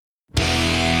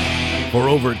For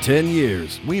over 10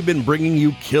 years, we've been bringing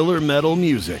you killer metal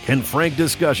music and frank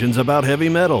discussions about heavy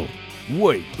metal.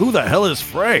 Wait, who the hell is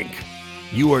Frank?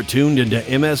 You are tuned into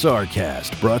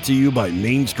MSRcast, brought to you by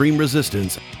Mainstream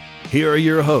Resistance. Here are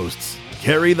your hosts,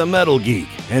 Carrie the Metal Geek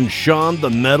and Sean the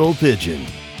Metal Pigeon.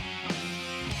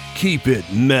 Keep it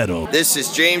metal. This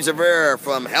is James Avera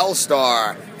from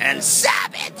Hellstar and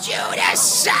Sabbath Judas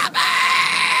Sabbath!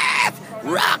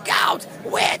 Rock out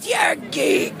with your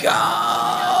geek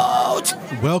out!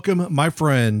 Welcome, my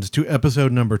friends, to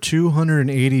episode number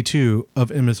 282 of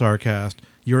MSRcast,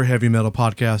 your heavy metal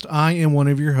podcast. I am one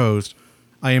of your hosts.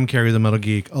 I am Carrie the Metal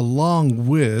Geek, along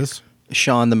with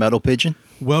Sean the Metal Pigeon.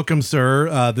 Welcome,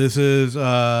 sir. This is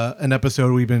an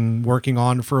episode we've been working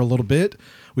on for a little bit.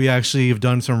 We actually have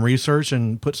done some research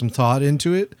and put some thought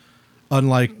into it,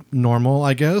 unlike normal,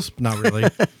 I guess. Not really.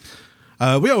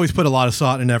 We always put a lot of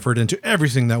thought and effort into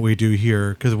everything that we do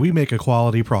here because we make a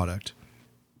quality product.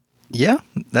 Yeah,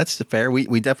 that's fair. We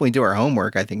definitely do our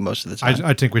homework, I think, most of the time.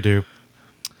 I think we do.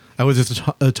 That was just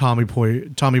a Tommy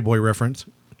Boy reference.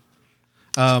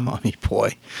 Tommy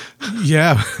Boy.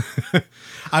 Yeah.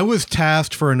 I was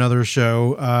tasked for another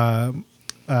show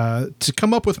to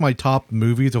come up with my top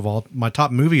movie of all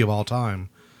time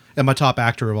and my top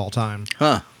actor of all time.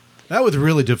 Huh. That was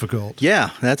really difficult. Yeah,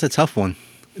 that's a tough one.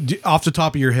 Off the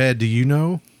top of your head, do you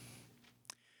know?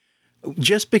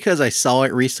 Just because I saw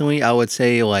it recently, I would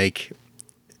say like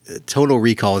Total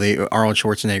Recall, the Arnold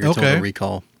Schwarzenegger Total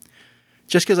Recall.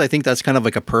 Just because I think that's kind of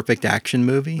like a perfect action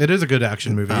movie. It is a good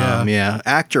action movie, yeah. Yeah.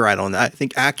 Actor, I don't know. I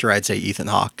think actor, I'd say Ethan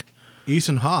Hawke.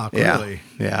 Ethan Hawke, Yeah. really?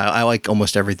 Yeah, I like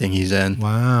almost everything he's in.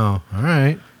 Wow. All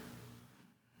right.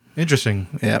 Interesting.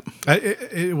 Yep.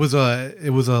 It was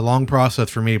a long process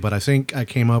for me, but I think I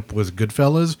came up with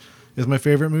Goodfellas is my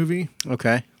favorite movie.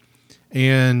 Okay.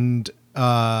 And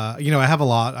I have a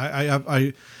lot.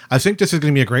 I think this is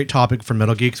going to be a great topic for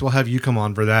Metal Geeks. We'll have you come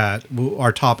on for that.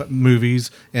 Our top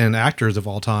movies and actors of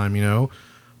all time,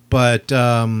 But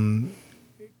I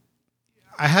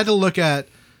had to look at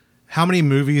how many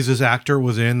movies this actor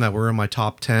was in that were in my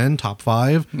top 10, top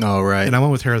 5. Oh, right. And I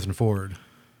went with Harrison Ford.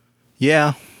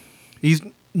 Yeah. He's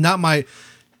not my...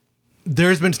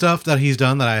 There's been stuff that he's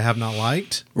done that I have not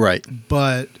liked. Right.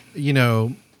 But,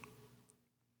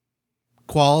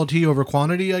 quality over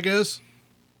quantity, I guess.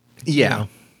 Yeah.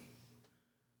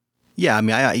 Yeah, I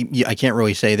mean, I can't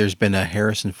really say there's been a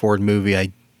Harrison Ford movie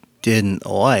I didn't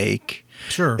like.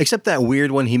 Sure. Except that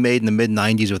weird one he made in the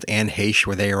mid-'90s with Anne Heche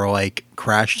where they were, like,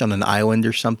 crashed on an island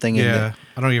or something. Yeah,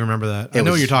 I don't even remember that. I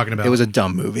know what you're talking about. It was a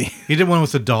dumb movie. He did one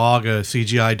with a dog, a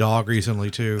CGI dog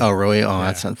recently, too. Oh, really? Oh, yeah.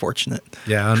 That's unfortunate.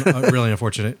 Yeah, really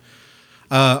unfortunate.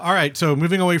 All right, so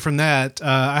moving away from that,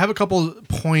 I have a couple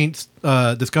points,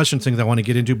 discussion things I want to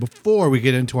get into before we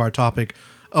get into our topic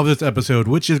of this episode,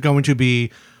 which is going to be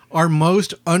our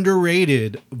most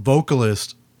underrated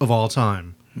vocalist of all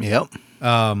time. Yep.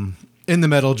 In the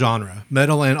metal genre.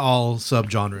 Metal and all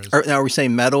subgenres. Now, are we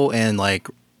saying metal and, like,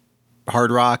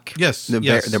 hard rock? Yes.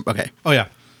 Okay. Oh, yeah.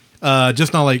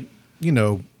 Just not like,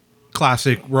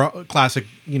 classic,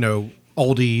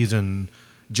 oldies and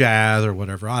jazz or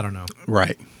whatever. I don't know.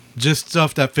 Right. Just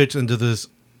stuff that fits into this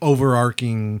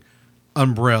overarching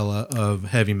umbrella of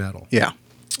heavy metal. Yeah.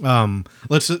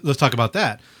 Let's talk about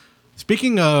that.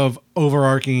 Speaking of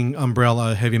overarching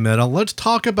umbrella heavy metal, let's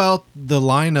talk about the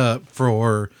lineup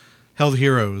for Hell's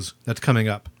Heroes that's coming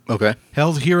up. Okay.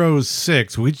 Hell's Heroes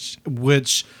 6,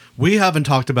 which we haven't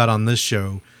talked about on this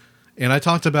show. And I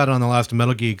talked about it on the last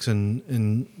Metal Geeks,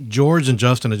 and George and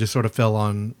Justin, it just sort of fell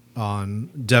on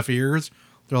deaf ears.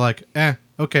 They're like,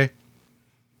 okay.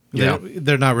 Yeah.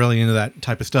 They're not really into that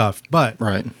type of stuff. But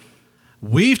right.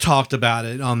 We've talked about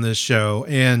it on this show,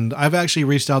 and I've actually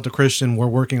reached out to Christian. We're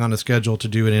working on a schedule to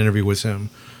do an interview with him.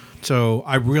 So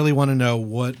I really want to know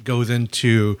what goes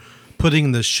into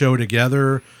putting this show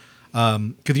together.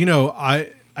 Because,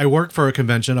 I work for a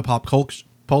convention, a pop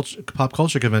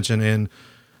culture convention, and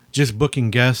just booking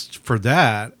guests for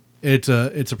that, it's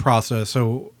a process.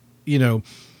 So,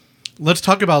 let's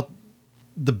talk about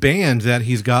the band that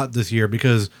he's got this year,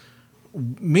 because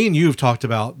me and you have talked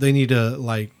about they need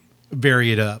to,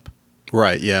 vary it up.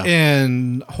 Right, yeah.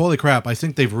 And holy crap, I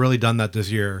think they've really done that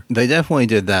this year. They definitely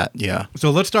did that, yeah.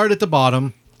 So let's start at the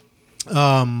bottom.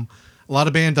 A lot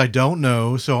of bands I don't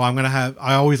know, so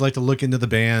I always like to look into the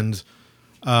bands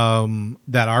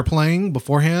that are playing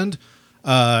beforehand.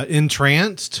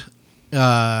 Entranced.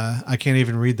 I can't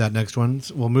even read that next one.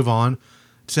 So we'll move on.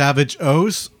 Savage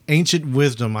Oath, Ancient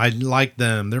Wisdom. I like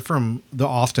them. They're from the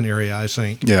Austin area, I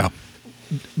think. Yeah.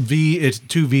 It's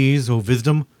 2 V's, so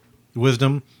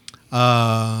Wisdom.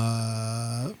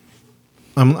 I'm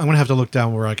going to have to look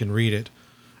down where I can read it.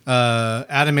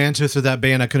 Adamantis of that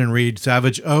band I couldn't read.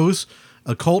 Savage Oath,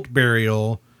 Occult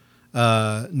Burial,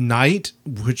 Night,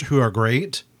 who are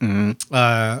great.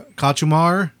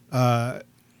 Kachumar. I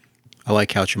like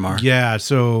Kachumar. Yeah,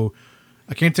 so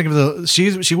I can't think of the.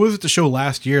 She was at the show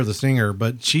last year, the singer,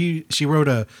 but she wrote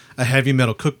a heavy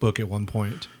metal cookbook at one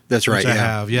point. That's right. Which I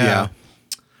have, yeah.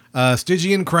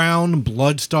 Stygian Crown,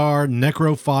 Bloodstar,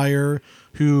 Necrofire,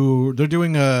 who they're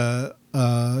doing a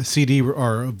CD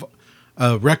or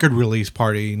a record release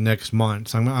party next month.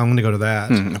 So I'm going to go to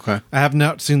that. Okay. I have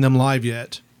not seen them live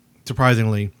yet,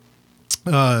 surprisingly.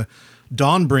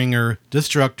 Dawnbringer,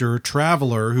 Destructor,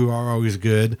 Traveler, who are always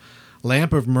good.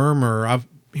 Lamp of Murmur. I've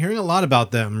hearing a lot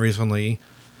about them recently.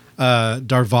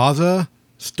 Darvaza,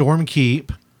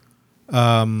 Stormkeep.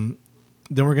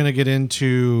 Then we're going to get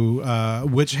into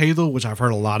Witch Hazel, which I've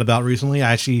heard a lot about recently.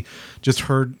 I actually just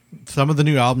heard some of the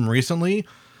new album recently.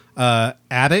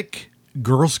 Attic,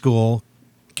 Girl School.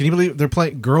 Can you believe they're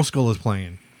playing? Girl School is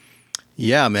playing.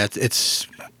 Yeah, man. It's.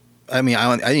 I mean,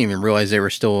 I didn't even realize they were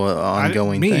still an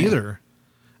ongoing thing. Me either.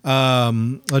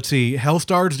 Let's see.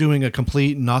 Hellstar's doing a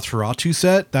complete Nosferatu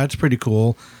set. That's pretty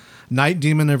cool. Night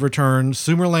Demon have returned.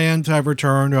 Sumerlands have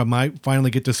returned. I might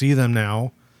finally get to see them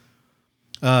now.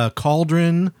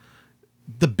 Cauldron.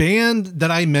 The band that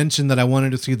I mentioned that I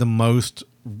wanted to see the most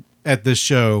at this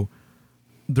show,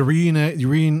 the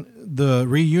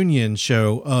reunion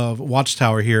show of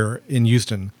Watchtower here in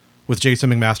Houston with Jason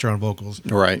McMaster on vocals.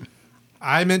 Right.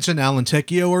 I mentioned Alan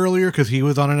Tecchio earlier because he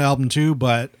was on an album too,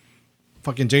 but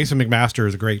fucking Jason McMaster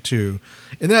is great too.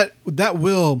 And that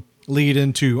will lead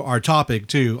into our topic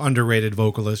too, underrated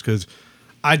vocalists, because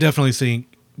I definitely think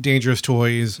Dangerous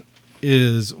Toys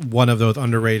is one of those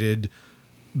underrated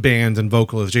bands and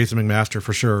vocalists, Jason McMaster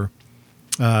for sure.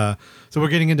 So we're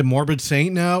getting into Morbid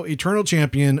Saint now, Eternal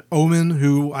Champion, Omen,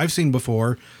 who I've seen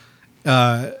before,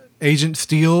 Agent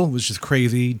Steel, which is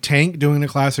crazy, Tank doing a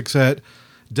classic set,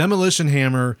 Demolition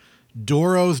Hammer,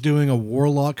 Doro's doing a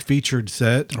Warlock featured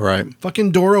set. Right.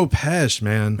 Fucking Doro Pesh,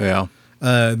 man. Yeah.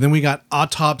 Then we got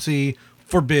Autopsy,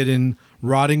 Forbidden,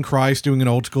 Rotting Christ doing an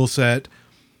old school set.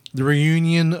 The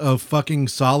reunion of fucking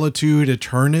Solitude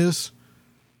Eternus.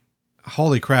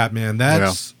 Holy crap, man.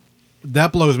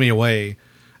 That blows me away.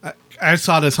 I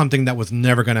saw it as something that was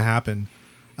never going to happen.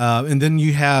 And then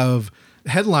you have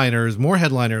more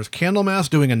headliners. Candlemass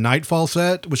doing a Nightfall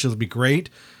set, which will be great.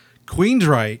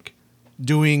 Queensryche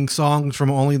doing songs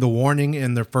from Only the Warning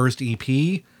in their first EP,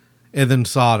 and then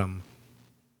Sodom.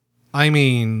 I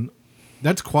mean,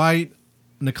 that's quite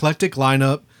an eclectic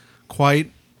lineup,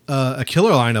 quite a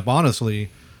killer lineup, honestly.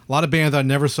 A lot of bands I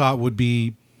never thought would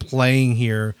be playing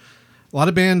here. A lot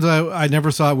of bands I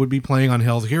never thought would be playing on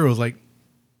Hell's Heroes. Like,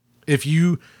 if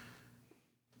you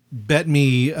bet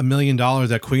me $1 million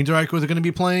that Queensryche was going to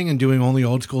be playing and doing only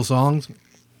old school songs,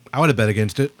 I would have bet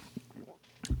against it.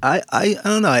 I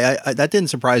don't know. I that didn't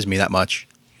surprise me that much.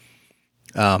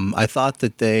 I thought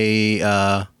that they.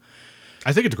 I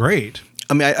think it's great.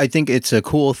 I mean, I think it's a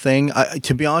cool thing.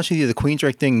 To be honest with you, the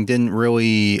Queensryche thing didn't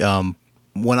really.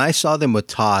 When I saw them with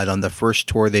Todd on the first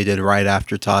tour they did right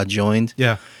after Todd joined,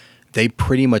 yeah, they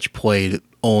pretty much played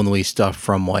only stuff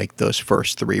from like those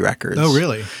first 3 records. Oh,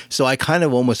 really? So I kind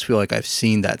of almost feel like I've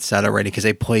seen that set already because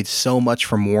they played so much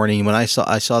from Warning. When I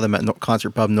saw them at Concert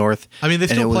Pub North. I mean, they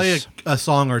still play a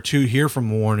song or two here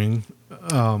from Warning.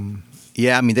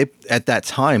 Yeah, I mean, they at that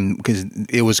time, because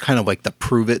it was kind of like the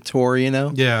Prove It tour, you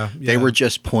know? Yeah. They were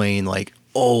just playing like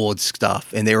old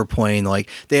stuff, and they were playing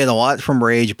like they had a lot from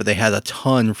Rage, but they had a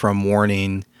ton from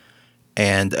Warning,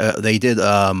 and they did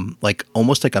like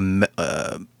almost like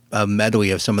a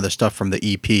medley of some of the stuff from the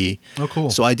EP. Oh, cool.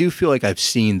 So I do feel like I've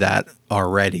seen that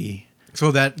already.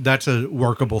 So that's a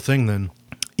workable thing then.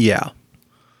 Yeah.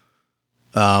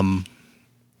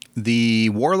 The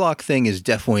Warlock thing is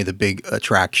definitely the big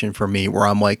attraction for me, where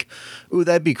I'm like, ooh,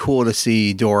 that'd be cool to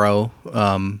see Doro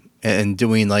and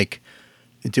doing that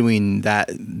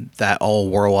all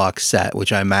Warlock set,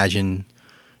 which I imagine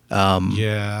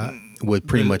would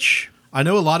pretty much. I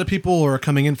know a lot of people are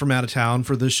coming in from out of town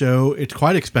for this show. It's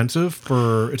quite expensive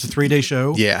it's a 3-day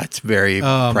show. Yeah, it's very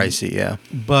pricey, yeah.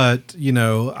 But, you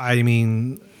know, I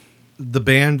mean, the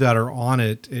band that are on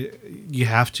it, you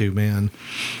have to, man.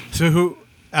 So who,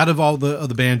 out of all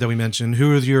the bands that we mentioned,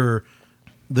 who is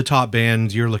the top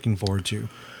bands you're looking forward to?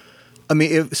 I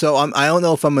mean, I don't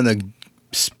know if I'm going to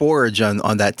splurge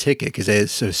on that ticket because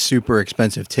it's a super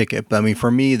expensive ticket. But I mean,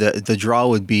 for me, the draw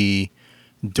would be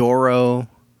Doro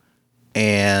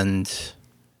and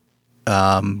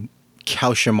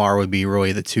Kashmir would be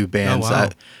really the 2 bands. Oh, wow.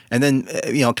 And then,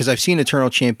 you know, because I've seen Eternal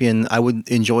Champion, I would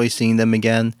enjoy seeing them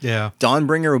again. Yeah.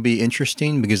 Dawnbringer would be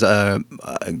interesting because,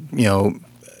 you know,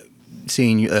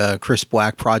 seeing a Chris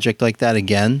Black project like that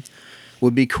again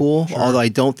would be cool. Sure. Although I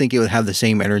don't think it would have the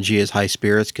same energy as High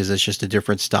Spirits because it's just a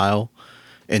different style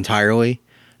entirely.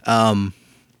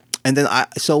 And then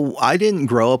I didn't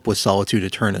grow up with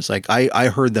Solitude Eternus. Like I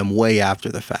heard them way after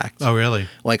the fact. Oh, really?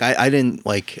 Like I didn't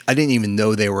even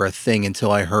know they were a thing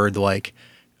until I heard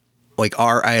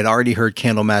I had already heard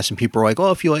Candlemass, and people were like,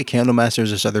 "Oh, if you like Candlemass, there's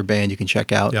this other band you can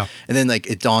check out." Yeah. And then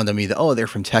it dawned on me that they're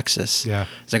from Texas. Yeah.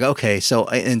 It's like, okay, so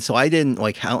I didn't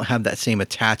have that same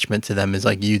attachment to them as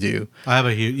like you do. I have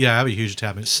a huge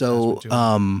attachment. So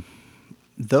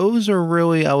those are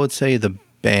really, I would say, the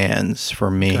bands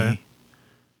for me. Okay.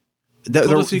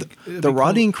 The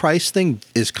Rotting Christ thing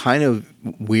is kind of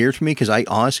weird for me because I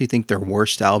honestly think their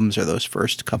worst albums are those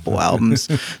first couple albums.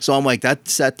 So I'm like, that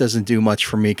set doesn't do much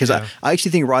for me because I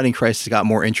actually think Rotting Christ has got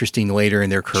more interesting later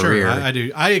in their career. Sure, I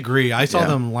do. I agree. I saw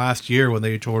them last year when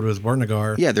they toured with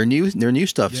Vortigar. Yeah, their new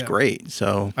stuff's great.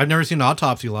 So I've never seen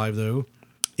Autopsy live though.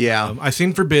 Yeah, I've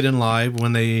seen Forbidden live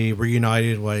when they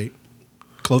reunited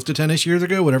close to 10-ish years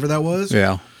ago, whatever that was.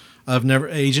 Yeah.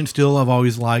 Agent Steel I've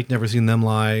always liked, never seen them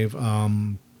live.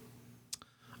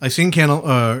 I've seen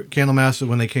Candlemass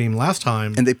when they came last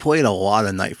time. And they played a lot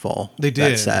of Nightfall. They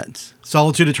did. That set.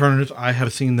 Solitude Eternus, I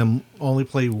have seen them only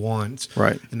play once.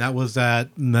 Right. And that was that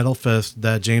Metal Fest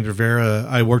that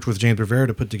I worked with James Rivera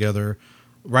to put together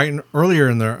earlier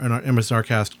in our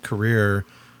MSRcast career.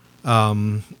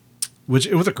 Which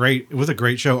it was a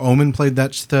great show. Omen played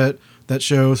that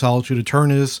show, Solitude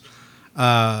Eternus.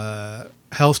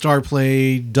 Hellstar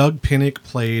played. Doug Pinnick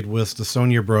played with the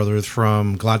Sonia Brothers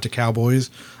from Galactic Cowboys.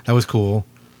 That was cool.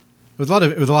 It was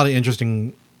a lot of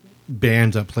interesting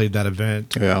bands that played that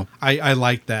event. Yeah, I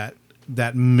like that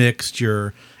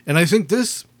mixture, and I think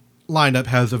this lineup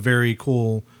has a very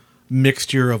cool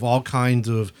mixture of all kinds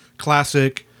of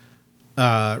classic,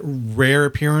 rare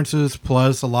appearances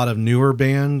plus a lot of newer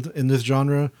bands in this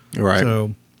genre. Right.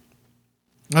 So,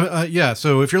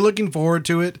 So if you're looking forward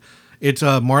to it. It's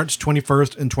March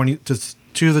 21st and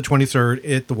to the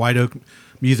 23rd at the White Oak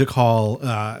Music Hall,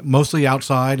 mostly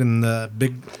outside, and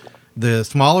the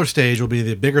smaller stage will be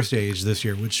the bigger stage this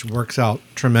year, which works out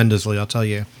tremendously, I'll tell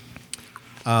you.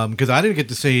 Because I didn't get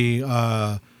to see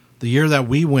the year that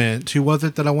we went. Who was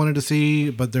it that I wanted to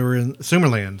see? But they were in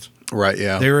Sumerlands. Right.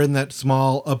 Yeah. They were in that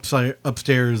small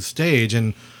upstairs stage,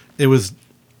 and it was,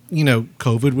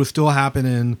 COVID was still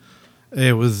happening.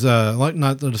 It was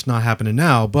not that it's not happening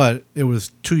now, but it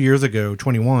was 2 years ago,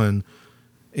 21,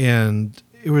 and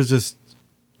it was just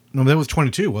that was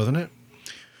 22, wasn't it?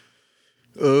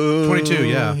 22,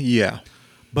 yeah, yeah.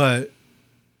 But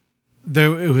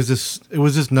it was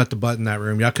just nut to butt in that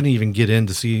room. I couldn't even get in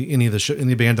to see any of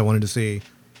any band I wanted to see,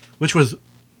 which was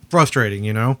frustrating,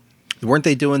 Weren't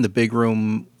they doing the big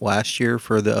room last year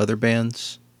for the other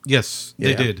bands? Yes,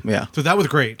 they did. Yeah, so that was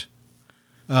great.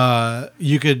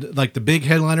 You could the big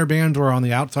headliner bands were on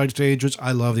the outside stage, which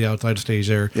I love the outside stage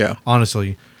there. Yeah,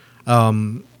 honestly.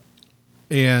 And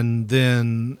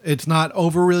then it's not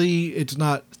it's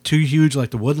not too huge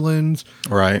like the Woodlands.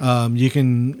 Right.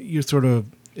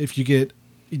 If you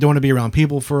don't want to be around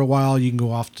people for a while, you can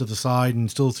go off to the side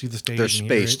and still see the stage. There's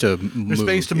space to move. There's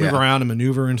space to move around and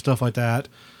maneuver and stuff like that.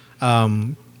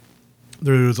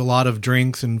 There's a lot of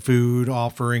drinks and food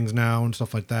offerings now and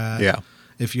stuff like that. Yeah.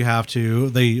 If you have to,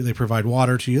 they provide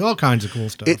water to you, all kinds of cool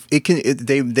stuff.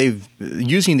 They've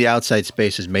using the outside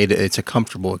space has made it's a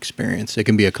comfortable experience. It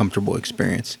can be a comfortable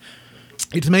experience.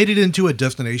 It's made it into a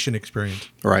destination experience.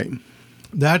 Right.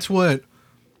 That's what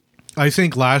I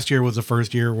think last year was the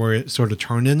first year where it sort of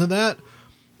turned into that.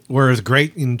 Whereas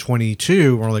great in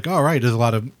 22, we're like, all right, there's a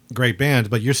lot of great bands,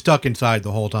 but you're stuck inside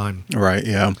the whole time. Right.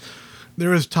 Yeah. There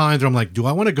was times where I'm like, do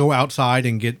I want to go outside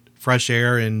and get fresh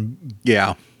air and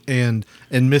and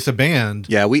miss a band?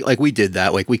 Yeah, we did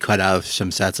that. We cut out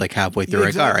some sets halfway through.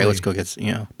 Exactly. All right, let's go get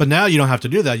But now you don't have to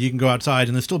do that. You can go outside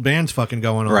and there's still bands fucking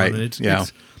going on. Right.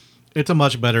 And it's a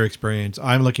much better experience.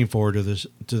 I'm looking forward to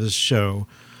this show.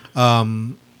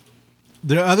 The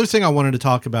other thing I wanted to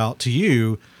talk about to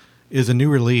you is a new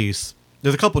release.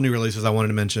 There's a couple new releases I wanted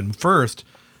to mention. First,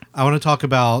 I want to talk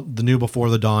about the new Before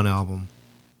the Dawn album.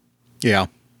 Yeah.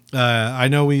 I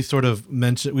know we sort of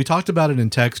we talked about it in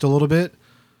text a little bit.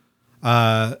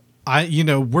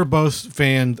 We're both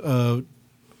fans of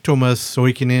Thomas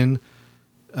Soikinen.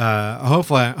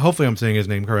 Hopefully I'm saying his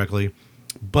name correctly,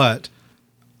 but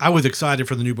I was excited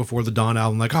for the new Before the Dawn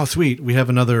album. Like, oh sweet, we have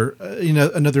another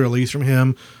release from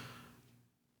him.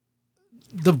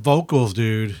 The vocals,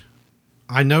 dude.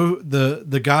 I know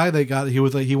the guy they got.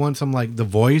 He won some The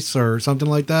Voice or something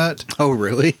like that. Oh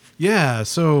really? Yeah.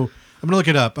 So I'm gonna look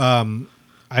it up.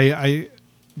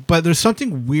 But there's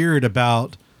something weird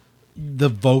about the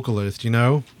vocalist, you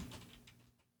know?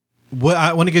 What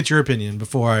I want to get your opinion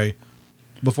before I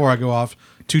go off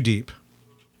too deep.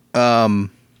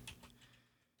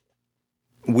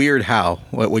 Weird how?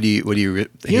 What do you hearing?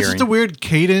 It's just a weird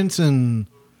cadence, and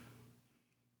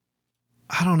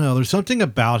I don't know. There's something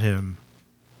about him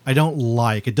I don't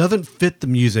like. It doesn't fit the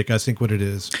music, I think, what it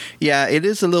is. Yeah, it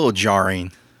is a little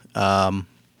jarring. I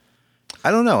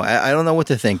don't know. I don't know what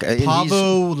to think.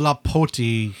 Paavo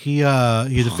Lapoti, he's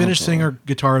a Finnish singer,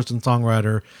 guitarist, and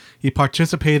songwriter. He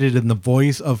participated in The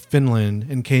Voice of Finland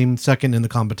and came second in the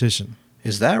competition.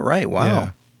 Is that right? Wow.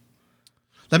 Yeah.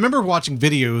 I remember watching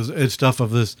videos and stuff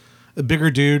of this a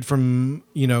bigger dude from,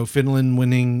 Finland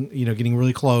winning, getting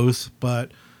really close,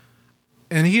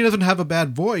 and he doesn't have a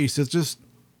bad voice. It's just,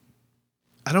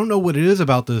 I don't know what it is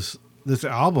about this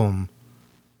album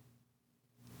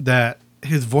that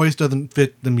his voice doesn't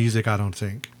fit the music, I don't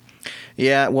think.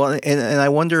 Yeah, well, and I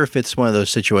wonder if it's one of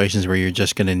those situations where you're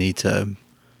just going to need to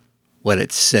let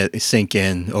it sink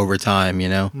in over time,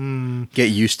 Get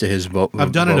used to his vocals.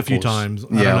 I've done it a few times. I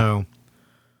don't know.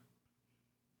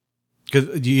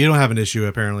 Because you don't have an issue,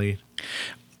 apparently.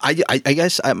 I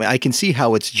guess I can see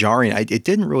how it's jarring. It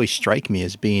didn't really strike me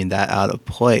as being that out of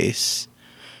place.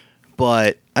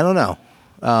 But I don't know.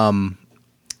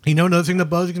 Another thing that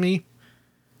bugs me?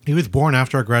 He was born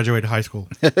after I graduated high school.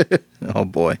 Oh,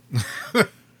 boy.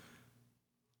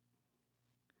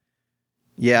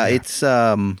 Yeah, it's...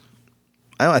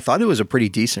 I thought it was a pretty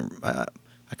decent... I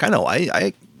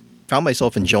found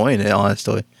myself enjoying it,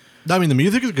 honestly. I mean, the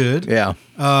music is good. Yeah.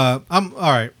 I'm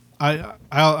all right.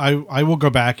 I will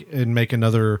go back and make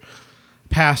another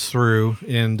pass through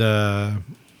and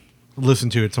listen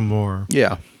to it some more.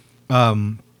 Yeah.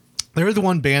 There is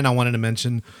one band I wanted to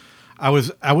mention. I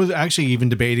was actually even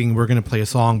debating we're going to play a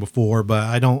song before, but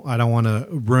I don't want to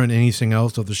ruin anything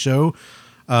else of the show.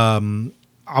 I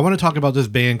want to talk about this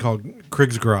band called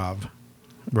Krigsgrav,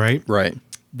 right? Right.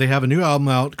 They have a new album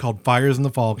out called Fires in the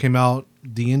Fall. Came out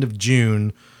the end of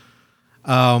June.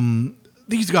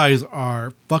 These guys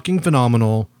are fucking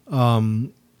phenomenal.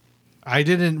 I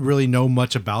didn't really know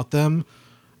much about them.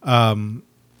 I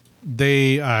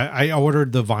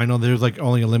ordered the vinyl. There's like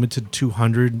only a limited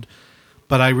 200,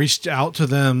 but I reached out to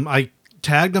them. I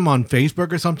tagged them on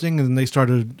Facebook or something, and we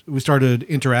started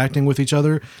interacting with each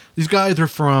other. These guys are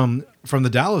from the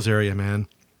Dallas area, man.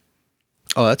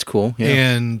 Oh, that's cool. Yeah.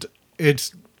 And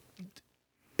it's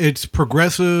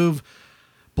progressive,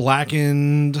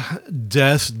 blackened,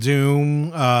 death,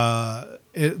 doom, a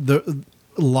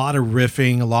lot of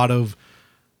riffing, a lot of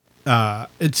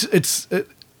it's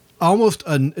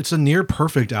a near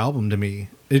perfect album to me.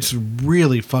 It's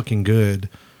really fucking good.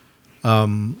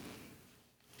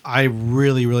 I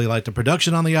really, really like the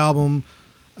production on the album.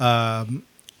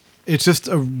 It's just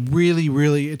a really,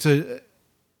 really, it's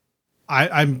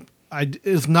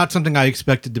not something I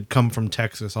expected to come from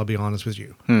Texas. I'll be honest with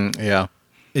you. Yeah.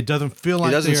 It doesn't feel like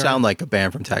it doesn't sound like a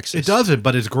band from Texas. It doesn't,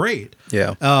 but it's great.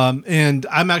 Yeah. And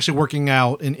I'm actually working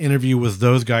out an interview with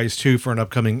those guys too for an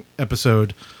upcoming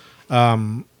episode.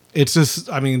 It's just,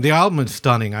 I mean, the album is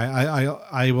stunning.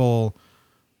 I will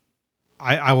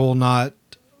not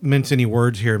mince any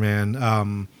words here,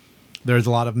 man. There's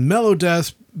a lot of mellow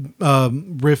death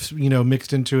riffs,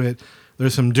 mixed into it.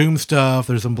 There's some doom stuff.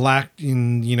 There's some black,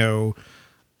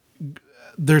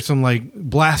 there's some like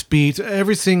blast beats.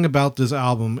 Everything about this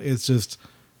album is just,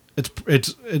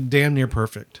 it's damn near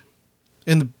perfect.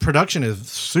 And the production is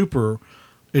super,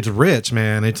 it's rich,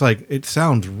 man. It's like, it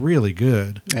sounds really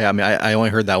good. Yeah, I mean, I only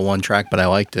heard that one track, but I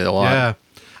liked it a lot. Yeah.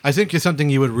 I think it's something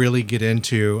you would really get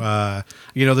into.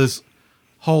 This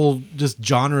whole just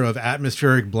genre of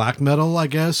atmospheric black metal, I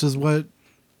guess, is what.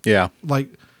 Yeah. Like,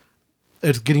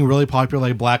 it's getting really popular,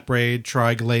 like Black Braid,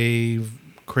 Triglaive,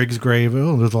 Krigsgrave.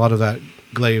 Oh, there's a lot of that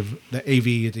glaive, the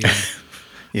AV at the end.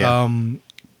 Yeah.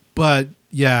 But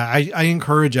yeah, I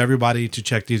encourage everybody to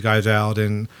check these guys out,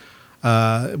 and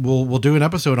we'll do an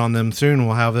episode on them soon.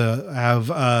 We'll have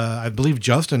I believe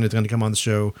Justin is going to come on the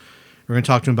show. We're going to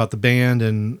talk to him about the band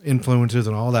and influences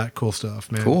and all that cool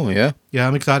stuff, man. Cool, yeah. Yeah,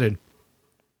 I'm excited.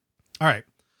 All right.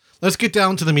 Let's get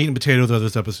down to the meat and potatoes of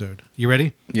this episode. You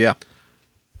ready? Yeah.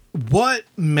 What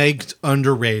makes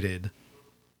underrated?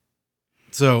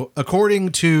 So,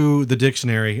 according to the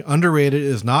dictionary, underrated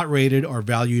is not rated or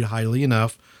valued highly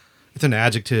enough. It's an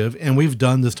adjective, and we've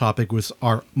done this topic with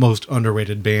our most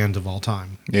underrated band of all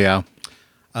time. Yeah.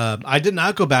 I did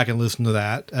not go back and listen to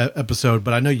that episode,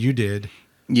 but I know you did.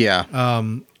 Yeah.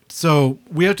 So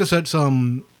we have to set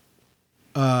some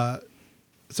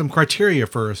criteria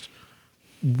first.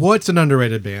 What's an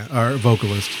underrated band or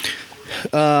vocalist?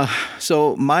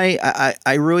 So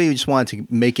I really just wanted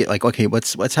to make it like, okay,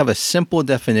 let's have a simple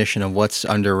definition of what's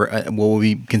what would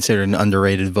be considered an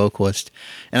underrated vocalist,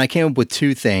 and I came up with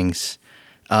two things.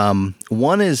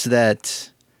 One is that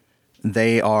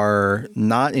they are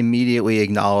not immediately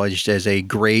acknowledged as a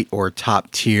great or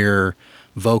top tier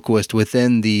vocalist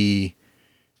within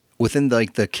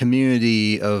like the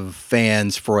community of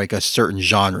fans for like a certain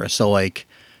genre. So like,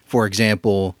 for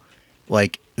example,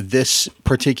 like this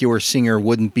particular singer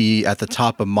wouldn't be at the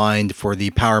top of mind for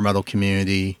the power metal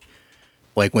community.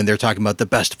 Like when they're talking about the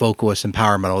best vocalist in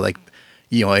power metal, like,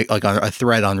 you know, like on a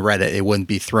thread on Reddit, it wouldn't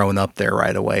be thrown up there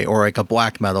right away. Or like a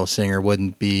black metal singer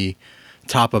wouldn't be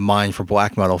top of mind for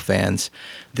black metal fans.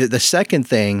 The second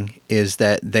thing is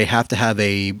that they have to have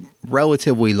a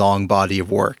relatively long body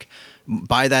of work.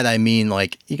 By that I mean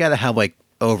like you got to have like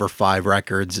over 5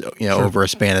 records, you know, over a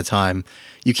span of time.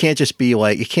 You can't just be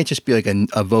like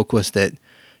a vocalist that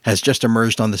has just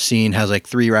emerged on the scene, has like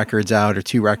 3 records out or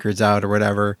 2 records out or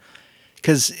whatever.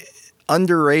 Because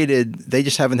underrated, they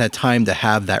just haven't had time to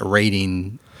have that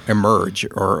rating emerge,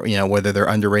 or, you know, whether they're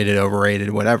underrated,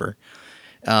 overrated, whatever.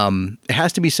 It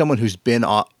has to be someone who's been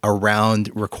around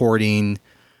recording,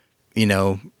 you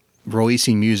know,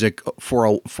 releasing music for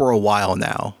a while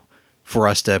now, for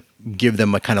us to give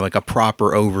them a kind of like a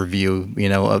proper overview, you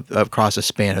know, of across a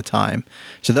span of time.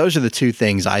 So those are the two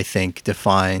things I think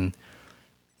define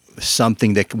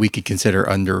something that we could consider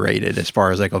underrated as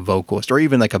far as like a vocalist, or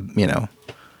even like a, you know,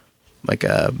 like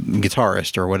a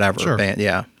guitarist or whatever. Sure. Band.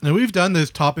 Yeah. And we've done this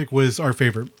topic with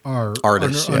our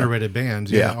artists, underrated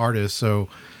bands, artists. So,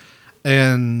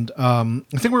 and I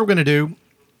think what we're going to do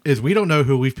is, we don't know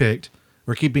who we've picked.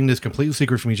 We're keeping this completely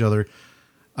secret from each other.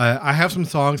 I have some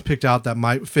songs picked out that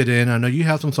might fit in. I know you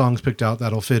have some songs picked out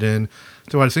that'll fit in.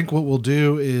 So I think what we'll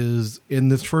do is, in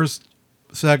this first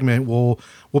segment, we'll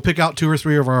pick out 2 or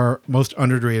 3 of our most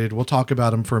underrated. We'll talk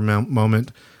about them for a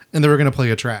moment, and then we're going to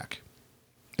play a track.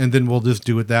 And then we'll just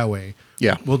do it that way.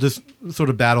 Yeah. We'll just sort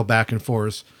of battle back and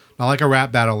forth. Not like a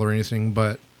rap battle or anything,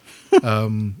 but...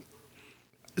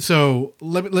 so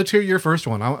let's hear your first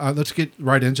one. Let's get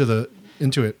right into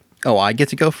it. Oh, I get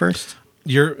to go first?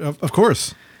 Of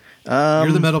course.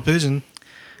 You're the metal pigeon.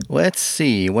 Let's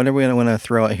see. What are we going to want to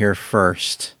throw out here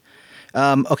first?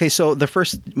 Okay, so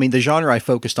the genre I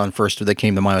focused on first that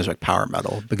came to mind was like power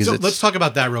metal, because let's talk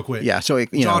about that real quick. Yeah, so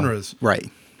genres, right?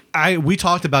 We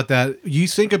talked about that. You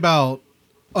think about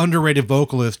underrated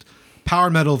vocalist, power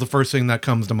metal is the first thing that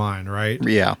comes to mind, right?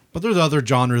 Yeah, but there's other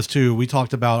genres too. We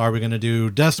talked about, are we going to do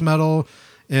death metal?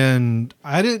 And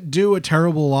I didn't do a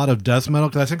terrible lot of death metal,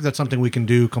 because I think that's something we can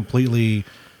do completely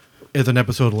as an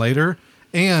episode later.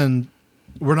 And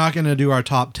we're not going to do our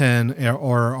top 10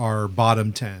 or our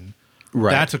bottom 10.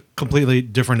 Right. That's a completely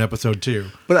different episode too.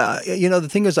 But, the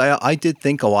thing is, I did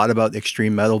think a lot about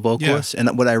extreme metal vocalists. Yeah.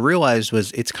 And what I realized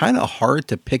was it's kind of hard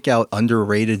to pick out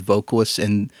underrated vocalists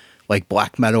in like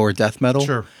black metal or death metal.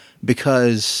 Sure.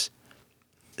 Because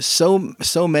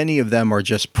so many of them are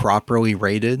just properly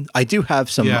rated. I do have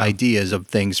some ideas of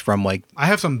things from like... I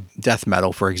have some death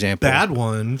metal, for example. Bad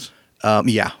ones.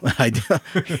 Yeah.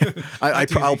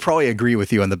 I'll probably agree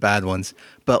with you on the bad ones.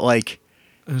 But like...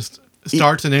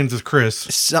 Starts and ends with Chris.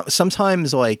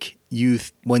 Sometimes, like,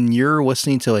 when you're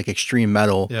listening to like extreme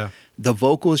metal, the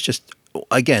vocals just,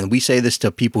 again, we say this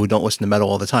to people who don't listen to metal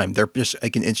all the time. They're just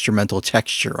like an instrumental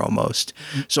texture almost.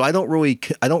 So I don't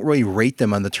really rate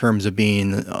them on the terms of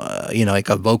being, like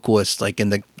a vocalist, like in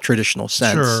the traditional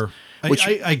sense. Sure,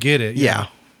 I get it. Yeah.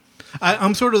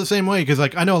 I'm sort of the same way, because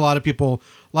like I know a lot of people,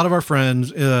 a lot of our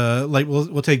friends, like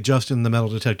we'll take Justin the Metal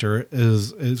Detector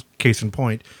as case in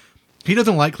point. He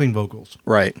doesn't like clean vocals.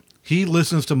 Right. He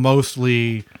listens to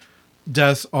mostly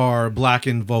death or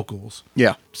blackened vocals.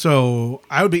 Yeah. So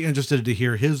I would be interested to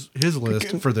hear his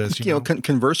list for this.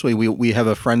 Conversely, we have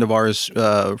a friend of ours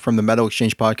from the Metal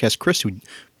Exchange podcast, Chris, who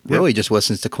really just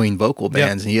listens to clean vocal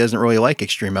bands, and he doesn't really like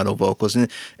extreme metal vocals.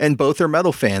 And both are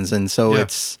metal fans, and so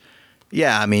it's...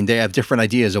 Yeah, I mean, they have different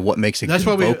ideas of what makes a good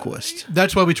vocalist.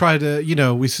 That's why we try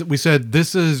to, we said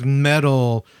this is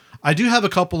metal... I do have a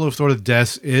couple of sort of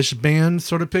death-ish bands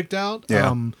sort of picked out.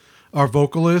 Yeah. Our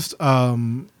vocalist, but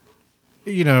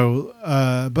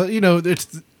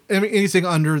it's anything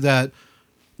under that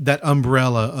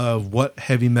umbrella of what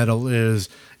heavy metal is.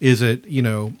 Is it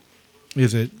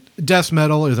death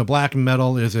metal? Is it black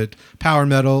metal? Is it power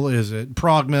metal? Is it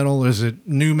prog metal? Is it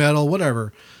new metal?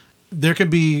 Whatever. There can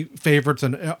be favorites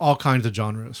in all kinds of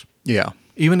genres. Yeah.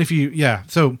 Even if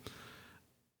so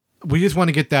we just want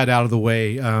to get that out of the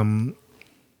way.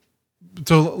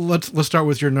 So let's start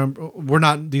with your number. We're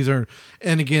not. These are,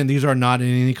 and again, these are not in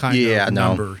any kind of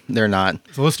number. They're not.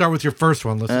 So let's start with your first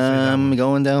one. I'm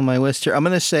going down my list here. I'm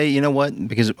going to say, you know what?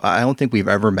 Because I don't think we've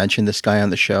ever mentioned this guy on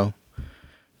the show,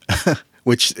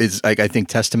 which is like I think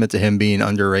testament to him being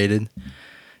underrated.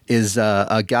 Is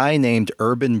a guy named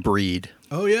Urban Breed.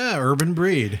 Oh yeah, Urban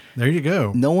Breed. There you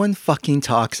go. No one fucking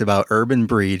talks about Urban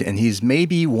Breed, and he's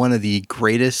maybe one of the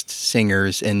greatest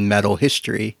singers in metal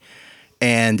history.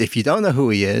 And if you don't know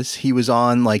who he is, he was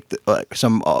on like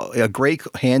a great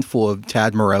handful of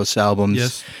Tad Morose albums.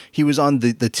 Yes. He was on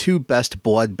the two best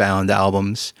Bloodbound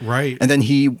albums. Right. And then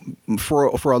he, for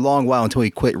a long while until he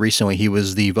quit recently, he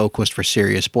was the vocalist for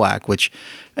Sirius Black, which,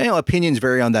 opinions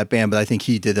vary on that band, but I think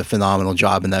he did a phenomenal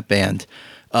job in that band.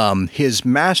 His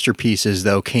masterpieces,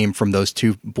 though, came from those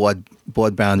two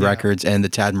Bloodbound records and the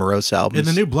Tad Morose albums.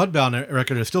 And the new Bloodbound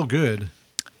record is still good.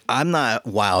 I'm not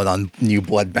wild on new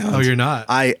Bloodbound. Oh, you're not?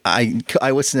 I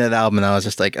listened to that album and I was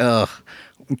just like, ugh,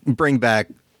 bring back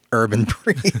Urban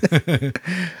Breed.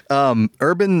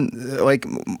 Urban,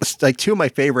 like two of my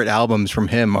favorite albums from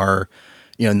him are,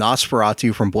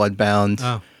 Nosferatu from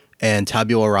Bloodbound and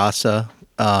Tabula Rasa.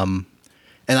 And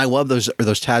I love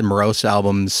those Tad Morose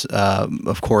albums.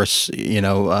 Of course,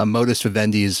 Modus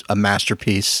Vivendi is a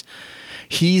masterpiece.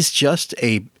 He's just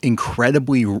a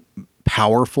incredibly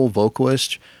powerful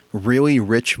vocalist, really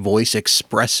rich voice,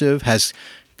 expressive, has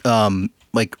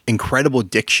incredible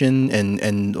diction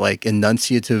and like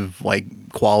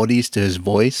enunciative qualities to his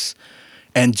voice,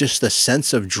 and just the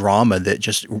sense of drama that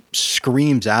just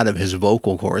screams out of his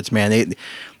vocal cords. Man,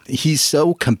 he's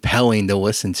so compelling to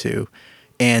listen to.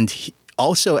 And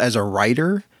also as a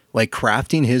writer,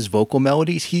 crafting his vocal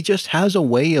melodies, he just has a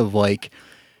way of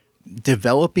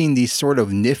developing these sort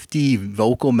of nifty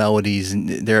vocal melodies, and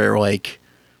they're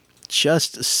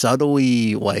just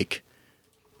subtly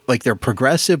they're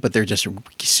progressive, but they're just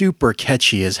super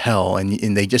catchy as hell,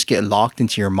 and they just get locked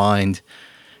into your mind.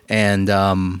 And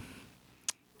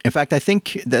in fact, I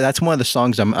think that's one of the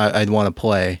songs I'd want to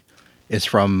play is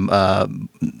from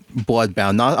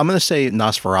Bloodbound. I'm going to say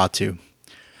Nosferatu.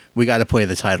 We got to play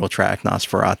the title track,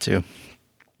 Nosferatu. You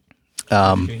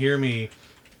can hear me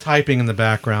typing in the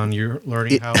background. You're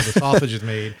learning how the sausage is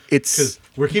made. It's because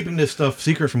we're keeping this stuff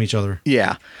secret from each other.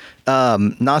 Yeah.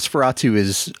 Nosferatu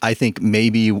is, I think,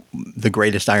 maybe the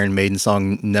greatest Iron Maiden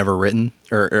song never written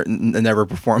or never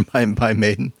performed by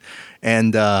Maiden.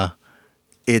 And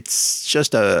it's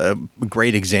just a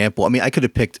great example. I mean, I could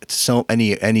have picked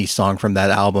any song from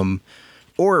that album,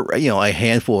 or a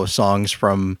handful of songs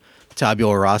from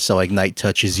Tabula Rasa, like Night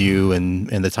Touches You and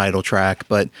the title track.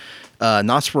 But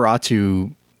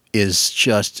Nosferatu is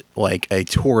just like a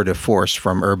tour de force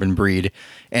from Urban Breed.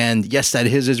 And yes, that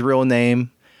is his real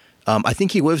name. I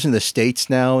think he lives in the States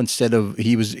now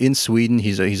he was in Sweden.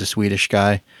 He's a Swedish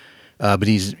guy, but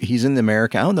he's in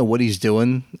America. I don't know what he's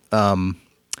doing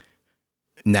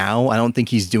now. I don't think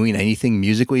he's doing anything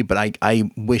musically, but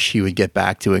I wish he would get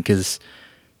back to it, because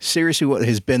seriously, what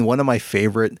has been one of my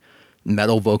favorite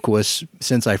metal vocalists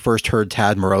since I first heard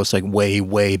Tad Morose,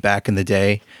 way back in the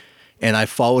day. And I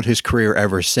followed his career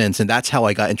ever since. And that's how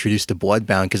I got introduced to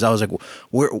Bloodbound, because I was like,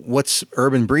 what's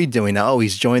Urban Breed doing now? Oh,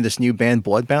 he's joined this new band,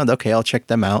 Bloodbound. Okay, I'll check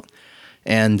them out.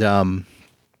 And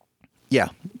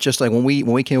just when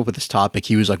we came up with this topic,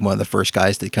 he was one of the first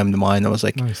guys that come to mind. I was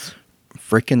like, nice.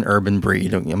 Freaking Urban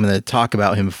Breed. I'm going to talk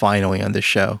about him finally on this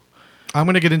show. I'm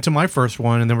going to get into my first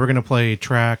one, and then we're going to play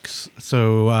tracks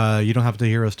so you don't have to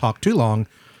hear us talk too long.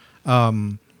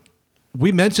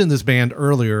 We mentioned this band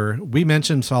earlier. We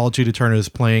mentioned Solitude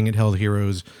Eternus playing at Hell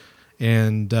Heroes,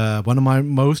 and one of my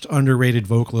most underrated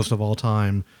vocalists of all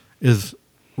time is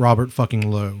Robert fucking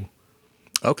Lowe.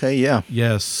 Okay, yeah.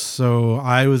 Yes, so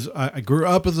I grew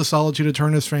up as a Solitude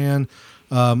Eternus fan.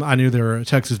 I knew they were a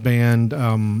Texas band.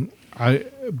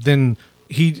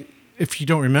 If you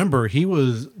don't remember, he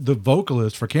was the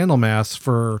vocalist for Candlemass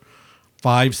for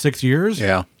 5-6 years.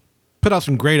 Yeah. Put out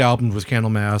some great albums with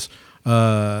Candlemass.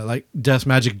 Like Death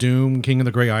Magic Doom, King of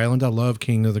the Grey Island. I love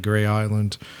King of the Grey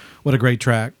Island. What a great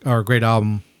track, or great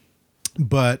album.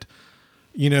 But,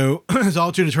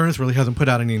 Solitude Eternus really hasn't put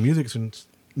out any music since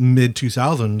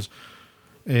mid-2000s.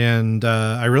 And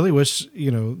I really wish,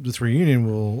 this reunion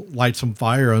will light some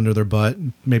fire under their butt,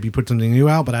 maybe put something new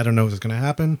out, but I don't know if it's going to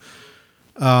happen.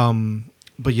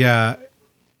 But yeah,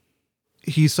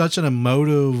 he's such an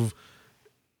emotive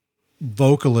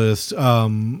vocalist.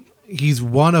 He's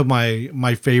one of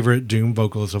my favorite Doom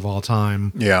vocalists of all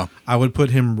time. Yeah. I would put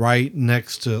him right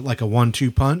next to a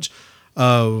 1-2 punch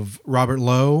of Robert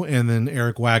Lowe and then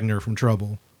Eric Wagner from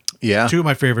Trouble. Yeah. Two of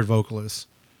my favorite vocalists.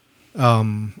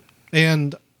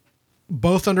 And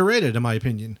both underrated in my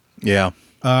opinion. Yeah.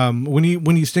 When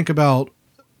you think about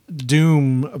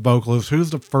Doom vocalists, who's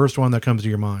the first one that comes to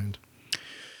your mind?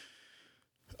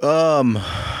 Well,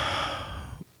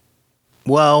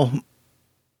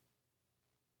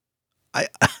 I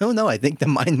don't know. I think that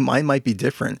mine might be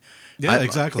different. Yeah,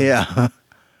 exactly. Yeah.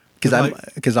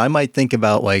 Because I might think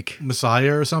about like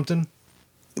Messiah or something.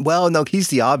 Well, no, he's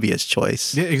the obvious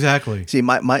choice. Yeah, exactly. See,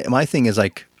 my thing is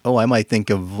like, I might think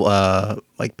of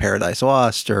like Paradise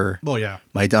Lost or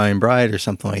My Dying Bride or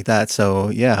something like that. So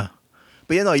yeah,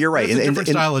 but you're right. It's a different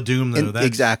style of Doom, though.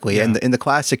 Exactly. Yeah. And in the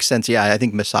classic sense, I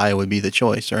think Messiah would be the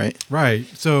choice, right? Right.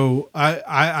 So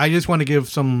I just want to give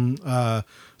some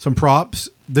props.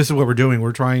 This is what we're doing.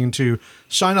 We're trying to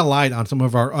shine a light on some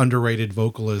of our underrated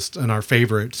vocalists and our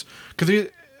favorites. Because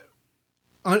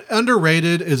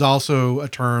underrated is also a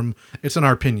term. It's in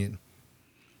our opinion.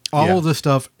 All of this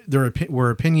stuff, we're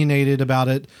opinionated about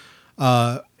it.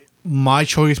 My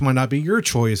choice might not be your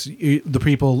choice. The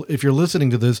people, if you're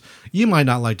listening to this, you might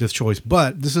not like this choice,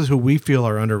 but this is who we feel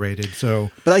are underrated.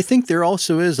 So, but I think there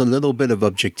also is a little bit of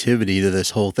objectivity to this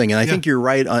whole thing, and I think you're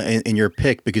right in your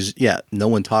pick because no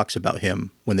one talks about him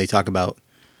when they talk about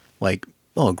like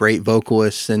great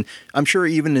vocalists, and I'm sure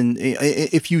even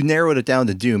if you narrowed it down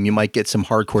to Doom, you might get some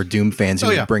hardcore Doom fans who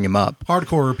would bring him up.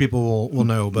 Hardcore people will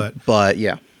know, but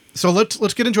yeah. So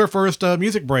let's get into our first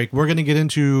music break. We're going to get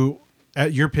into,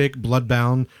 at your pick,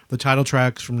 Bloodbound, the title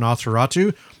tracks from Nosferatu.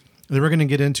 And then we're going to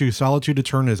get into Solitude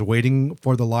Eterna's Waiting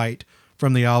for the Light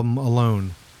from the album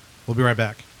Alone. We'll be right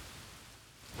back.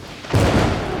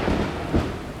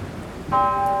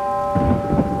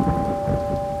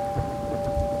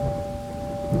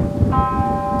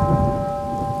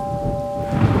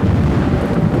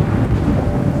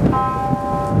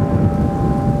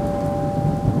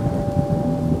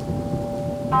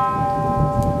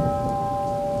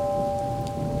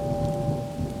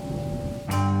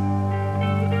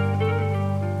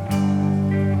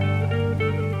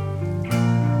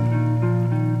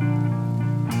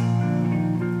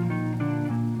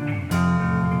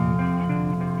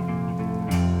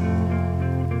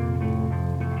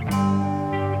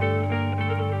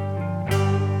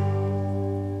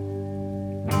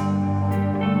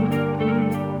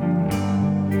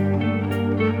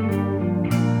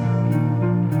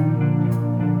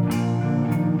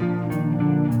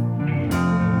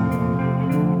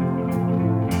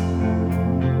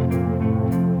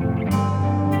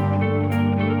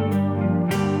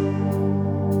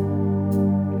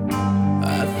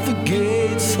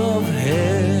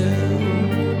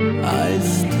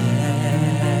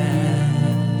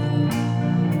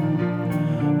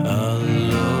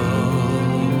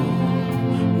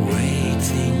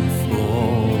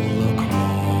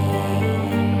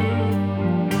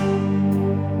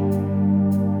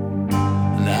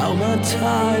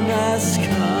 Time has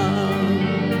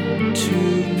come to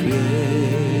pay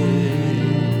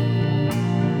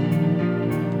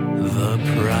the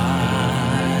price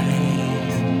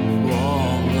for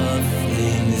all the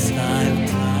things I've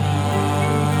done.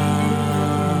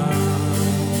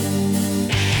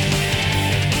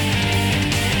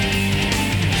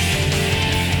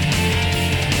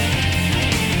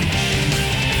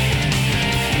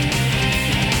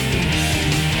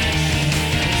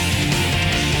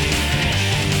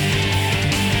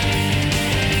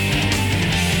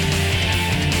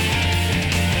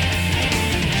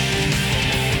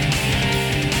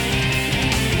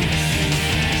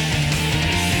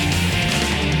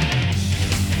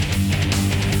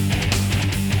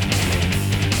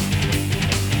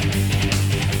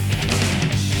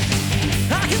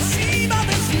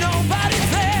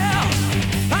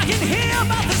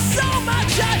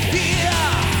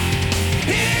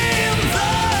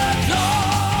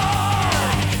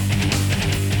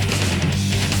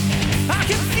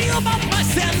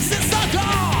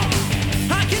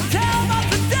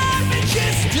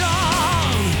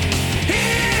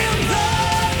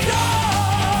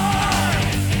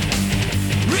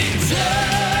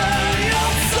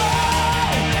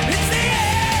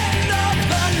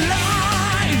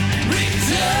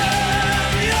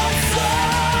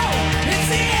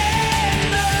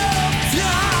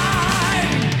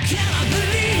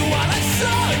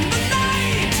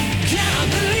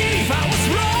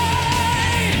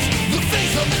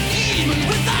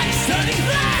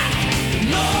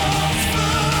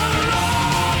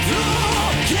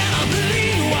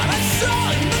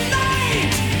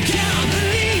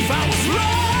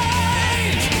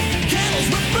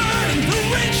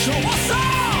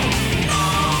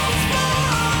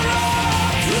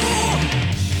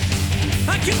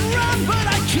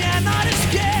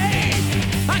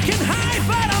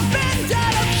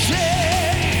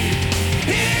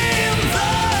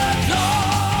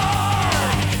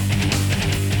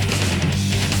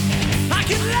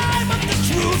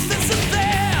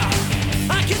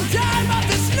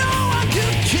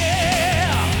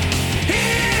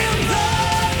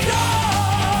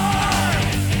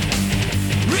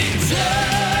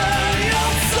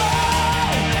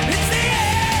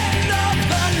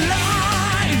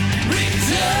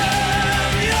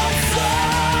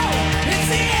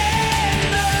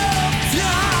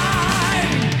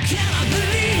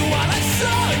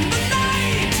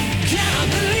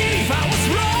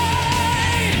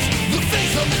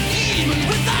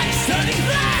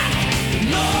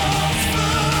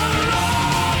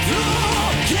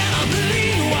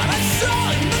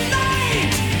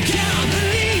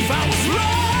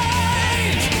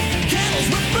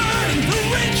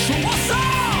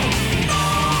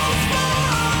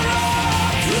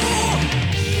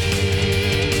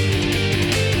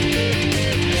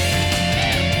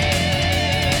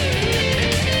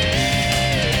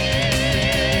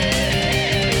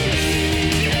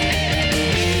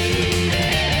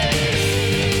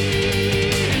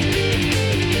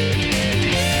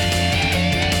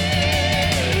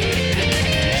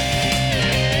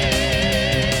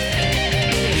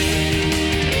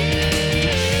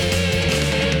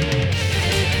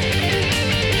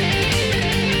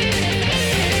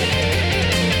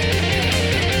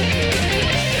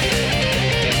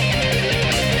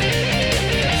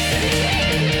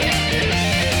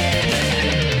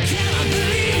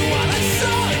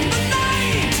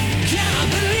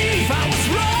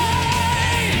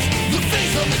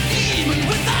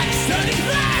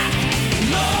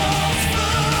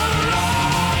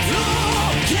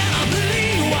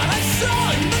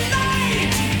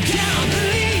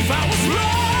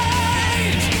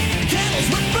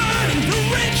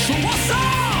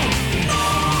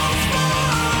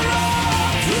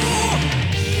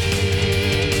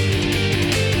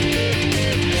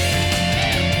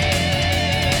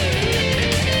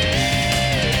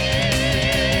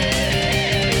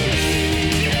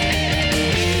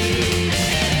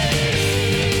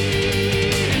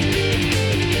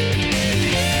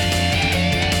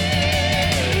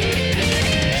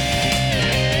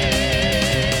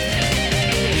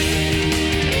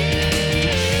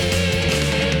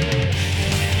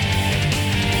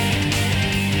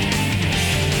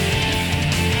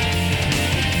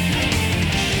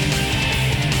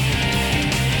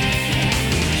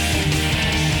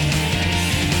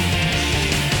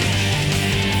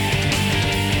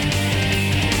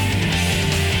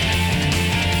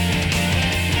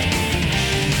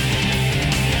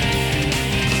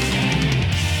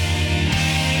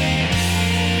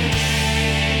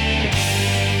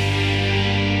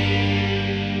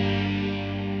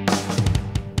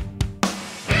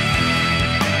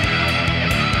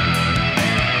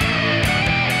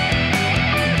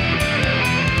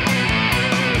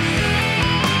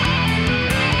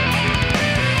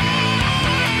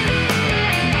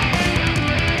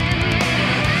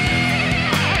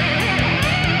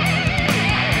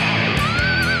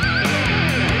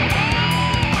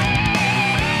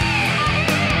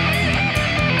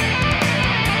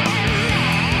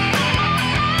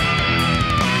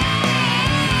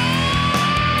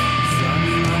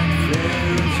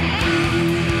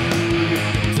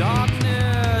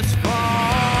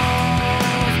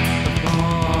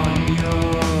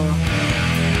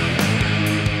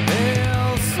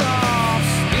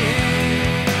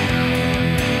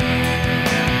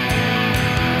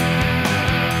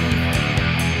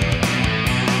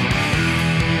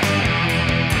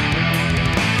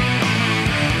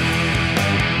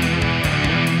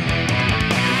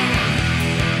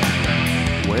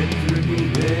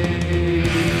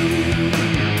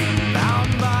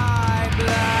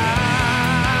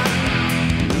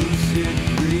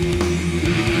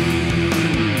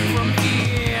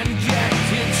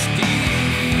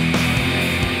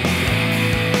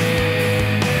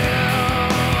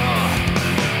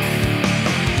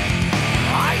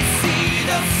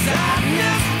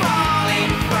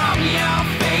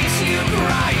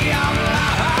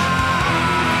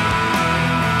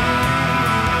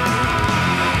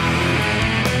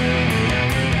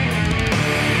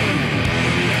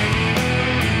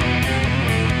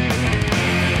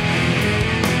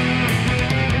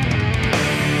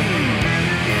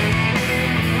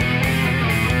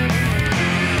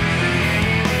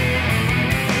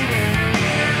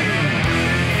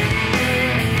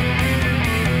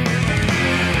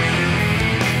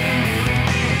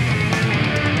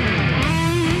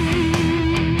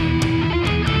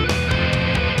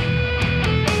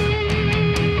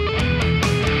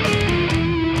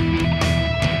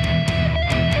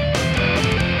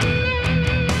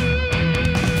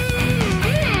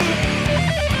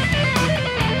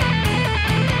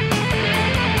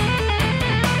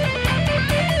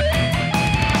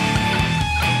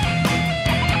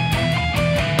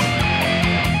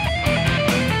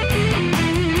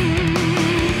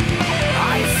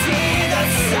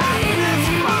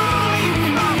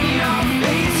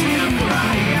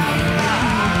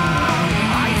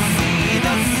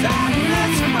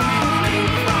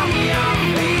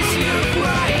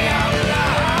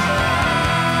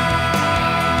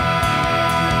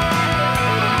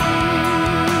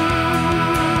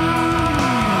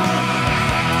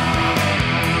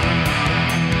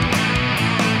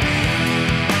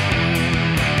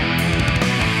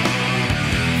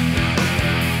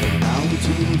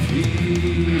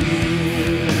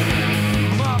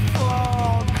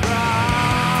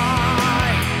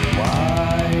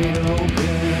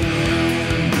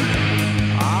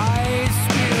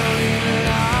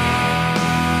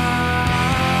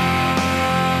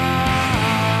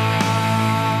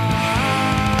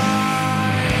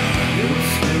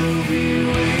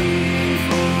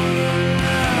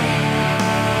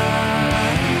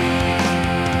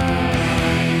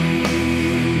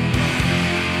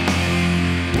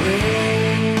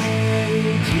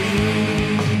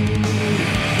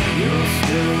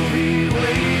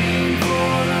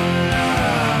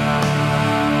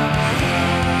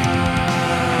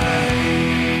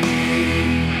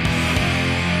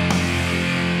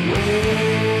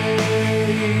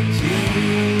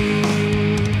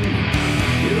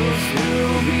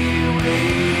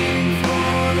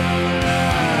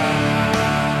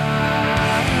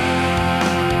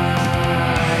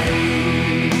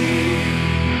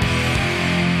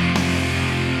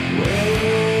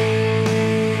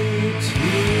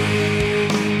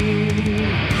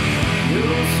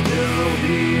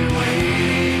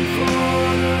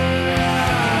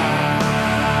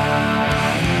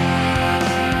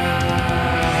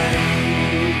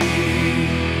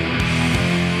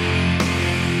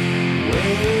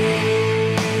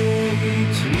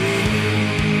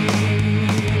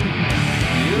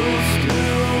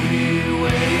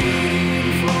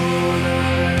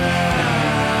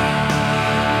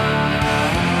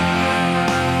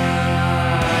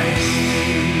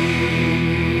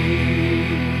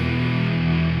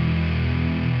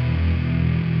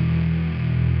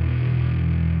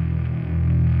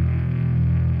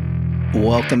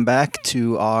 Welcome back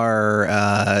to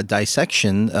our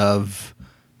dissection of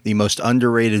the most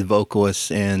underrated vocalists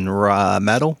in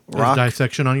metal rock. Is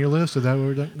dissection on your list? Is that what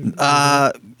we're doing?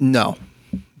 No,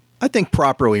 I think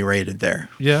properly rated there.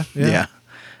 Yeah.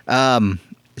 So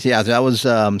that was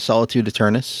Solitude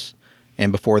Eternus,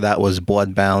 and before that was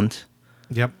Bloodbound.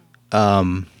 Yep.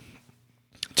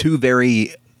 Two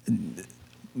very,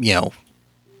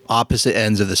 opposite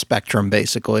ends of the spectrum,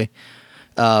 basically.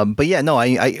 But yeah, no,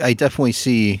 I definitely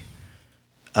see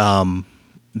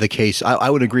the case. I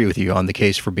would agree with you on the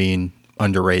case for being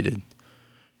underrated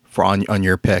on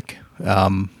your pick.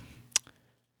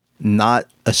 Not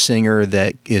a singer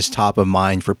that is top of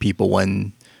mind for people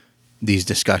when these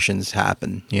discussions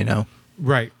happen,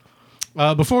 Right.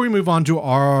 Before we move on to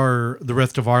the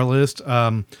rest of our list,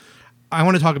 I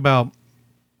want to talk about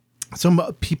some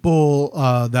people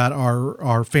that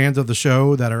are fans of the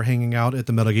show that are hanging out at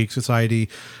the Metal Geek Society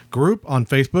group on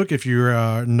Facebook. If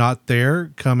you're not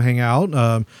there, come hang out.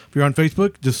 If you're on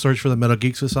Facebook, just search for the Metal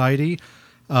Geek Society.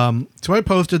 So I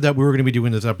posted that we were going to be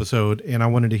doing this episode, and I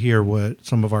wanted to hear what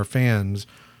some of our fans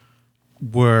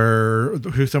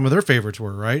who some of their favorites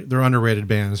were, right? They're underrated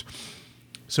bands.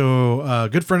 So a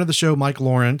good friend of the show, Mike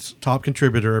Lawrence, top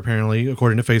contributor, apparently,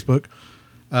 according to Facebook,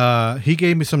 he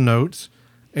gave me some notes.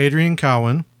 Adrian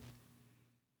Cowan.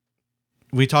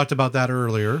 We talked about that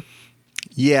earlier.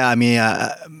 Yeah, I mean,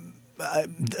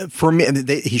 for me,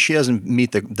 she doesn't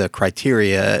meet the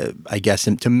criteria, I guess,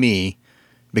 to me,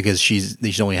 because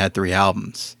she's only had 3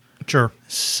 albums. Sure.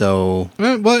 So,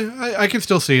 well, I can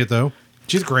still see it though.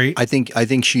 She's great. I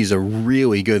think she's a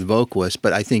really good vocalist,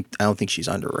 but I don't think she's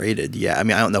underrated. Yeah, I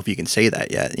mean, I don't know if you can say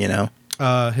that yet.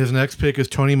 His next pick is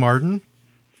Tony Martin.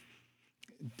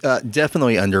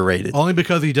 Definitely underrated. Only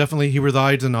because he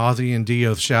resides in Ozzy and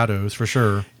Dio's shadows for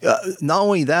sure. Not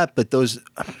only that, but those,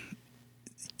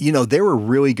 there were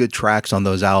really good tracks on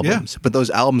those albums, but those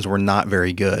albums were not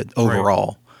very good overall.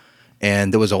 Right.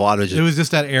 And there was a lot of it was just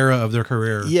that era of their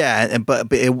career. Yeah, but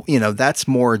it, that's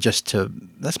more on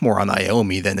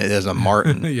Iommi than it is on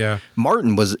Martin. Yeah,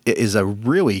 Martin is a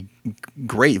really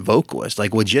great vocalist.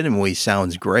 Like, legitimately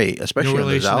sounds great, especially on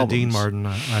those albums. To Dean Martin,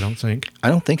 I don't think. I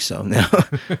don't think so. No,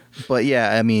 but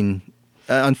yeah, I mean,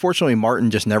 unfortunately, Martin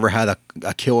just never had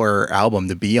a killer album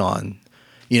to be on.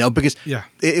 Because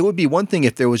it would be one thing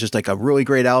if there was just like a really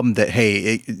great album that,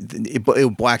 hey,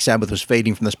 Black Sabbath was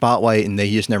fading from the spotlight and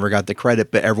they just never got the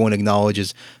credit, but everyone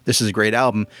acknowledges this is a great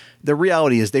album. The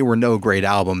reality is they were no great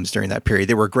albums during that period.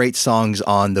 There were great songs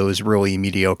on those really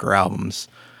mediocre albums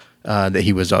that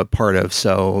he was a part of.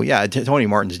 So, yeah, Tony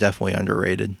Martin's definitely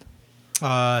underrated.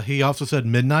 He also said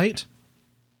Midnight.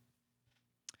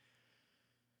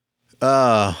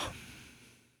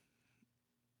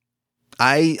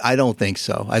 I don't think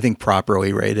so. I think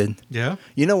properly rated. Yeah.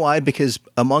 You know why? Because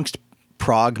amongst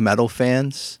prog metal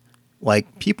fans,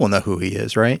 like, people know who he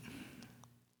is, right?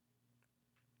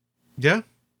 Yeah.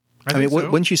 I mean,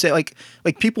 wouldn't you say like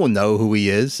people know who he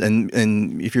is,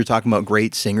 and if you're talking about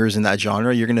great singers in that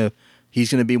genre, he's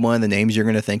gonna be one of the names you're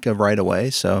gonna think of right away.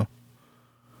 So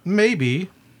maybe,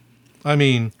 I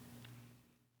mean,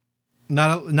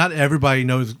 not everybody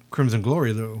knows Crimson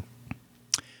Glory though.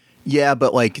 Yeah,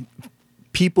 but like,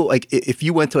 people, like, if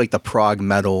you went to like the prog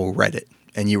metal Reddit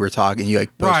and you were talking, you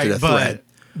like posted a thread.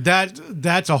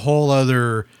 That's a whole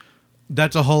other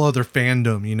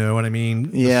fandom, you know what I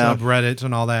mean? Yeah. The subreddits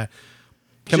and all that.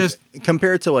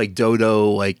 Compared to like Dodo,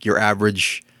 like your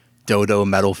average Dodo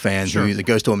metal fan who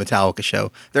goes to a Metallica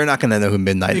show, they're not going to know who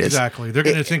Midnight is. Exactly. They're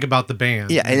going to think about the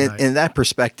band. Yeah, and in that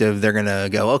perspective, they're going to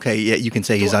go, okay, yeah, you can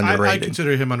say he's underrated. I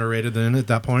consider him underrated then at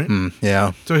that point.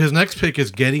 Yeah. So his next pick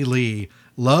is Geddy Lee.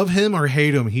 Love him or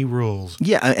hate him, he rules.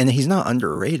 Yeah, and he's not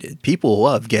underrated. People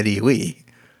love Geddy Lee.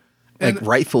 Like, and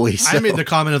rightfully so. I made the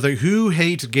comment of like, who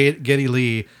hates Geddy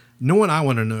Lee? No one I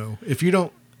want to know. If you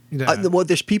don't... well,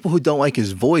 there's people who don't like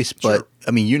his voice, but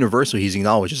I mean, universally, he's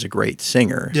acknowledged as a great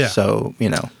singer. Yeah. So,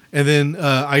 And then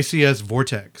ICS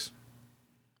Vortex,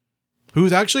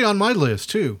 who's actually on my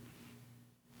list too.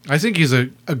 I think he's a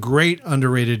great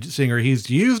underrated singer. He's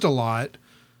used a lot,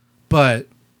 but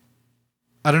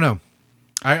I don't know.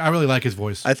 I really like his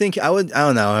voice. I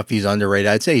don't know if he's underrated.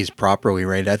 I'd say he's properly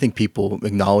rated. I think people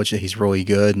acknowledge that he's really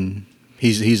good, and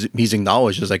he's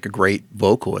acknowledged as like a great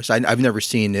vocalist. I've never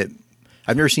seen it.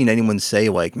 I've never seen anyone say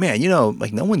like, man,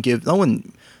 like no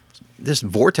one, this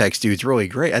Vortex dude's really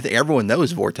great. I think everyone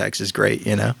knows Vortex is great,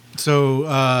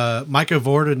 So Micah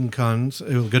Vordenkans,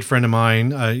 a good friend of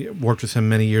mine, I worked with him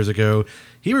many years ago.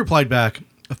 He replied back,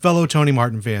 a fellow Tony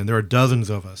Martin fan. There are dozens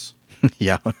of us.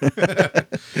 Yeah.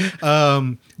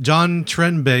 John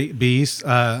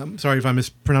Trenbeese, sorry if I'm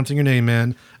mispronouncing your name,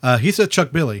 man. He said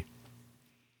Chuck Billy.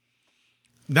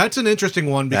 That's an interesting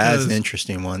one because That's an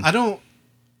interesting one.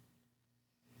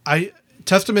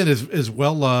 Testament is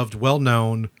well loved, well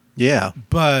known. Yeah.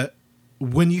 But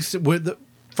when you with the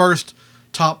first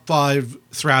top 5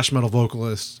 thrash metal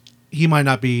vocalists, he might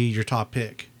not be your top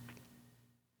pick.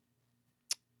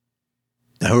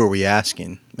 Who are we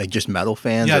asking? Like just metal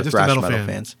fans or just thrash metal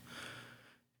fans?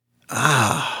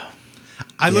 I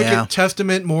look at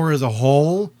Testament more as a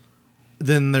whole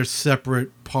than their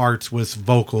separate parts with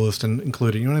vocalists and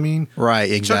including, you know what I mean?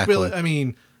 Right, exactly. Chuck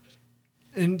Billy,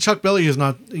 and Chuck Billy he's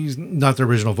not the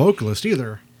original vocalist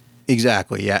either.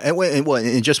 Exactly, yeah.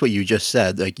 And just what you just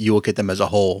said, like you look at them as a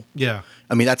whole. Yeah.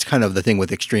 I mean, that's kind of the thing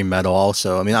with extreme metal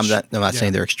also. I mean, I'm not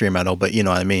saying they're extreme metal, but you know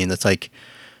what I mean? It's like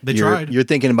you're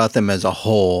thinking about them as a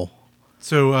whole.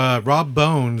 So Rob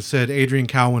Bone said Adrian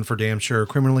Cowan for damn sure,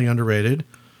 criminally underrated.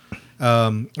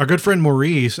 Our good friend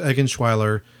Maurice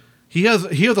Eggenschweiler, he has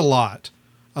a lot.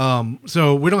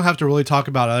 So we don't have to really talk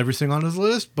about everything on his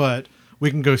list, but we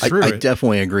can go through it. I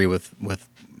definitely agree with.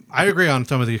 I agree on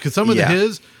some of these because some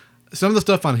of the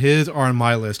stuff on his are on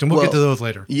my list, and we'll get to those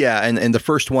later. Yeah, and the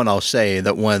first one I'll say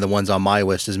that one of the ones on my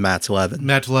list is Matt's 11.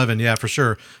 Matt's 11, yeah, for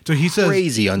sure. So he says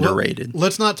crazy underrated.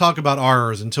 Let's not talk about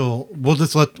ours until we'll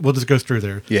just go through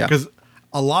there. Yeah, because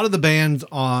a lot of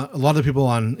the people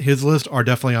on his list are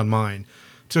definitely on mine.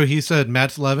 So he said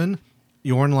Matt's 11,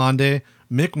 Jorn Lande,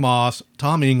 Mick Moss,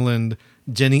 Tom England,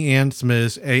 Jenny Ann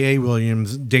Smith, A.A.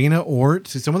 Williams, Dana Ort.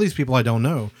 See, some of these people I don't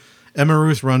know. Emma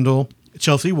Ruth Rundle,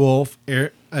 Chelsea Wolfe,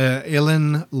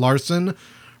 Ellen Larson,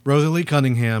 Rosalie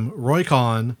Cunningham, Roy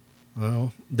Kahn.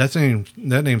 Oh, that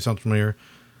name sounds familiar.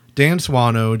 Dan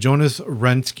Swano, Jonas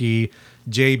Rensky,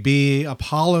 J.B.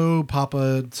 Apollo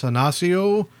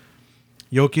Papatanasio,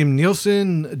 Joachim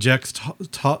Nielsen, Jex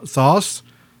Thos.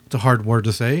 It's a hard word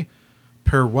to say.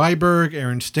 Per Weiberg,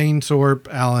 Aaron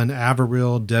Stainsorp, Alan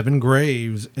Averill, Devin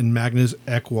Graves, and Magnus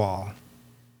Ekwall.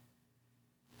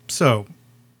 So,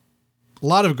 a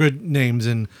lot of good names,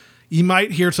 and you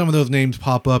might hear some of those names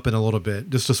pop up in a little bit.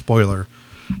 Just a spoiler.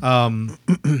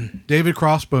 David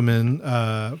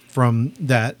Crossbowman from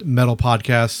that metal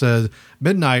podcast says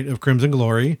Midnight of Crimson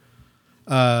Glory.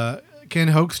 Ken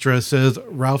Hoekstra says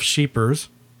Ralph Sheepers.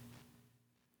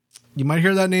 You might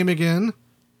hear that name again.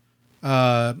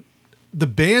 The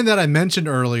band that I mentioned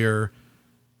earlier,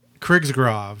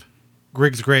 Krigsgrave,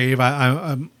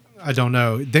 I don't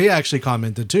know. They actually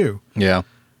commented too. Yeah.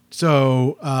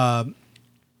 So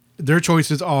their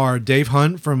choices are Dave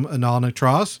Hunt from Anal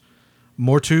Natros,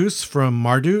 Mortus from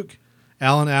Marduk,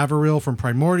 Alan Averill from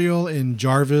Primordial, and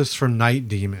Jarvis from Night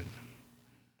Demon.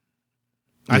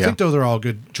 I think those are all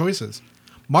good choices.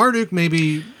 Marduk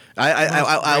maybe.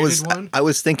 I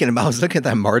was thinking about. I was looking at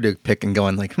that Marduk pick and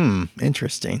going like,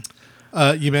 interesting.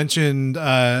 You mentioned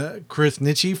Chris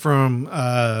Nitchie from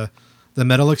the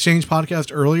Metal Exchange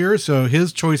podcast earlier. So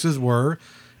his choices were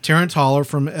Terrence Holler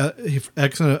from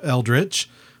Ex Eldritch,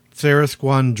 Sarah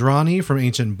Squandrani from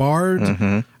Ancient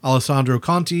Bard, Alessandro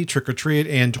Conti, Trick or Treat,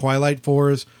 and Twilight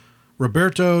Force,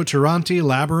 Roberto Taranti,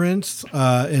 Labyrinth,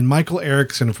 and Michael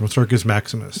Erickson from Circus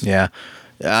Maximus. Yeah.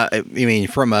 I mean,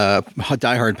 from a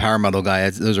diehard power metal guy,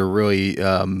 those are really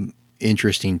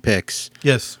interesting picks.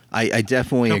 Yes. I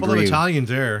definitely agree. A couple of Italians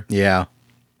there. Yeah.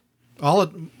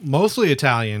 Mostly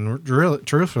Italian,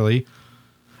 truthfully.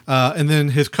 And then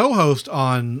his co-host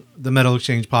on the Metal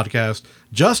Exchange podcast,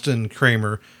 Justin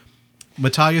Kramer,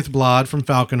 Matthias Blad from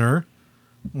Falconer,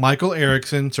 Michael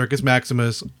Erickson, Circus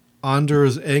Maximus,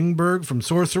 Anders Engberg from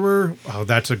Sorcerer. Oh,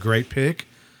 that's a great pick.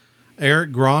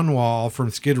 Eric Gronwall from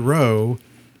Skid Row,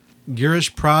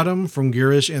 Girish Pradam from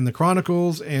Girish and the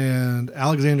Chronicles, and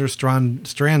Alexander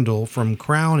Strandl from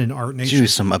Crown and Art Nation. Dude,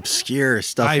 some obscure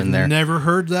stuff in there. I've never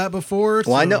heard that before.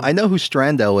 Well, I know who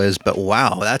Strandl is, but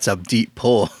wow, that's a deep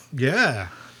pull. Yeah.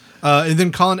 And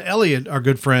then Colin Elliott, our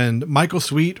good friend, Michael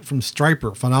Sweet from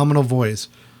Striper, phenomenal voice.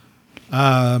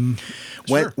 When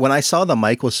I saw the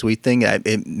Michael Sweet thing,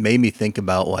 it made me think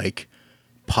about like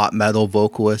pop metal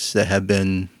vocalists that have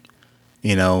been,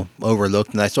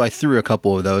 overlooked. And so I threw a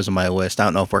couple of those on my list. I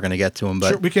don't know if we're going to get to them, but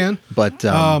sure, we can. But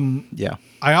yeah,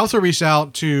 I also reached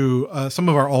out to some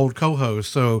of our old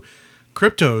co-hosts. So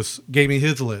Cryptos gave me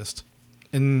his list,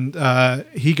 and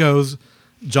he goes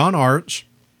John Arch,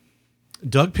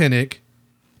 Doug Pinnick,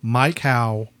 Mike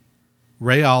Howe,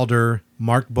 Ray Alder,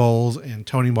 Mark Bowles, and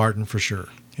Tony Martin for sure.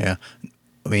 Yeah.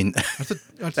 I mean,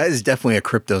 that is definitely a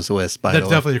Cryptos list, by the way. That's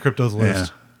definitely a Cryptos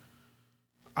list. Yeah.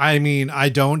 I mean, I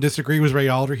don't disagree with Ray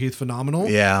Alder. He's phenomenal.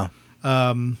 Yeah.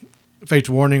 Fates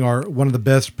Warning are one of the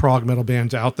best prog metal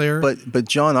bands out there. But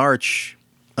John Arch,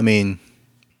 I mean,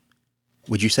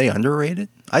 would you say underrated?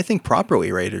 I think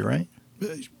properly rated, right?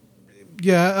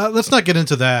 Yeah, let's not get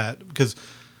into that because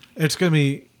It's gonna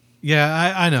be.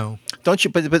 Yeah, I know. Don't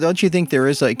you? But don't you think there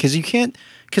is like because you can't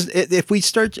because if we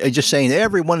start just saying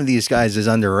every one of these guys is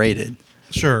underrated.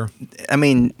 Sure. I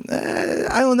mean,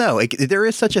 I don't know. Like, there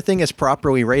is such a thing as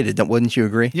properly rated. Wouldn't you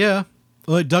agree? Yeah.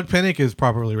 Like Doug Pinnick is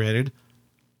properly rated.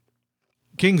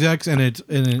 King's X in its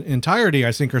entirety,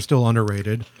 I think, are still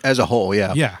underrated. As a whole,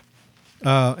 yeah. Yeah.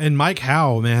 And Mike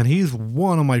Howe, man, he's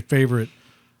one of my favorite.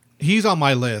 He's on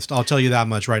my list. I'll tell you that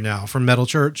much right now. From Metal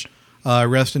Church,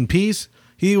 rest in peace.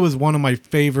 He was one of my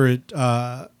favorite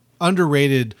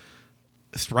underrated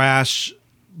thrash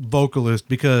vocalists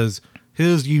because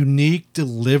his unique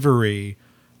delivery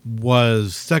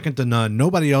was second to none.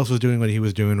 Nobody else was doing what he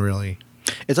was doing, really.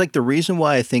 It's like the reason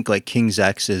why I think like King's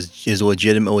X is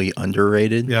legitimately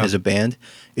underrated as a band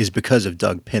is because of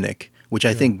Doug Pinnick, which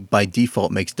I think by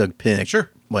default makes Doug Pinnick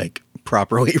like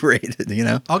properly rated, you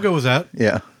know? I'll go with that.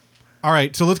 Yeah. All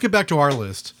right, so let's get back to our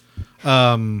list.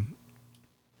 Who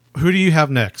do you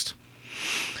have next?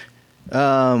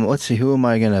 Let's see. Who am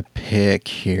I going to pick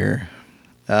here?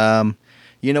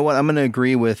 You know what? I'm going to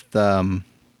agree with was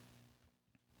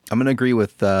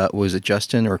it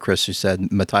Justin or Chris who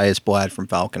said Matthias Blad from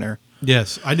Falconer?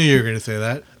 Yes, I knew you were going to say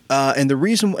that. And the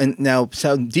reason, and now,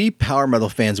 so deep power metal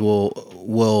fans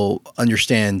will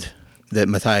understand that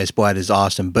Matthias Blad is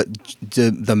awesome, but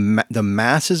the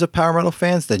masses of power metal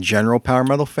fans, the general power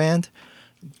metal fan,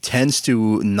 tends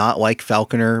to not like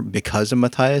Falconer because of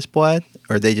Matthias Blad,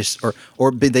 or they just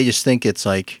think it's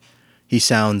like he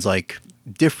sounds like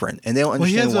different, and they don't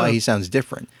understand why he sounds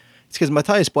different. It's because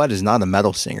Matthias Blad is not a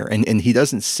metal singer, and he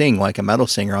doesn't sing like a metal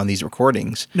singer on these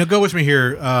recordings. Now, go with me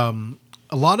here.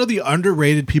 A lot of the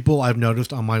underrated people I've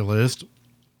noticed on my list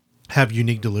have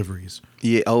unique deliveries.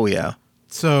 Yeah. Oh, yeah.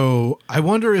 So I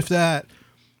wonder if that's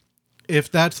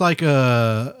like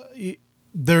their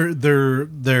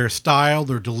style,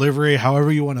 their delivery,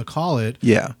 however you want to call it.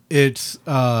 Yeah. It's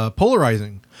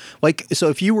polarizing. Like, so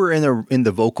if you were in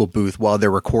the vocal booth while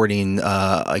they're recording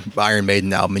like Iron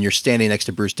Maiden album and you're standing next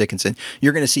to Bruce Dickinson,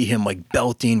 you're going to see him like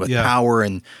belting with power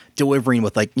and delivering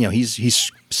with like, you know,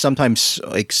 he's sometimes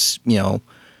like, you know,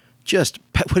 just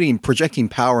projecting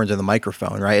power into the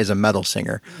microphone, right? As a metal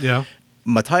singer. Yeah.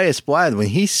 Matthias Blad, when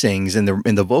he sings in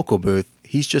the vocal booth,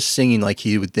 he's just singing like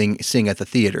he would sing at the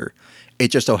theater. It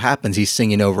just so happens he's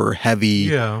singing over heavy,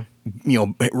 you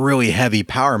know, really heavy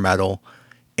power metal.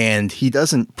 And he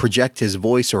doesn't project his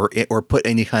voice or put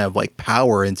any kind of like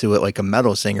power into it like a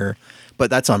metal singer, but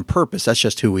that's on purpose. That's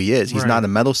just who he is. He's not a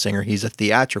metal singer. He's a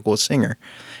theatrical singer.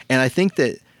 And I think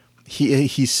that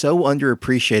he's so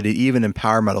underappreciated even in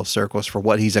power metal circles for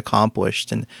what he's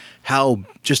accomplished and how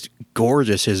just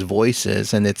gorgeous his voice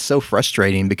is. And it's so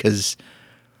frustrating because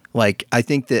like I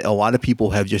think that a lot of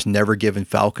people have just never given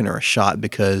Falconer a shot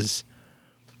because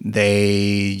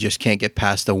they just can't get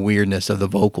past the weirdness of the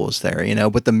vocals there, you know,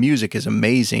 but the music is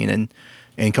amazing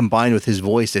and combined with his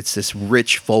voice, it's this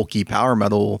rich, folky power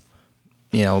metal,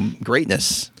 you know,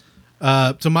 greatness.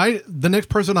 So the next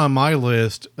person on my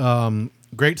list,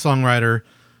 great songwriter,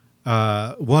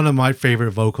 one of my favorite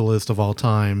vocalists of all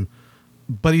time,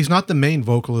 but he's not the main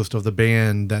vocalist of the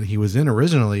band that he was in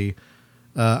originally.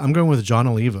 I'm going with John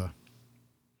Oliva.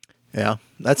 Yeah,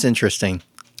 that's interesting.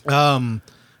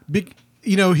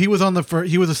 You know, he was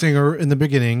he was a singer in the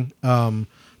beginning,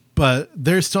 but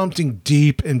there's something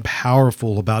deep and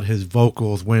powerful about his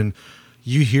vocals. When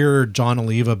you hear John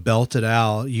Oliva belt it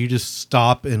out, you just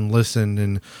stop and listen.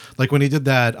 And like when he did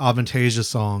that Avantasia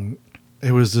song,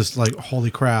 it was just like, holy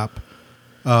crap.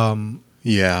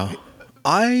 Yeah,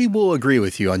 I will agree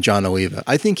with you on John Oliva.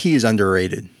 I think he is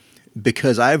underrated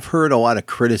because I've heard a lot of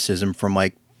criticism from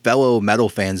like fellow metal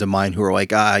fans of mine who are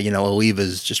like, you know,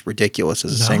 Oliva's just ridiculous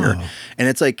as a singer. And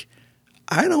it's like,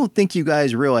 I don't think you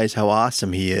guys realize how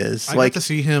awesome he is. I got to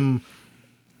see him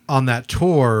on that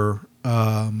tour.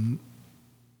 It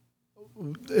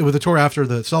was a tour after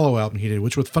the solo album he did,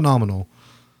 which was phenomenal.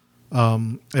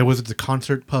 It was at the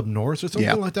Concert Pub North or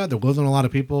something like that. There wasn't a lot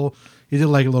of people. He did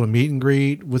like a little meet and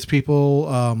greet with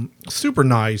people. Super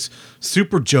nice,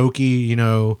 super jokey, you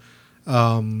know.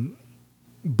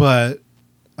 But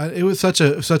it was such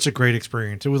a great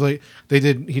experience. It was like he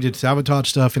did Sabotage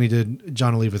stuff and he did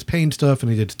John Oliva's Pain stuff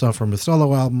and he did stuff from his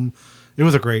solo album. It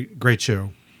was a great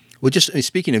show. Well, just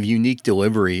speaking of unique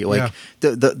delivery, like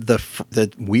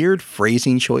the weird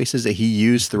phrasing choices that he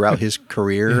used throughout his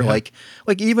career, like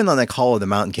even on that Call of the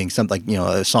Mountain King, something like, you know,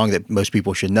 a song that most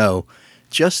people should know,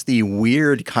 just the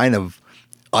weird kind of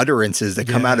utterances that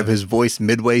come out of his voice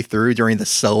midway through during the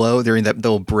solo, during that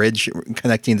little bridge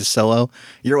connecting the solo.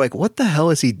 You're like, what the hell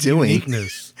is he doing?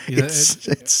 Uniqueness.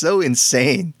 It's so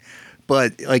insane.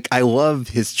 But like, I love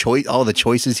his choice, all the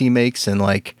choices he makes, and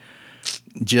like,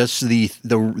 just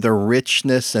the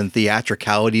richness and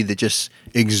theatricality that just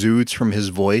exudes from his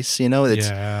voice. You know,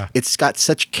 it's got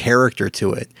such character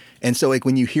to it. And so like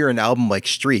when you hear an album like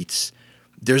Streets,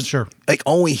 there's like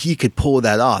only he could pull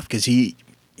that off because he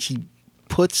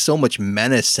puts so much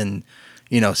menace and,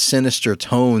 you know, sinister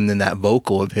tone in that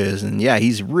vocal of his. And yeah,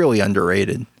 he's really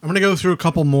underrated. I'm going to go through a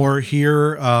couple more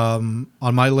here on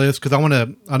my list because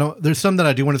there's some that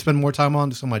I do want to spend more time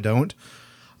on, some I don't.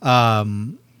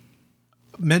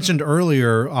 Mentioned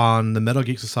earlier on the Metal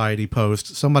Geek Society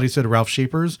post, somebody said Ralph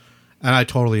Sheepers, and I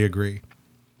totally agree.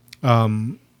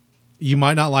 You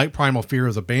might not like Primal Fear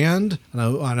as a band.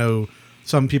 I know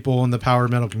some people in the power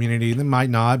metal community, they might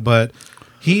not, but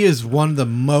he is one of the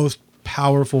most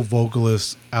powerful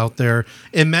vocalists out there.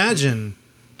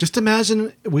 Just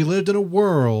imagine we lived in a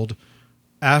world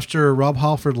after Rob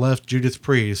Halford left Judas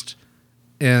Priest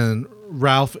and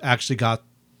Ralph actually got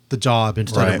the job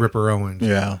instead of Ripper Owens.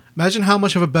 Yeah. Imagine how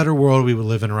much of a better world we would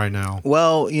live in right now.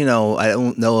 Well, you know, I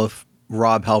don't know if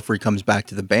Rob Halford comes back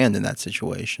to the band in that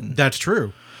situation. That's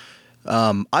true.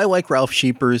 I like Ralph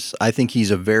Sheepers. I think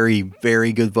he's a very,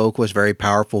 very good vocalist, very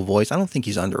powerful voice. I don't think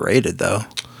he's underrated, though.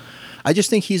 I just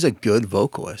think he's a good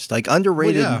vocalist. Like,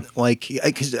 underrated,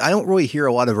 because I don't really hear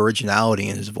a lot of originality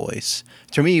in his voice.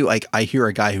 To me, like, I hear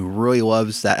a guy who really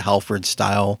loves that Halford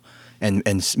style and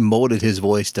molded his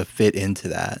voice to fit into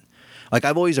that. Like,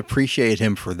 I've always appreciated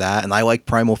him for that, and I like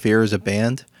Primal Fear as a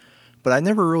band, but I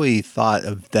never really thought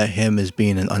of him as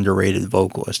being an underrated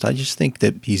vocalist. I just think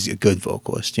that he's a good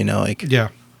vocalist, you know? Like, yeah.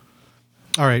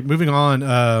 All right, moving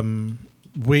on.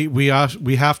 We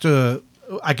have to,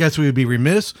 I guess we would be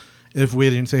remiss if we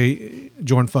didn't say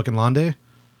Jordan fucking Lande,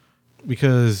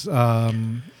 because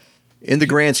in the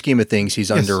grand scheme of things,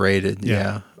 he's underrated.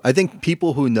 Yeah. I think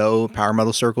people who know power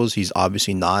metal circles, he's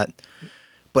obviously not.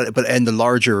 But in the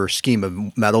larger scheme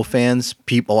of metal fans,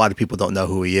 a lot of people don't know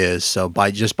who he is. So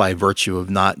by virtue of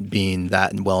not being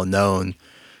that well known,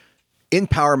 in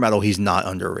power metal, he's not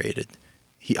underrated.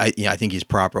 I think he's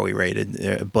properly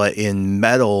rated. But in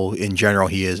metal in general,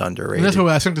 he is underrated. And that's what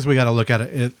I think we got to look at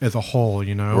it as a whole,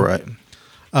 you know. Right.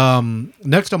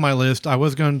 Next on my list, I'm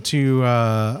going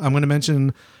to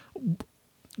mention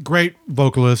great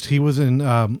vocalist. He was in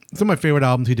some of my favorite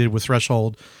albums he did with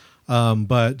Threshold,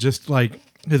 but just like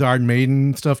his Iron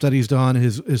Maiden stuff that he's done,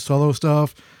 his solo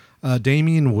stuff,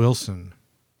 Damian Wilson,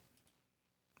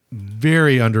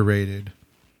 very underrated,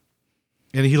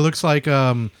 and he looks like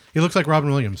Robin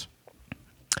Williams.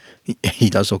 He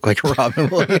does look like Robin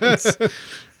Williams.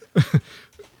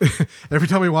 Every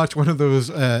time we watch one of those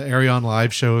Arion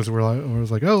live shows, we're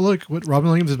like, oh look, what Robin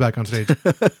Williams is back on stage.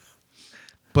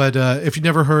 But if you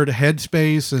never heard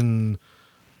Headspace and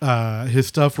his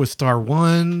stuff with Star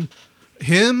One,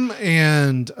 him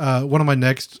and one of my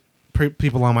next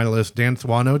people on my list, Dan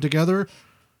Swano, together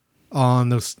on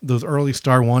those early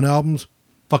Star One albums,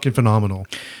 fucking phenomenal.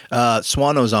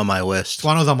 Swano's on my list.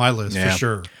 For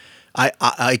sure.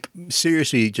 I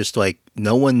seriously just like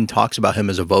no one talks about him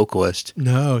as a vocalist.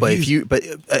 No, but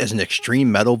as an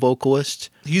extreme metal vocalist,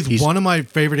 he's one of my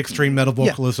favorite extreme metal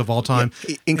vocalists of all time.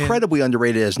 Yeah, incredibly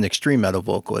underrated as an extreme metal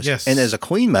vocalist. Yes, and as a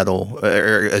clean metal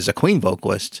or as a clean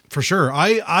vocalist, for sure.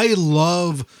 I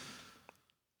love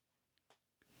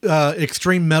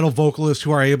extreme metal vocalists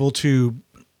who are able to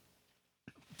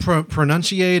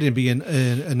pronunciate and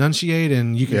enunciate,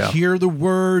 and you can hear the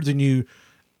words, and you.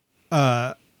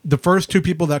 The first two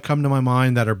people that come to my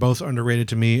mind that are both underrated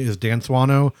to me is Dan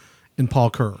Swano and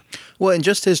Paul Kerr. Well, and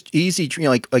just his easy,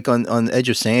 like on Edge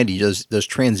of Sanity, does those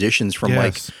transitions from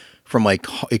like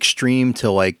extreme to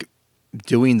like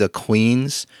doing the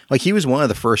cleans. Like he was one of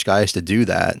the first guys to do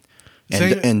that,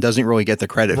 and doesn't really get the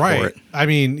credit for it. I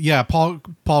mean, yeah, Paul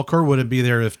Kerr wouldn't be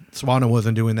there if Swano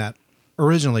wasn't doing that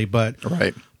originally, but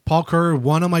Paul Kerr,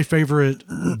 one of my favorite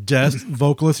death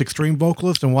vocalists, extreme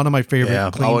vocalists, and one of my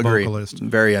favorite clean vocalists.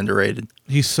 Very underrated.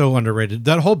 He's so underrated.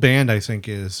 That whole band, I think,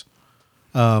 is.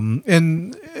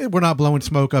 And we're not blowing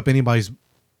smoke up anybody's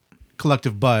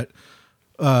collective butt.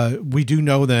 We do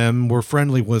know them. We're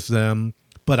friendly with them.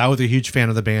 But I was a huge fan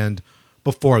of the band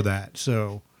before that.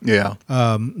 So yeah,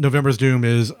 November's Doom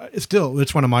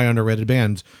it's one of my underrated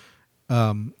bands.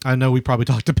 I know we probably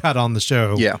talked about it on the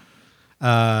show. Yeah.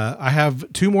 I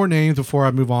have two more names before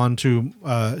I move on to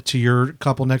your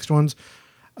couple next ones.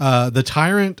 The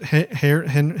Tyrant,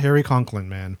 Harry Conklin,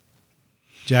 man.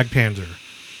 Jag Panzer.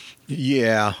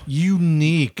 Yeah.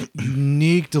 Unique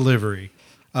delivery.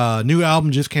 New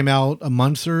album just came out a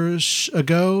month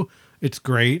ago. It's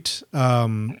great.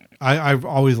 I've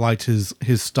always liked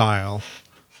his style.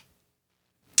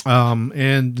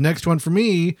 And the next one for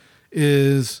me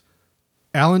is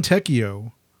Alan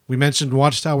Tecchio We mentioned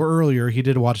Watchtower earlier. He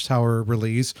did a Watchtower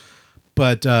release,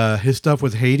 but his stuff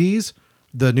with Hades,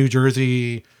 the New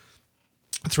Jersey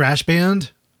thrash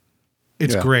band,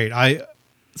 it's great.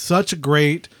 Such a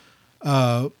great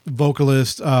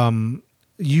vocalist.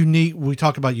 Unique. We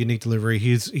talk about unique delivery.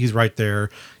 He's right there.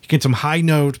 He gets some high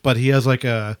note, but he has like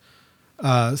some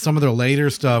of their later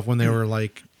stuff when they were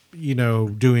like,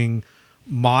 doing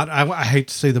I hate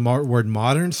to say the word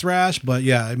modern thrash, but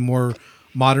yeah, more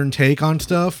modern take on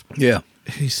stuff. Yeah.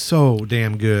 He's so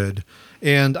damn good.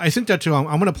 And I think that too, I'm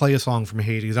going to play a song from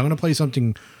Hades. I'm going to play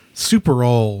something super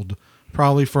old,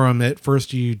 probably from At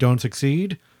First You Don't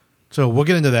Succeed. So we'll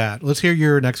get into that. Let's hear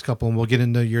your next couple and we'll get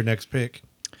into your next pick.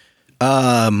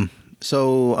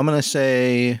 So I'm going to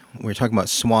say, we're talking about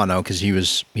Swano because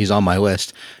he's on my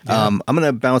list. Yeah. I'm going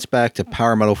to bounce back to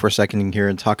power metal for a second here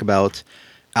and talk about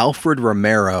Alfred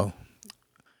Romero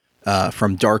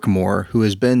from Darkmoor, who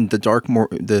has been the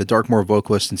Darkmoor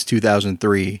vocalist since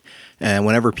 2003. And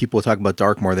whenever people talk about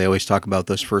Darkmoor, they always talk about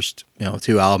those first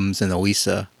 2 albums and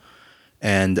Elisa.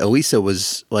 And Elisa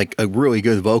was like a really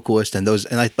good vocalist, and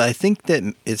I think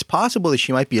that it's possible that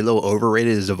she might be a little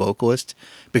overrated as a vocalist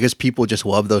because people just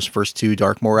love those first 2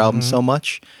 Darkmoor albums so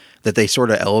much that they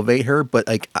sort of elevate her. But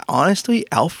like honestly,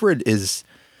 Alfred is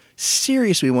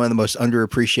seriously one of the most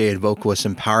underappreciated vocalists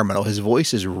in power metal. His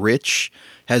voice is rich,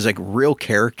 has like real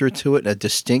character to it, a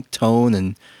distinct tone,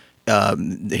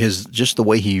 and his just the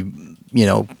way he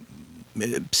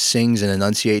sings and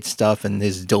enunciates stuff and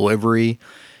his delivery.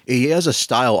 He has a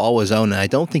style all his own, and I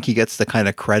don't think he gets the kind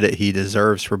of credit he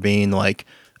deserves for being like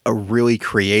a really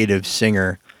creative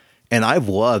singer. And I've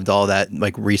loved all that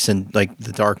like recent, like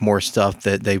the Darkmoor stuff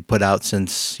that they put out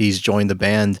since he's joined the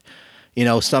band.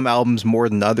 Some albums more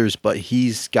than others, but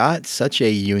he's got such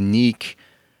a unique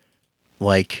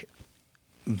like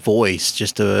voice.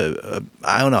 Just I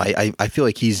don't know. I feel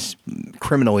like he's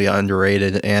criminally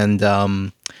underrated. And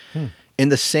in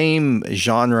the same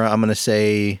genre, I'm going to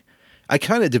say, I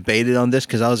kind of debated on this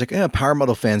because I was like, power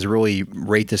metal fans really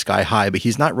rate this guy high, but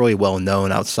he's not really well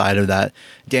known outside of that.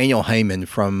 Daniel Heyman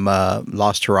from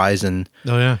Lost Horizon.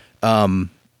 Oh yeah.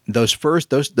 Those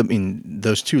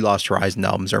 2 Lost Horizon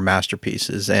albums are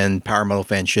masterpieces, and power metal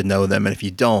fans should know them. And if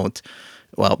you don't,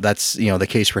 well, that's the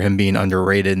case for him being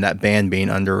underrated and that band being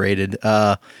underrated.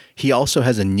 He also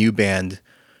has a new band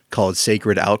called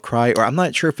Sacred Outcry, or I'm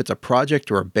not sure if it's a project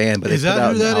or a band, but is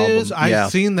that who that is? I've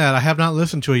seen that. I have not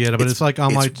listened to it yet, but it's like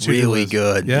on my to-do really list.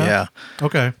 Good. Yeah.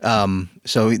 Okay.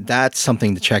 So that's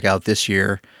something to check out this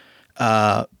year.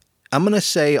 I'm going to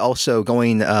say also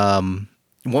going one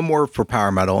more for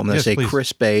power metal. I'm going to say please.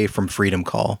 Chris Bay from Freedom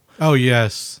Call. Oh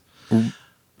yes.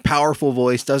 Powerful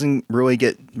voice, doesn't really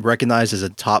get recognized as a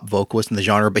top vocalist in the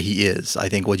genre, but he is, I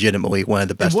think, legitimately one of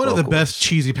the best. And one of the best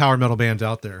cheesy power metal bands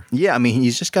out there. Yeah, I mean,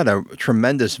 he's just got a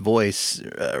tremendous voice.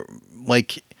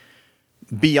 Like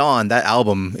beyond that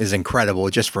album is incredible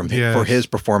just from for his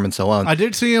performance alone. I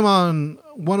did see him on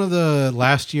one of the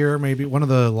last year, maybe one of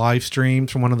the live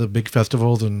streams from one of the big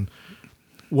festivals, and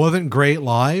wasn't great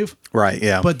live. Right.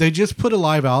 Yeah. But they just put a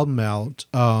live album out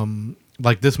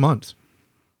like this month.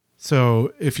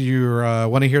 So if you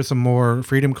want to hear some more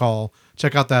Freedom Call,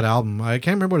 check out that album. I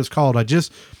can't remember what it's called. I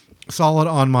just saw it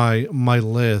on my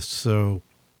list. So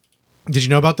did you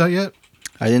know about that yet?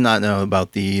 I did not know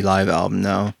about the live album,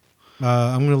 no.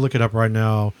 I'm going to look it up right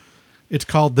now. It's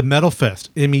called The Metal Fest,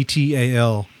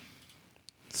 METAL.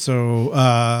 So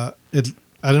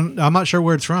I'm not sure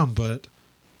where it's from, but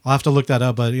I'll have to look that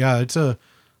up. But yeah, it's a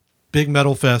big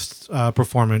Metal Fest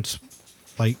performance,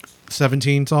 like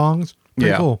 17 songs.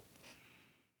 Pretty cool.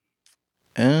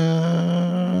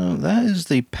 That is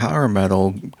the power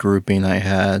metal grouping I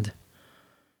had.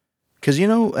 Because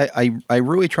I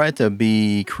really tried to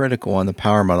be critical on the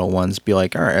power metal ones. Be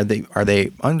like, all right, are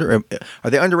they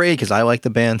underrated because I like the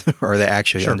band, or are they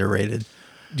actually underrated?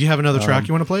 Do you have another track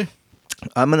you want to play?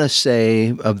 I'm gonna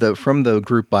say from the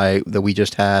group that we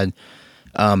just had.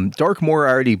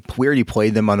 Darkmoor, we already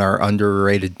played them on our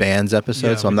underrated bands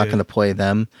episode, so I'm not going to play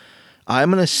them.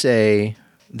 I'm going to say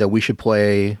that we should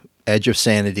play Edge of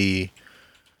Sanity.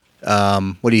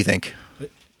 What do you think?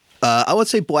 I would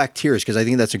say Black Tears, because I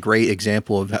think that's a great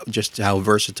example of just how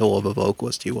versatile of a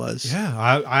vocalist he was.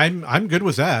 Yeah, I'm good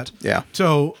with that. Yeah.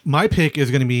 So my pick is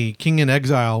going to be King in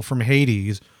Exile from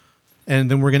Hades,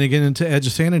 and then we're going to get into Edge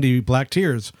of Sanity, Black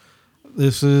Tears.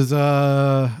 This is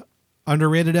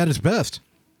underrated at its best.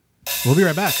 We'll be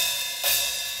right back.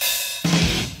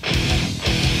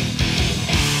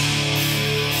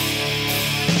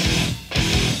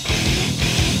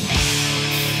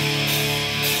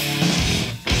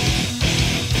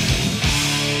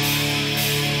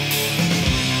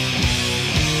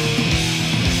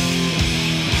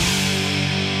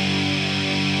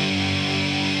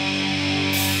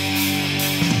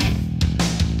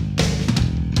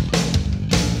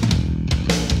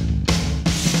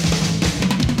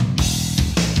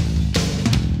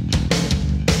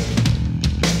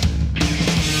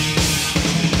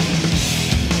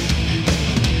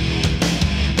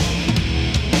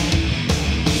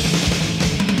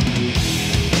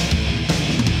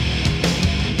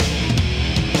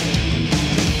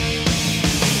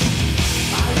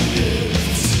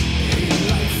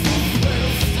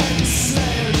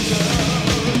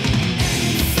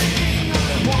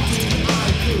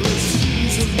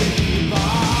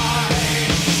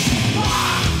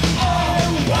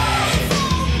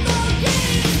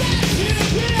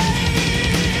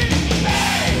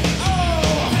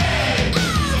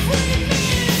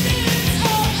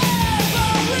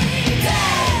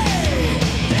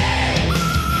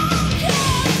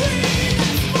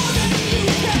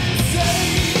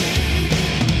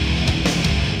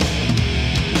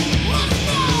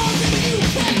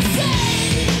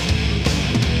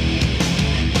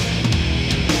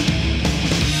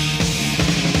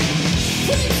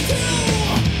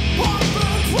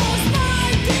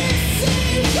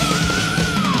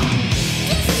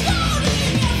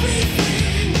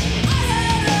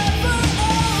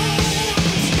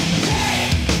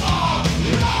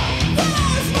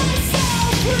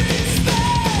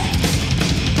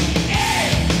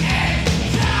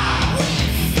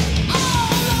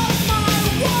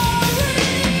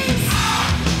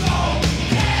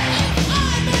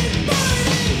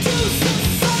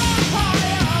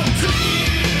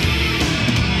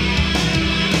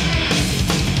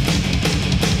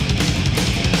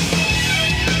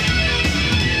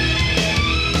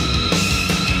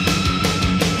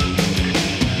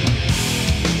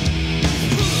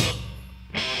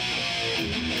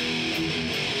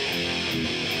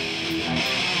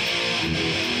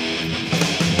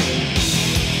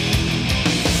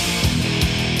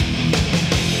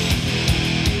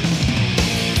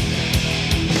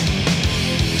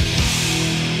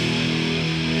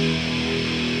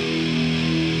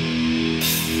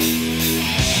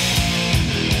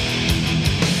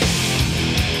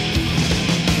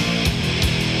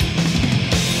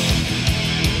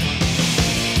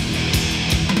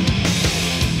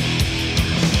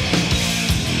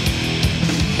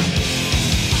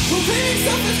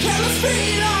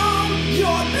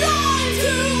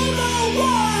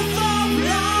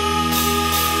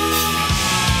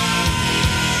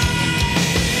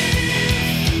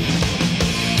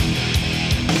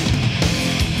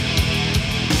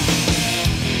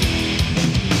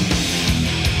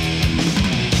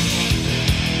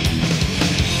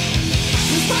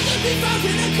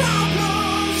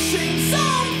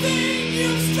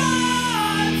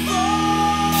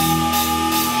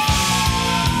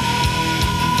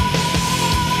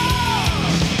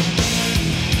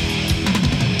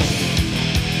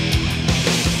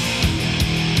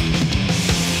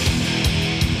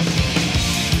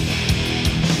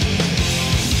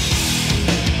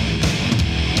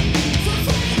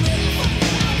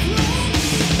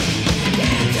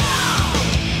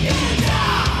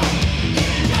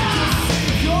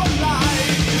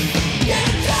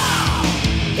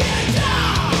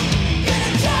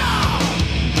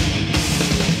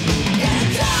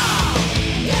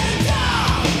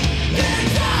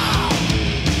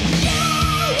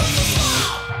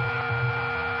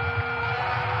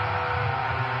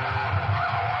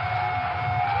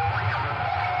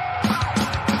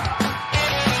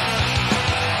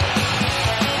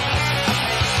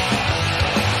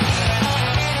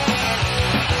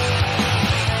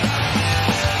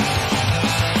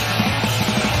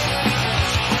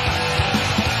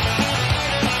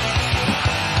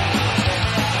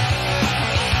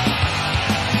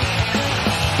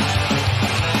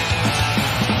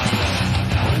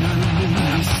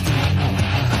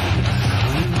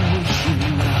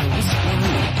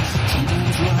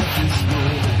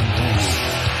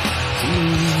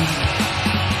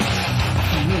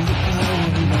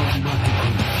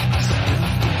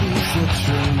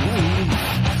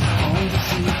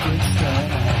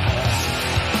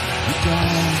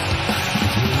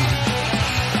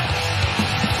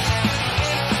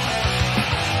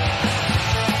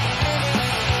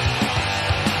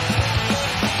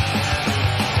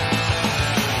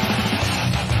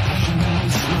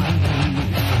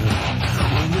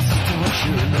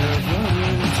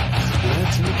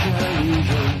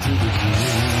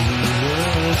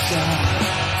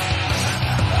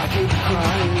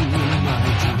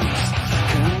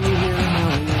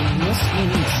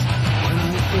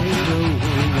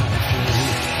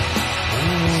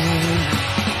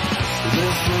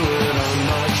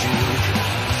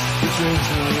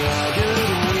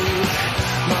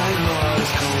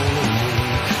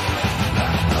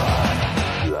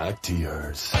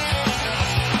 Tears.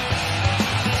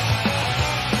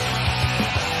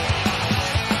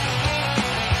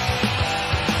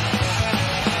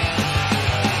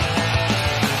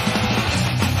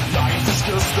 Life is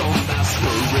just a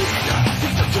masquerade.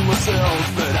 It's to myself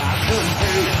that I can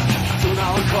hate. So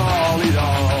now I call it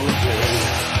all a day.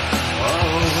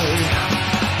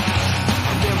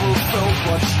 I never felt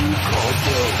what you call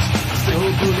guilt. I still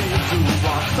believe to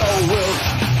what the will.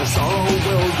 The sorrow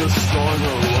will destroy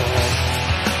the world.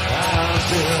 I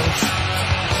built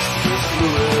this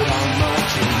fluid on my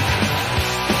cheek.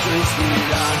 It takes me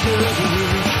down to the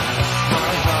weak.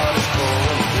 My heart is full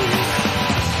of weak.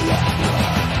 Black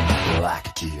blood, black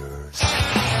tears.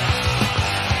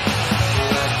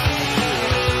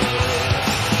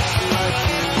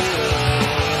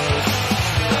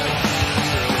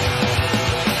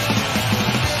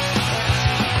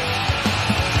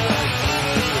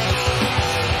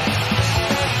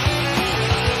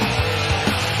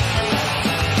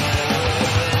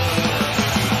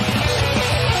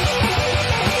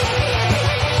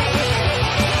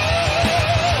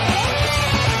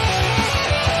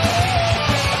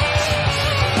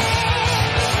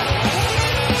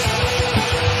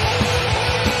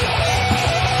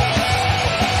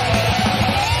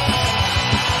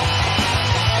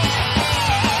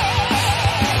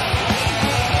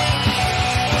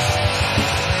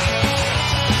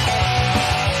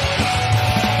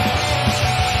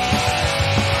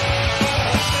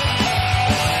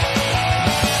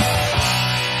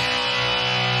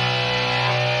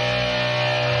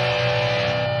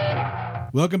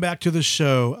 Welcome back to the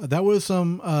show. That was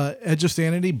some Edge of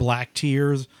Sanity, Black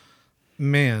Tears.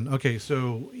 Man, okay,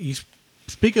 so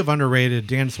speak of underrated,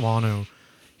 Dan Swano.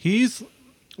 He's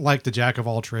like the jack of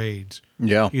all trades.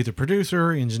 Yeah. He's a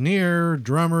producer, engineer,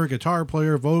 drummer, guitar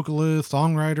player, vocalist,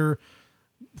 songwriter.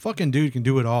 Fucking dude can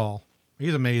do it all.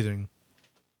 He's amazing.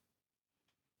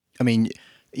 I mean,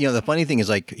 you know, the funny thing is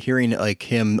like hearing like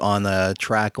him on the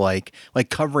track, like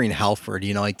covering Halford,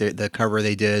 you know, like the cover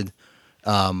they did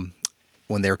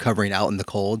when they were covering Out in the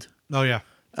Cold. Oh, yeah.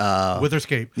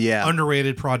 Witherscape. Yeah.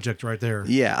 Underrated project right there.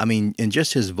 Yeah, I mean, and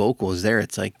just his vocals there,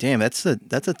 it's like, damn, that's a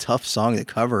tough song to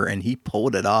cover, and he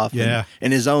pulled it off. Yeah.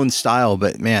 in his own style.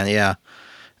 But man, yeah,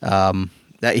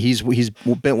 that he's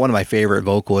been one of my favorite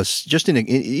vocalists. Just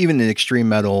even in extreme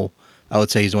metal, I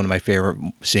would say he's one of my favorite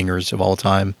singers of all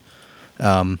time.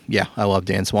 Yeah, I love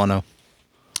Dan Swano.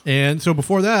 And so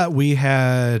before that, we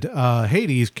had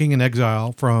Hades, King in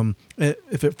Exile from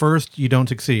If at First You Don't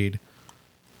Succeed.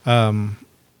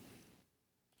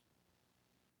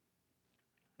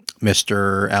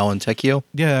 Mr. Alan Tecchio.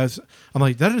 Yeah, I'm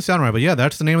like, that didn't sound right, but yeah,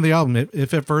 that's the name of the album.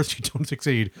 If at First You Don't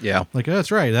Succeed. Yeah. Like, that's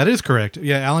right. That is correct.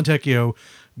 Yeah, Alan Tecchio,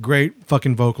 great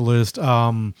fucking vocalist.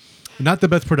 Not the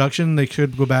best production. They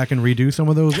should go back and redo some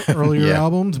of those earlier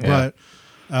albums, but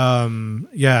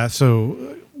yeah,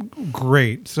 so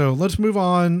great. So let's move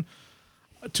on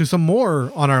to some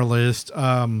more on our list.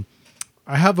 I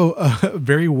have a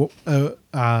very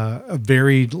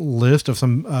varied list of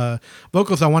some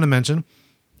vocals I want to mention.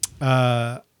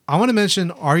 I want to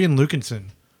mention Arjen Lucanson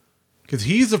because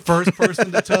he's the first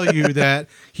person to tell you that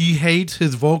he hates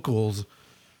his vocals,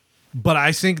 but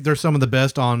I think they're some of the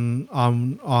best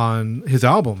on his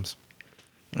albums.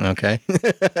 Okay.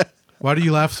 Why do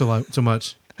you laugh so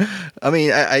much? I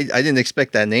mean, I didn't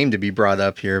expect that name to be brought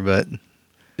up here, but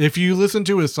If you listen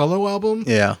to his solo album,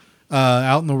 yeah,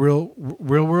 out in the real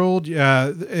world,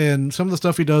 yeah, and some of the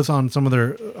stuff he does on some of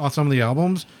the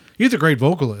albums, he's a great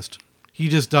vocalist. He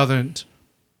just doesn't.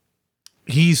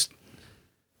 He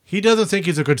doesn't think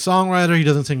he's a good songwriter. He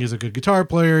doesn't think he's a good guitar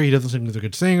player. He doesn't think he's a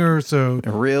good singer. So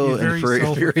a real he's very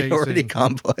inferiority self-effacing.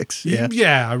 complex. Yeah,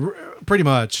 Yeah, pretty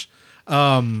much.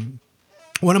 One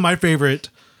of my favorite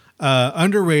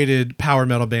underrated power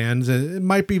metal bands, it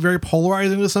might be very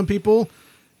polarizing to some people,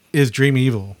 is Dream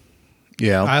Evil.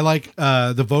 yeah. I like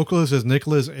the vocalist is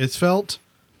Nicholas Isfelt.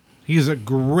 He's a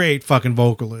great fucking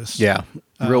vocalist. Yeah,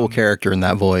 real character in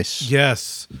that voice.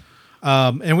 Yes.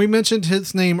 And we mentioned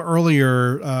his name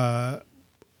earlier,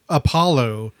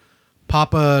 Apollo,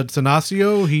 Papa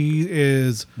Tanasio. He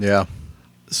is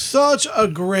such a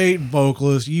great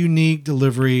vocalist, unique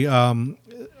delivery.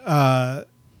 The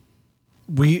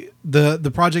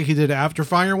project he did after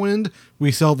Firewind,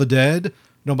 We Sell the Dead.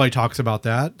 Nobody talks about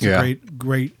that. It's a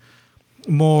great,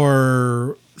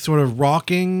 more sort of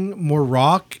more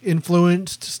rock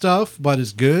influenced stuff, but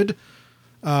it's good.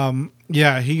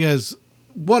 Yeah, he has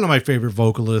one of my favorite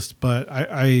vocalists, but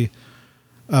I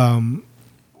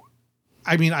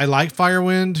mean, I like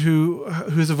Firewind,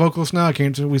 who's a vocalist now.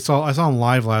 I saw him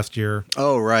live last year.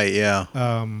 Oh right, yeah.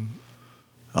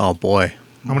 Oh boy,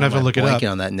 I'm gonna have to look it up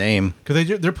on that name because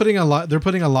they're putting a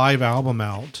live album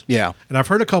out. Yeah, and I've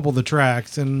heard a couple of the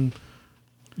tracks, and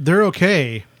they're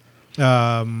okay.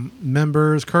 Current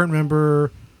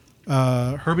member,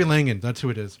 Herbie Langen. That's who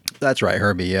it is. that's right,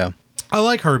 Herbie. Yeah, I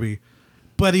like Herbie,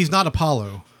 but he's not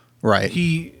Apollo. right.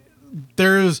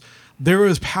 There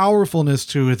is powerfulness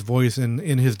to his voice and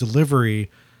in his delivery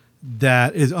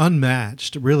that is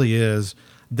unmatched. It really is.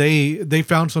 They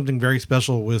found something very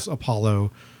special with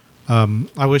Apollo.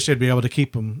 I wish they'd be able to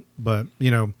keep him, but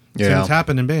things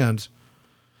happen in bands.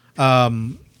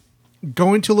 Going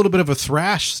to a little bit of a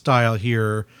thrash style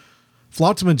here.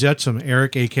 Flotsam and Jetsam,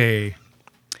 Eric A.K.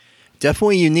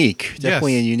 Definitely unique.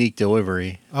 Definitely Yes. a unique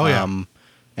delivery. Oh, yeah.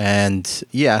 And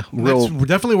yeah, real That's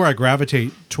definitely where I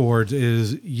gravitate towards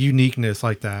is uniqueness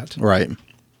like that. right.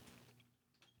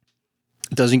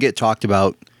 Doesn't get talked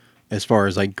about as far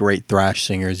as like great thrash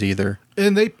singers either.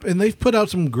 And they've put out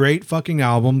some great fucking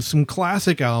albums, some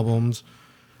classic albums.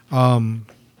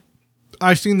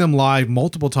 I've seen them live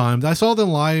multiple times. I saw them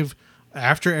live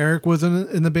after Eric was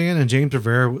in the band and James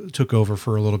Rivera took over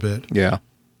for a little bit. Yeah,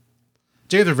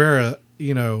 James Rivera,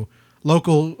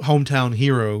 local hometown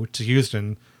hero to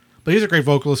Houston, but he's a great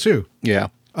vocalist too. yeah,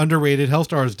 Underrated.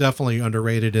 Hellstar is definitely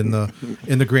underrated in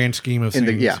the grand scheme of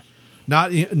things. yeah.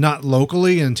 Not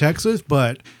locally in Texas,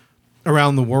 but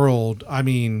around the world. I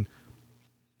mean,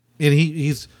 and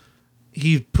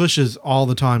he pushes all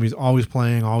the time. He's always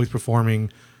playing, always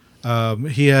performing.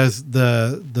 He has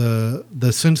the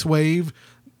synthwave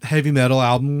heavy metal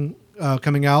album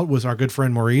coming out with our good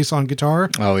friend Maurice on guitar.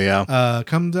 Oh yeah,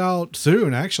 Comes out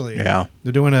soon, actually. Yeah.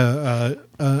 They're doing a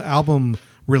album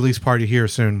release party here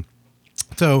soon.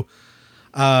 So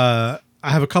I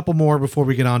have a couple more before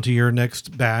we get on to your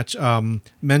next batch.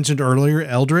 Mentioned earlier,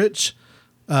 Eldritch,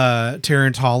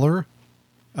 Terrence Holler.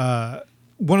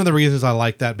 One of the reasons I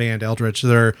like that band, Eldritch,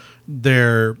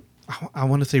 they're I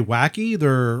want to say wacky.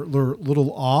 They're a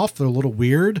little off. They're a little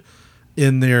weird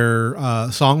in their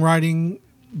songwriting,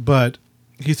 but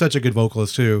he's such a good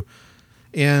vocalist too.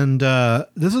 And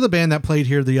this is the band that played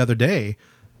here the other day.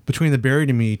 between the Buried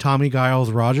and Me, Tommy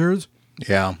Giles Rogers.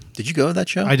 Yeah. Did you go to that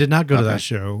show? I did not go to that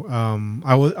show.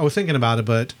 I was thinking about it,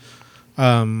 but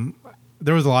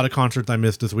there was a lot of concerts I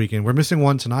missed this weekend. We're missing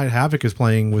one tonight. Havoc is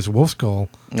playing with Wolf Skull.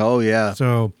 Oh, yeah.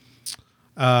 So,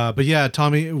 but yeah,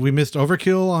 Tommy, we missed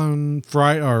Overkill on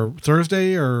Friday or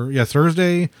Thursday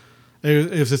Thursday.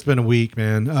 It's just been a week,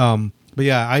 man. But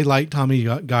yeah, I like Tommy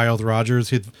Giles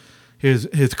Rogers.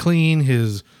 His clean,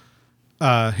 his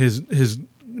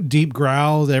deep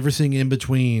growls, everything in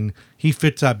between. He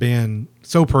fits that band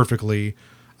so perfectly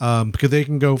because they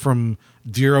can go from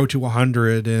 0 to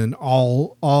 100 and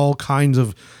all kinds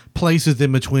of places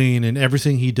in between, and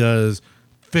everything he does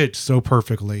fits so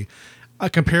perfectly.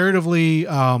 Comparatively,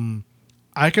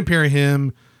 I compare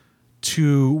him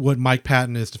to what Mike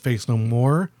Patton is to Faith No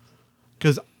More,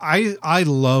 because I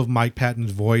love Mike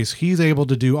Patton's voice. He's able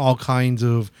to do all kinds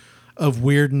of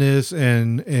weirdness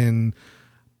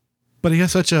but he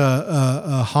has such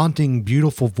a haunting,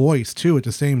 beautiful voice too at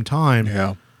the same time.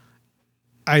 Yeah.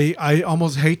 I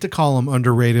almost hate to call him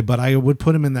underrated, but I would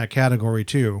put him in that category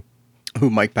too.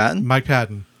 Who, Mike Patton? Mike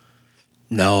Patton.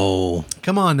 No.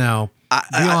 Come on now.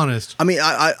 Be honest. I mean,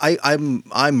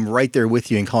 I'm right there with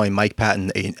you in calling Mike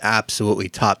Patton an absolutely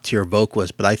top tier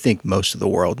vocalist, but I think most of the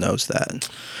world knows that.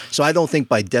 So I don't think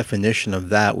by definition of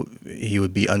that he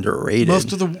would be underrated.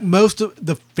 Most of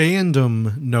the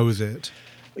fandom knows it.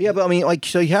 Yeah, but I mean, like,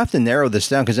 so you have to narrow this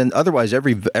down, because then otherwise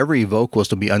every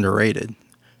vocalist will be underrated.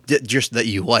 Just that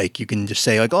you like, you can just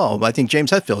say like, "Oh, I think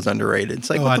James Hetfield's underrated." It's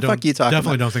like, what the fuck are you talking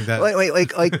definitely about? don't think that. I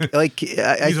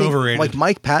think overrated. Like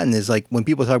Mike Patton is like, when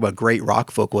people talk about great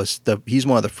rock vocalists, he's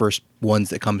one of the first ones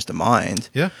that comes to mind.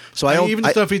 Yeah. So I don't even the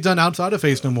stuff he's done outside of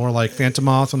Faith No More, like Phantom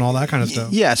Moth and all that kind of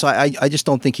stuff. Yeah. So I just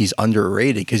don't think he's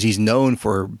underrated, because he's known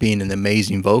for being an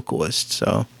amazing vocalist.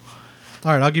 So, All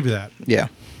right, I'll give you that. yeah.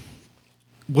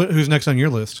 Who's next on your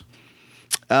list?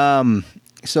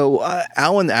 So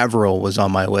Alan Averill was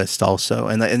on my list also,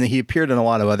 and he appeared in a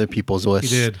lot of other people's lists.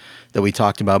 He did. That we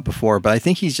talked about before, but I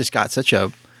think he's just got such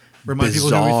a Remind people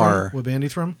who he's from? What band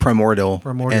he's from? Primordial,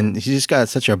 and he's just got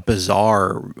such a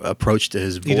bizarre approach to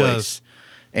his voice. He does.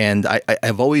 And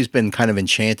I've always been kind of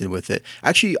enchanted with it.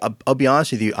 Actually, I'll be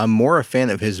honest with you, I'm more a fan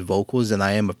of his vocals than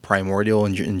I am of Primordial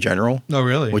in general. Oh,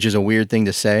 really? Which is a weird thing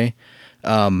to say.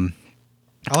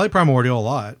 I like Primordial a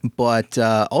lot. But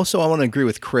also, I want to agree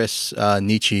with Chris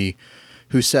Nietzsche,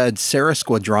 who said Sarah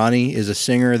Squadrani is a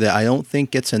singer that I don't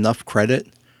think gets enough credit,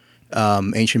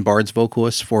 Ancient Bard's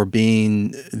vocalist, for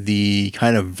being the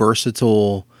kind of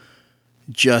versatile,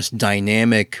 just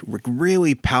dynamic,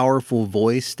 really powerful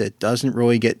voice that doesn't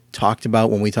really get talked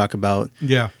about when we talk about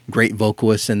great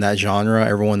vocalists in that genre.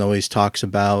 Everyone always talks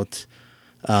about,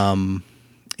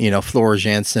 Flora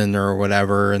Jansen or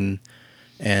whatever, and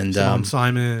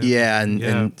Simon. Yeah,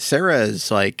 and Sarah is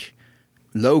like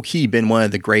low key been one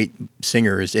of the great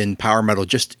singers in power metal,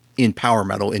 just in power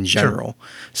metal in general. Sure.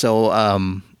 So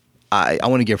I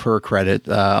want to give her credit.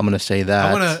 I'm going to say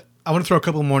that. I want to throw a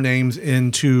couple more names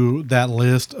into that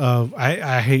list of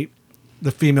I hate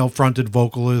the female fronted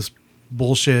vocalist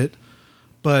bullshit,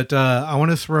 but I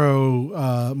want to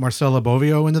throw Marcella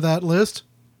Bovio into that list.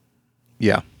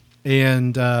 Yeah,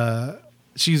 and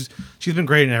she's been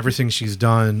great in everything she's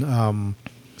done.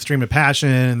 Stream of Passion,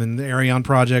 and then the Arion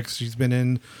projects she's been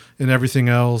in, and everything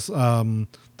else. The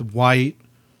White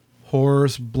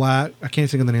Horse, Black. I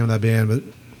can't think of the name of that band, but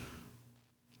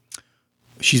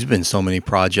she's been in so many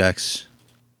projects.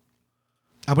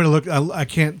 I'm gonna look. I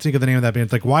can't think of the name of that band.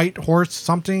 It's like White Horse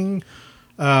something.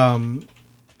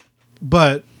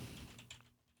 But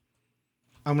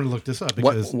I'm going to look this up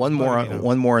because one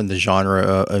more in the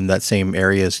genre in that same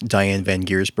area is Diane Van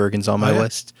Giersbergen's on my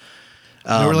list.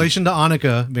 No relation to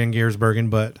Annika Van Giersbergen,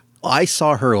 but I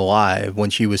saw her live when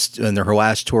she was in her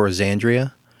last tour of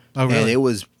Xandria. Oh, really? And it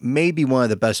was maybe one of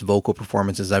the best vocal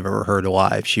performances I've ever heard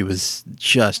live. She was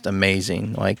just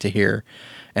amazing, like, to hear.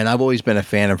 And I've always been a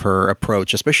fan of her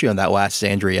approach, especially on that last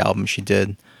Xandria album she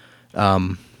did.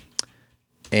 I'm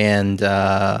going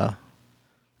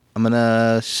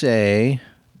to say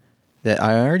that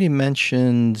I already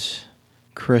mentioned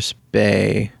Chris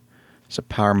Bay as a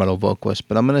power metal vocalist,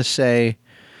 but I'm going to say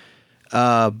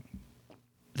that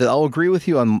I'll agree with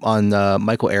you on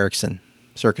Michael Erickson,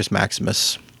 Circus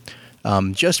Maximus,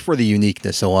 just for the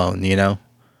uniqueness alone, you know?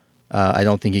 I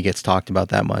don't think he gets talked about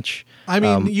that much. I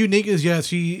mean, unique is,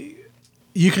 yes,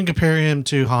 you can compare him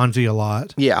to Hansi a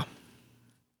lot. Yeah.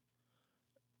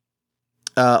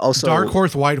 Also, Dark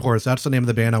Horse, White Horse, that's the name of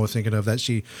the band I was thinking of that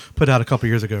she put out a couple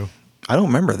years ago. I don't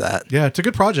remember that. Yeah, it's a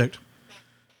good project.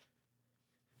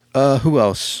 Who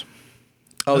else?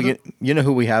 Oh, you know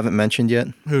who we haven't mentioned yet?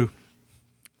 Who?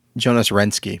 Jonas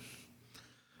Rensky.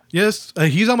 Yes,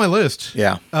 he's on my list.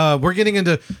 Yeah. We're getting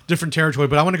into different territory,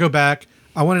 but I want to go back.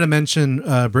 I wanted to mention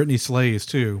Brittany Slays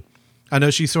too. I know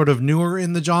she's sort of newer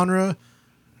in the genre,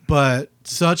 but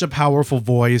such a powerful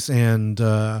voice, and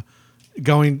her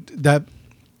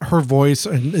voice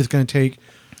is going to take.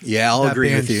 Yeah, I'll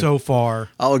agree with you. So far,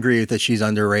 I'll agree that she's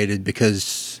underrated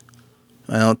because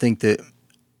I don't think that.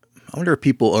 I wonder if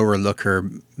people overlook her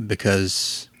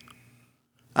because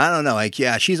I don't know. Like,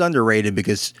 yeah, she's underrated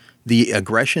because the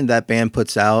aggression that band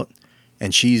puts out,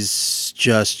 and she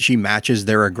matches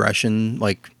their aggression.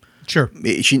 Like, sure,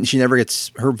 she never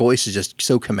gets. Her voice is just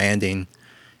so commanding,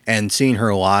 and seeing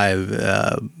her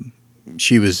live,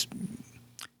 she's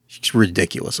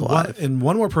ridiculous live. And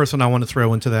one more person I want to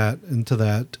throw into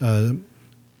that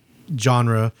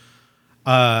genre.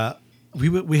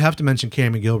 We have to mention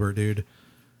Cammie Gilbert, dude,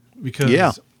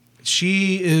 because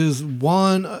she is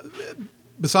one.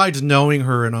 Besides knowing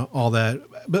her and all that,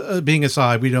 but being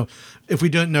aside, if we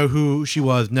didn't know who she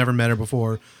was, never met her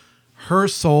before, her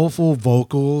soulful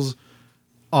vocals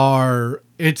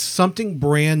it's something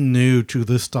brand new to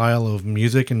this style of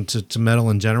music and to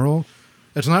metal in general.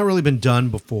 It's not really been done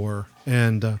before,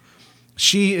 and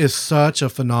she is such a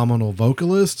phenomenal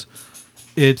vocalist.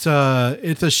 It's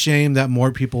a shame that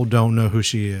more people don't know who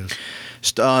she is.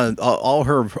 All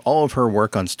of her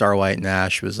work on Starlight and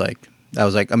Ash was like. That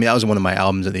was one of my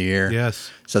albums of the year.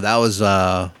 Yes. So that was,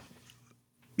 I'll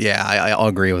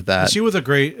agree with that. She was a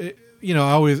great,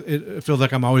 it feels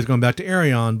like I'm always going back to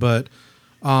Arion, but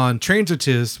on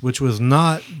Transitus, which was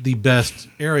not the best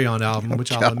Arion album,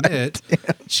 which I'll admit,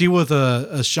 she was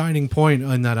a shining point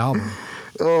in that album.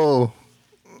 Oh,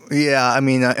 yeah. I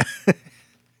mean,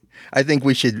 I think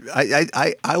we should.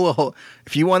 I will.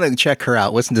 If you want to check her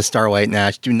out, listen to Starlight and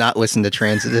Ash. Do not listen to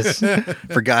Transitus,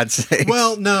 for God's sake.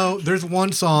 Well, no. There's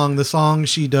one song. The song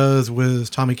she does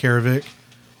with Tommy Karavik,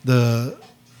 the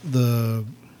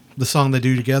song they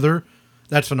do together.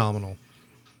 That's phenomenal.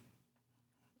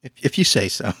 If you say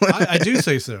so. I do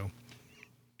say so.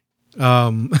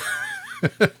 All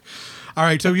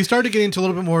right. So you started getting into a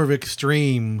little bit more of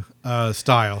extreme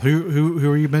style. Who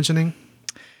are you mentioning?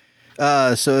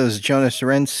 So it was Jonas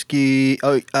Zerensky.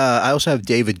 I also have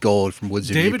David Gold from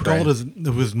Woods of David Ypres.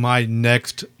 Gold was my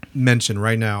next mention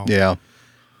right now. Yeah.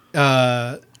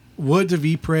 Woods of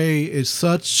Ypres is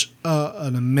such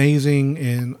an amazing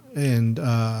and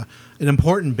an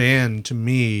important band to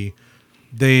me.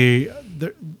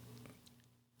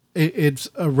 It's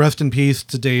a rest in peace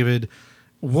to David,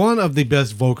 one of the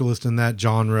best vocalists in that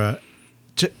genre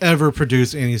to ever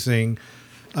produce anything.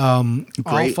 All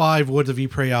 5 Woods of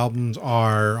Ypres albums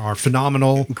are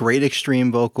phenomenal. Great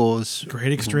extreme vocals.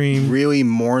 Great extreme. Really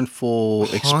mournful,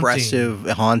 expressive,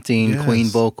 haunting, yes. clean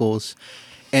vocals.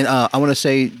 And I want to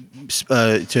say,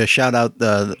 to shout out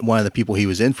one of the people he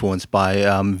was influenced by,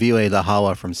 Ville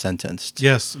Lahala from Sentenced.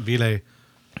 Yes, Ville.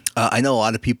 I know a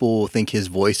lot of people think his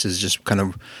voice is just kind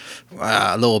of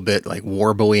a little bit like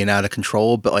warbly and out of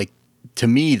control, but like, to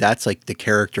me, that's like the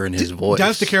character in his voice.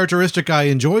 That's the characteristic I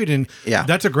enjoyed, and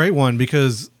that's a great one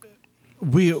because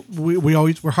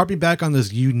we're harping back on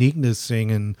this uniqueness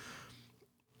thing, and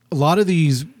a lot of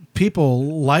these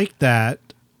people like that.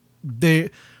 They're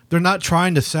not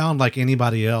trying to sound like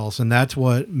anybody else, and that's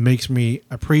what makes me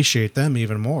appreciate them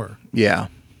even more. Yeah,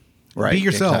 right. Be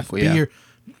yourself. Exactly,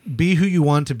 be who you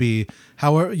want to be.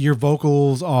 However, your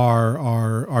vocals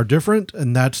are different,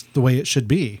 and that's the way it should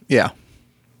be. Yeah.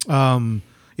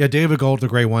 David Gold's a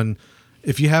great one.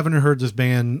 If you haven't heard this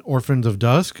band, Orphans of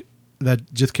Dusk,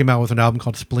 that just came out with an album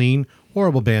called Spleen,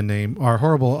 horrible band name or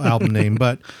horrible album name,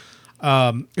 but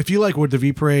if you like Woods of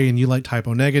Ypres and you like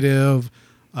Typo Negative,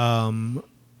 and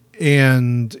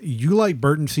you like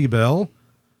Burton C. Bell,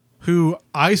 who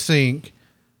I think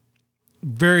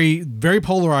very, very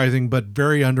polarizing but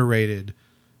very underrated.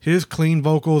 His clean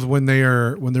vocals when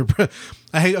his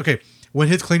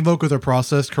clean vocals are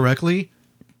processed correctly,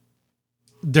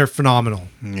 they're phenomenal.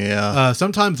 Yeah.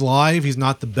 Sometimes live he's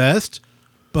not the best,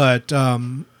 but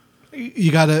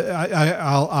you gotta.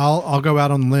 I'll go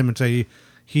out on the limb and say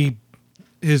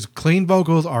his clean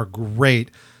vocals are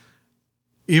great.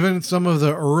 Even some of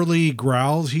the early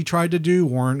growls he tried to do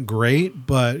weren't great,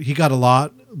 but he got a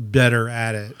lot better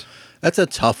at it. That's a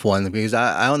tough one because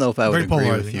I don't know if I would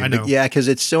agree with you. I know. But yeah, because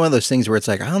it's one of those things where it's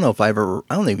like I don't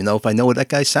even know if I know what that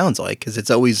guy sounds like because it's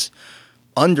always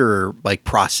under like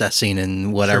processing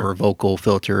and whatever vocal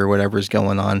filter or whatever is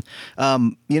going on.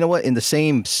 You know what? In the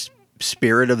same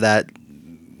spirit of that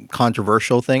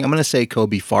controversial thing, I'm going to say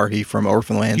Kobe Farhi from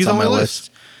Orphanland's on my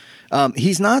list.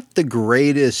 He's not the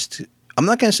greatest. I'm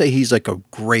not going to say he's like a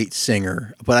great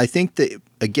singer, but I think that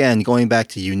again, going back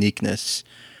to uniqueness,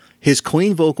 his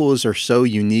clean vocals are so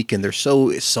unique and they're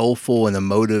so soulful and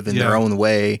emotive in their own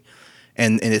way.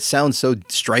 And it sounds so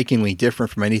strikingly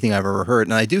different from anything I've ever heard.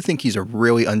 And I do think he's a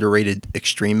really underrated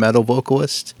extreme metal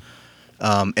vocalist.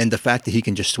 And the fact that he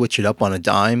can just switch it up on a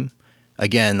dime,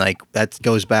 again, like that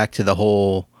goes back to the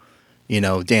whole,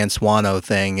 Dan Swano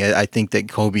thing. I think that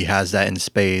Kobe has that in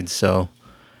spades. So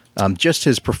just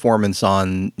his performance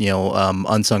on,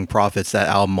 Unsung Prophets, that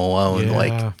album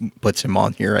alone, puts him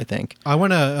on here, I think. I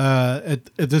want to,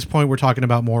 at this point, we're talking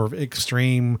about more of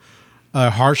extreme,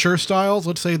 harsher styles.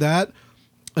 Let's say that.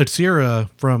 Atsira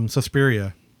from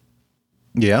Suspiria.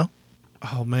 Yeah.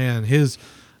 Oh, man.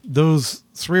 Those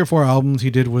 3 or 4 albums he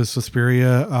did with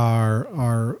Suspiria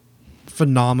are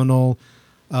phenomenal.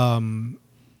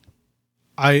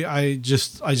 I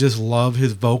just love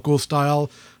his vocal style.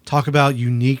 Talk about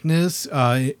uniqueness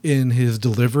in his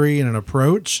delivery and an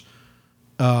approach.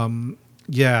 I want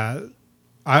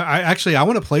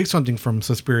to play something from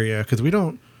Suspiria because we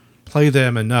don't play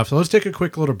them enough. So let's take a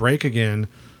quick little break again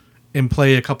and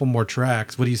play a couple more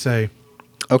tracks. What do you say?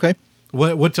 Okay.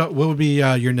 What would be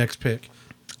your next pick?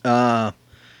 I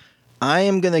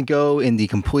am going to go in the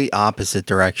complete opposite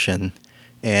direction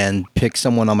and pick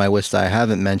someone on my list that I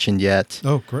haven't mentioned yet.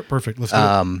 Oh, great. Perfect. Let's do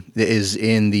it. That is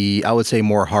in the, I would say,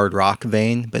 more hard rock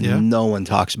vein, but no one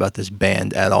talks about this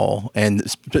band at all, and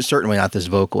certainly not this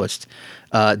vocalist.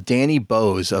 Danny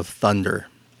Bowes of Thunder,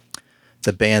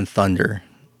 the band Thunder,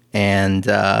 and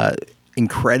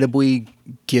incredibly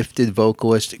gifted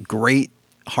vocalist, great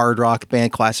hard rock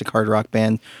band, classic hard rock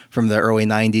band from the early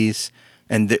 90s.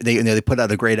 And they put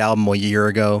out a great album a year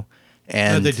ago.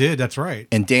 And they did. That's right.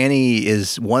 And Danny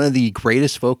is one of the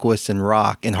greatest vocalists in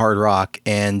rock and hard rock.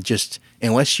 And just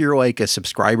unless you're like a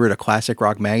subscriber to Classic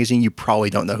Rock Magazine, you probably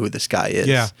don't know who this guy is.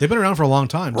 Yeah, they've been around for a long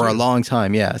time. For a long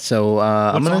time, yeah. So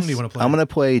I'm song do you want to play? I'm gonna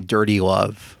play "Dirty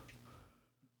Love."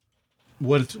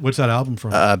 What's that album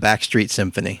from? Backstreet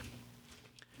Symphony.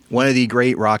 One of the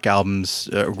great rock albums,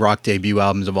 rock debut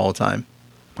albums of all time.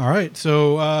 All right,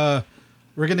 so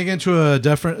we're going to get into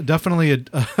definitely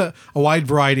a wide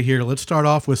variety here. Let's start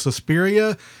off with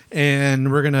Suspiria,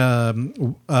 and we're going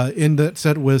to end that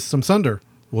set with some Thunder.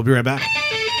 We'll be right back.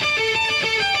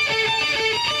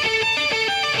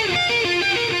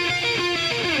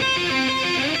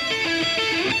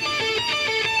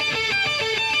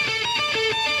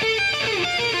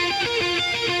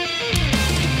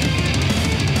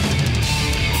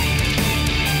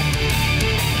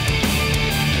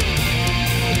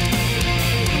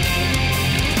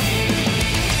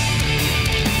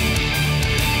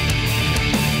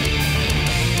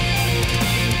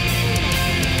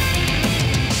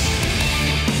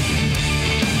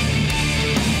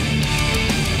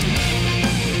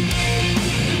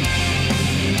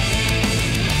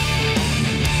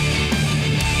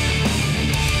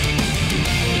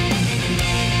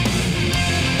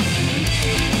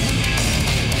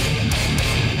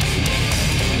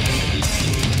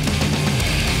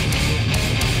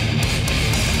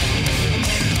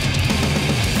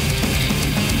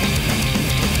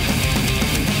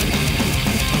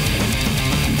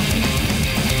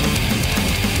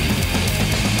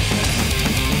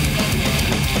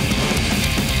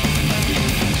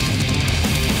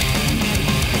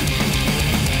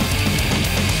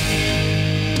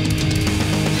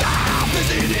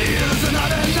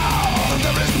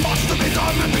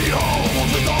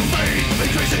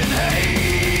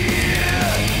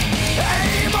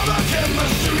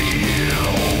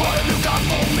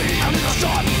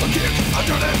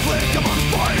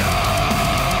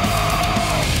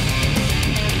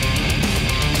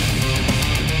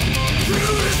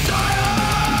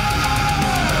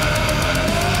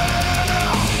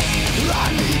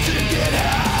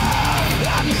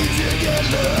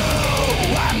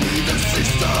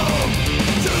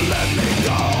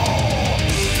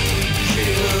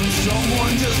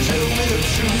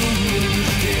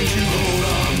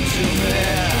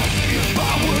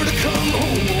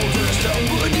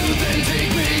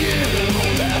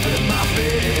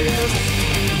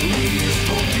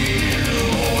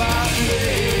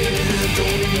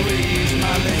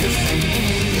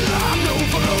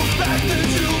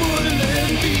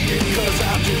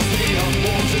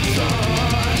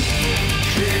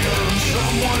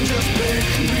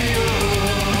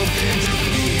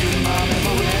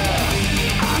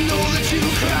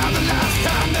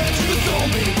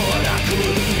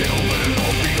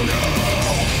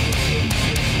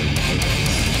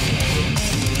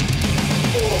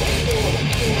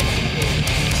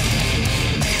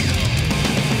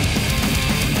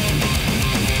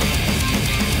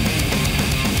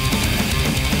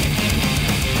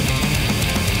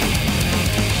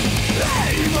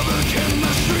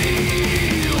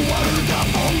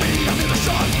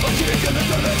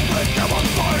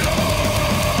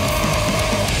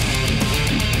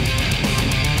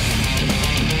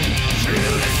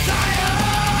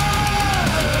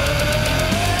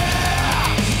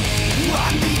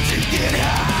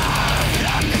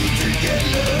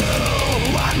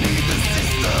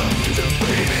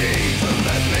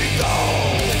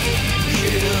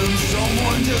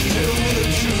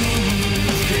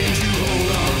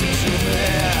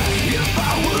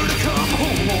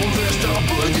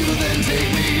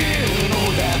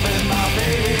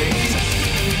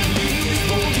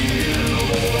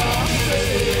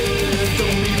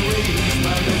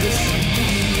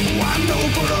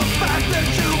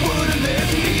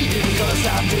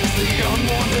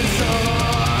 morning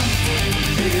sun.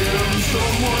 Can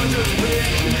someone just pick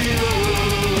me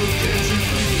up? Can't you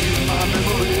please my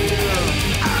memory?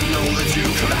 I know that you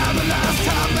cried the last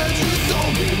time that you saw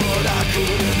me, but I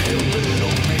couldn't help it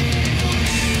on me.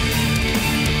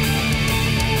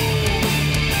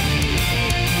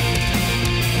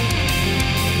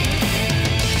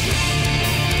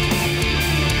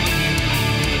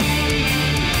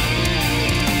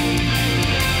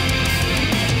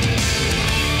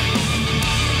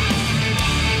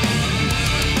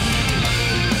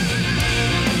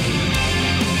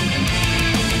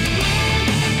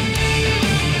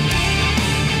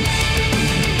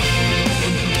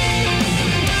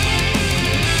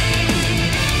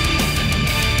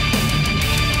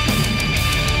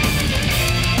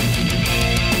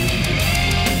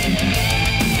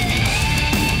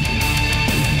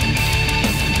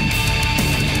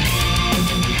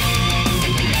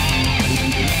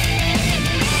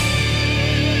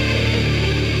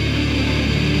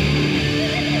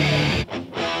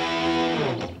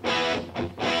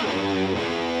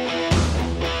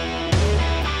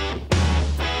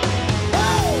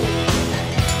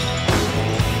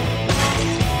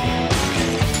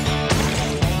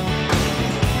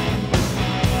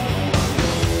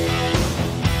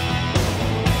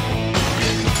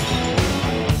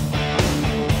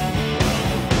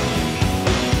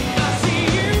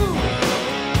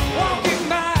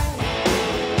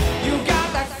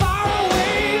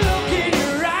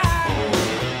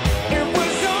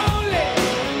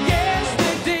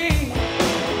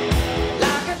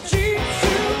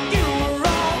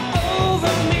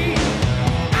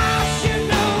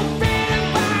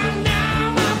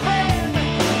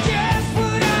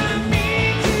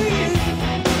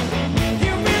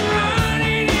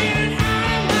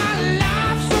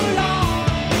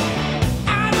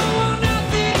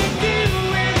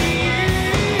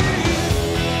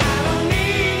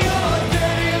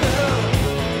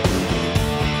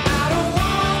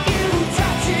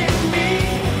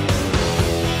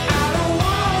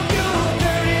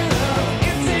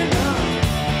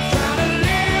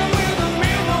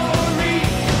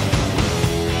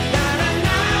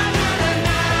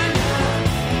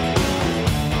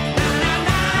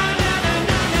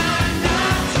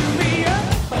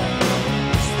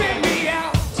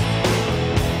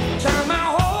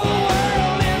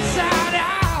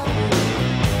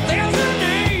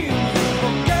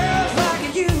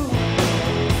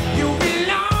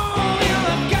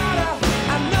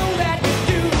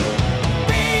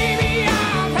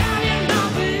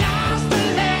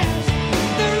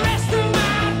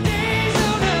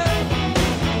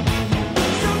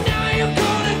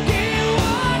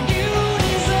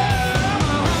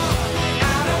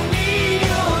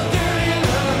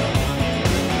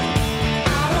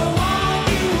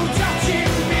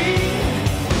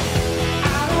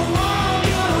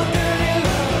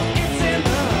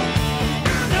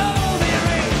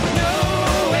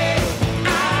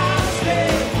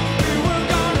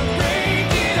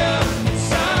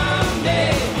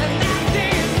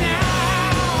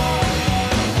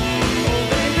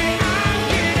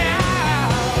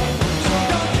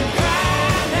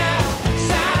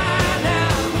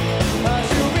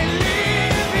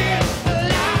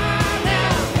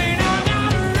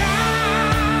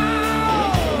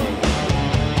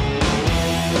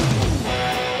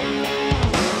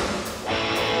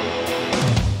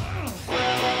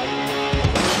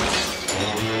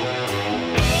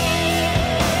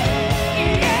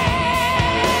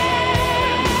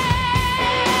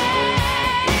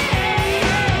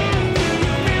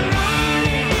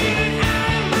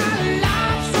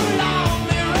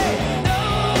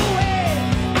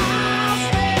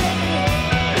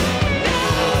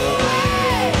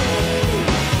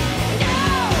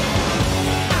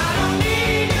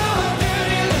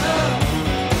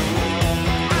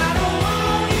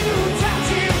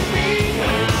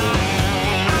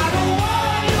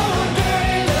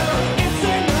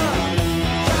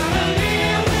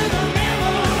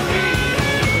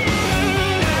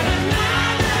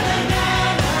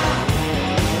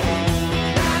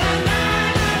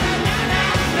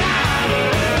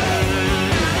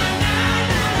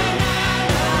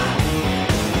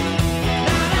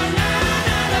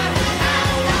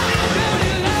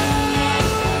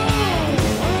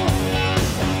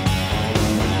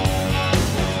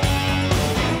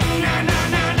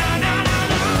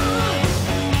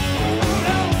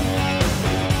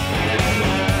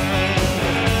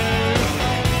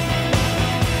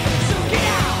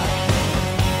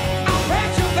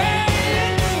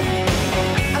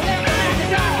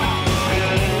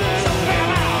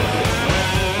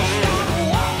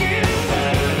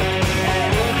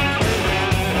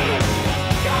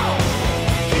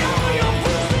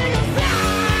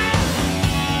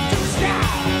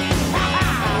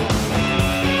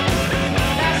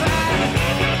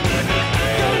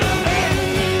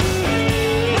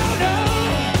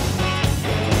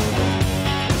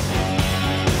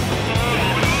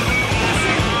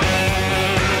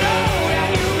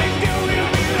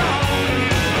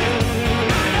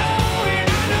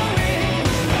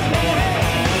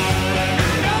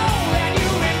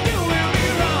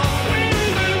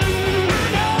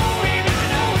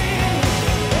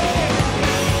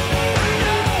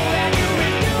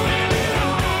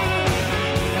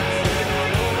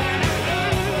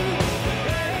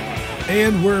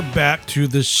 And we're back to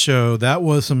the show. That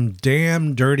was some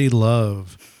damn dirty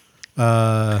love.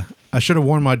 I should have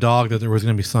warned my dog that there was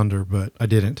going to be thunder, but I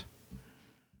didn't.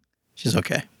 She's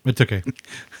okay. It's okay.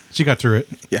 She got through it.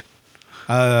 Yeah.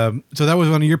 So that was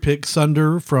one of your picks,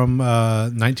 Thunder, from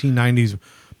 1990's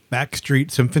Backstreet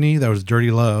Symphony. That was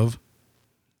Dirty Love.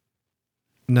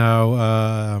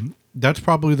 Now, that's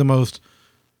probably the most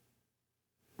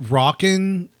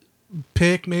rockin'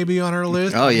 pick maybe on our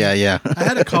list. Oh, yeah. I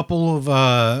had a couple of,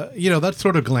 that's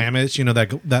sort of glamorous,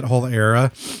 that whole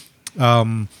era.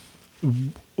 One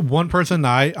person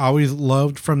I always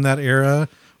loved from that era,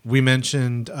 we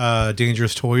mentioned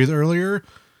Dangerous Toys earlier,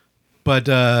 but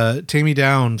Tammy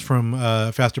Downs from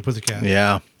Faster Pussycat.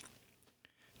 Yeah.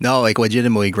 No, like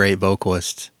legitimately great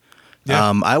vocalist.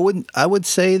 Yeah. I would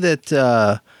say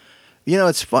that,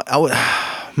 it's fun.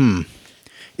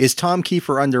 Is Tom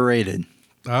Kiefer underrated?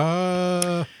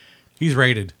 He's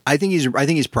rated. I think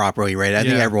he's properly rated. I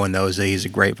think everyone knows that he's a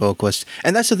great vocalist,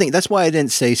 and that's the thing. That's why I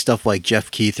didn't say stuff like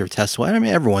Jeff Keith or Tesla. I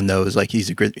mean, everyone knows like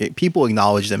he's a great. People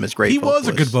acknowledge them as great. He vocalists.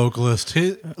 was a good vocalist.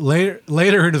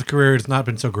 Later in his career, it's not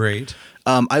been so great.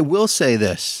 I will say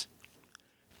this: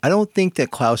 I don't think that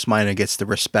Klaus Meine gets the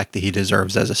respect that he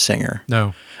deserves as a singer.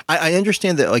 No, I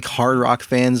understand that like hard rock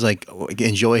fans like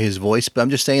enjoy his voice, but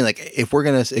I'm just saying like if we're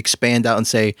gonna expand out and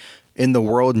say in the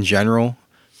world in general.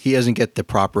 He doesn't get the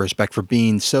proper respect for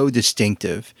being so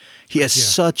distinctive. He has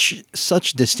such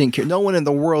distinct. No one in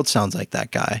the world sounds like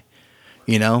that guy,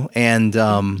 And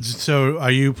so, are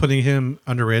you putting him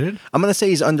underrated? I'm gonna say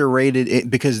he's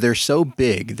underrated because they're so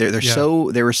big. They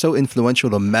were so influential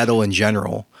to metal in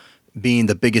general, being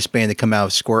the biggest band to come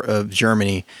out of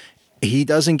Germany. He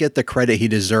doesn't get the credit he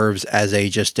deserves as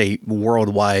just a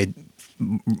worldwide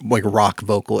like rock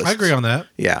vocalist. I agree on that.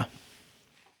 Yeah.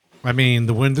 I mean,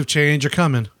 the winds of change are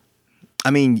coming. I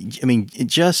mean, it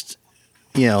just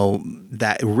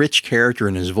that rich character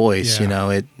in his voice.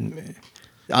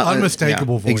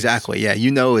 Unmistakable voice. Exactly. Yeah,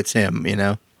 it's him.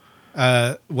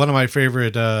 One of my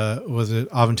favorite was it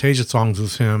Aventasia songs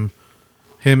was him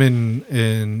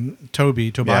and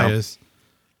Tobias. Yeah.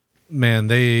 Man,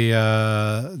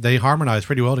 they harmonized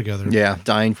pretty well together. Yeah,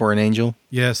 Dying for an Angel.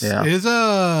 Yes. Yeah.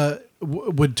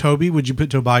 Would you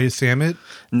put Tobias Sammet?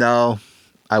 No.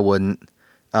 I wouldn't,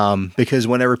 because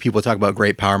whenever people talk about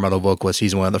great power metal vocalists,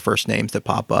 he's one of the first names that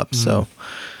pop up. So,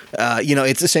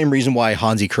 it's the same reason why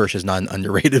Hansi Kirsch is not an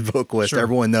underrated vocalist. Sure.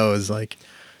 Everyone knows,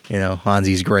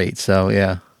 Hansi's great. So,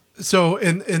 yeah. So,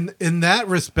 in that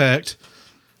respect,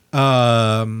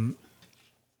 would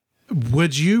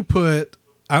you put?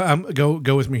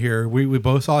 Go with me here. We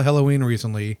both saw Halloween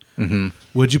recently. Mm-hmm.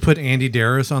 Would you put Andy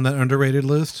Darris on that underrated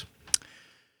list?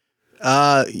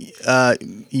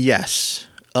 Yes.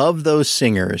 Of those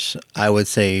singers, I would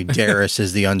say Darris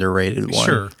is the underrated one.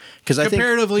 Sure, because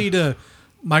comparatively to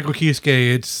Michael Kiske,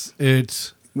 it's.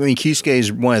 I mean, Kiske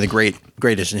is one of the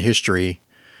greatest in history.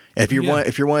 If you're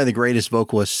one of the greatest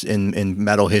vocalists in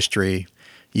metal history,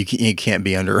 you can't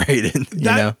be underrated.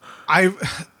 Andy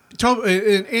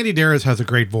Darris has a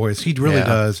great voice. He really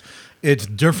does. It's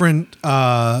different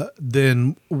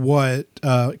than what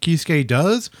Kiske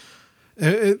does.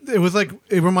 It was like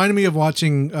it reminded me of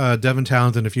watching Devin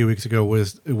Townsend a few weeks ago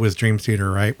was Dream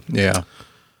Theater, right? Yeah.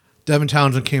 Devin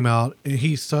Townsend came out and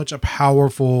he's such a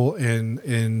powerful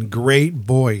and great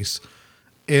voice.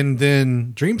 And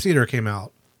then Dream Theater came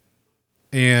out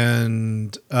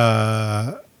and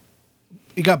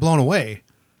it got blown away.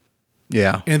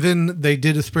 Yeah. And then they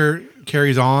did A Spirit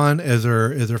Carries On as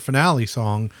their finale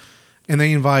song, and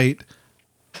they invite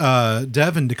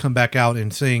Devin to come back out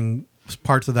and sing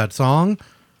parts of that song,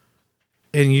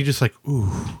 and you just like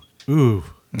ooh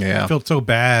yeah. I felt so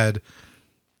bad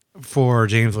for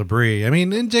James LaBrie. I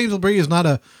mean, and James LaBrie is not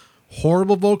a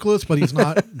horrible vocalist, but he's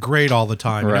not great all the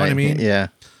time. You know what I mean? Yeah.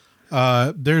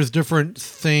 There's different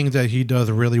things that he does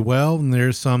really well, and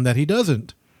there's some that he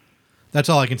doesn't. That's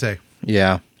all I can say.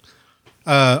 Yeah.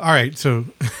 All right, so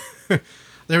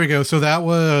there we go. So that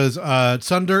was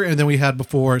Thunder, and then we had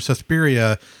before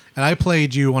Suspiria. And I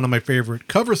played you one of my favorite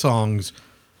cover songs,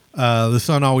 The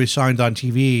Sun Always Shines on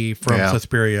TV from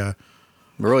Suspiria.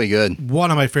 Really good.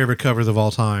 One of my favorite covers of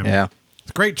all time. Yeah.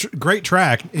 It's great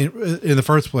track in the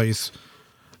first place.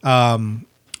 All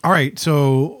right,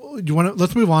 so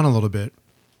let's move on a little bit.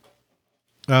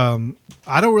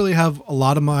 I don't really have a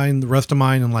lot of the rest of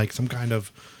mine in like some kind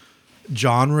of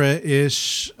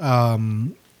genre-ish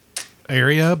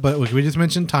area, but we just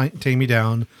mentioned Tammy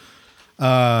Down.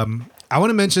 I want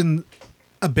to mention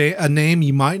a name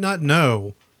you might not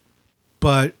know,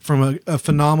 but from a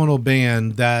phenomenal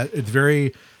band that it's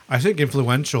very, I think,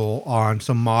 influential on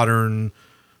some modern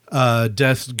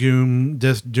death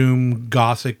doom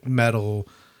gothic metal,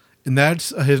 and that's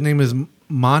his name is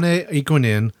Mane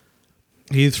Ikonin.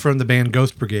 He's from the band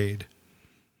Ghost Brigade.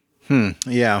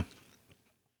 Yeah.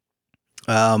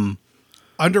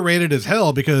 Underrated as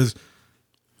hell, because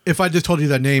if I just told you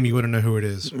that name, you wouldn't know who it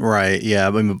is. Right. Yeah.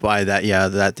 I mean, by that,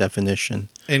 that definition.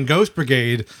 And Ghost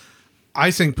Brigade,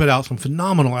 I think, put out some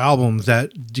phenomenal albums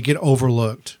that get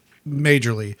overlooked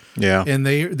majorly. Yeah. And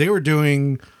they were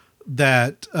doing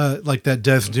that, like that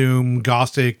Death Doom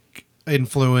Gothic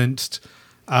influenced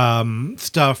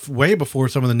stuff way before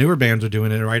some of the newer bands are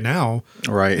doing it right now.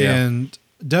 Right. Yeah. And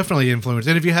definitely influenced.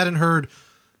 And if you hadn't heard,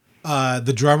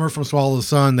 the drummer from Swallow the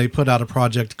Sun, they put out a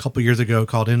project a couple years ago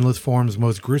called Endless Form's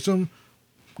Most Gruesome.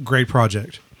 Great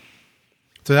project.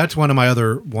 So that's one of my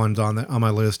other ones on my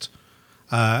list.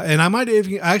 And I might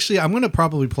even, actually, I'm going to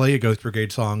probably play a Ghost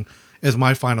Brigade song as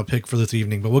my final pick for this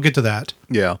evening, but we'll get to that.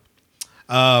 Yeah.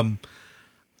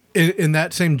 In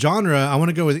that same genre, I want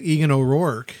to go with Egan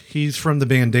O'Rourke. He's from the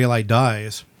band Daylight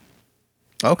Dies.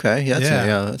 Okay,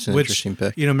 that's an interesting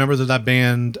pick. You know, members of that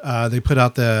band, they put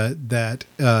out that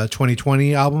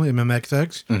 2020 album,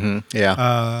 MMXX. Mm-hmm.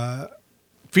 Yeah.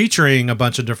 Featuring a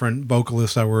bunch of different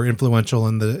vocalists that were influential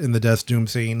in the Death Doom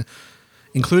scene,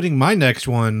 including my next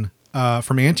one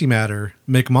from Antimatter,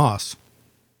 Mick Moss.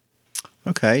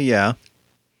 Okay, yeah.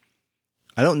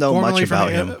 I don't know much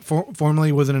about him.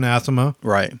 Formerly was in Anathema.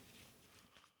 Right.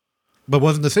 But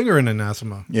wasn't the singer in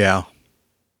Anathema. Yeah.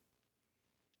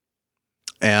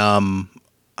 I'm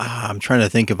trying to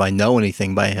think if I know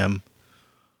anything by him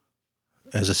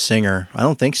as a singer. I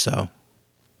don't think so.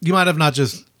 You might have not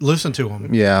just listened to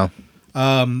him. Yeah.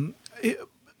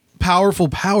 Powerful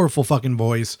fucking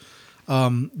voice.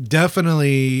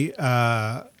 Definitely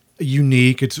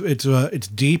unique. It's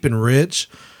deep and rich,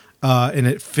 and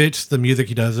it fits the music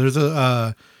he does. There's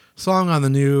a song on the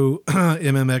new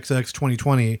MMXX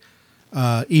 2020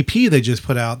 EP they just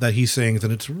put out that he sings,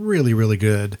 and it's really, really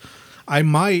good. I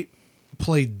might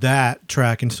play that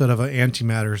track instead of an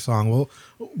Antimatter song.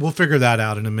 We'll figure that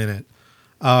out in a minute.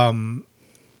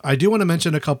 I do want to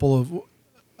mention a couple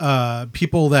of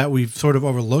people that we've sort of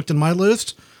overlooked in my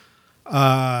list.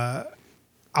 I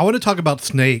want to talk about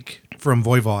Snake from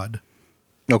Voivod.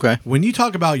 Okay. When you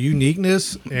talk about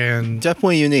uniqueness, and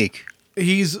definitely unique,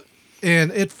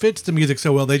 and it fits the music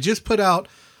so well. They just put out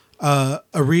they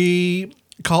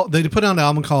put out an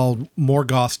album called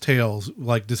Morgoth's Tales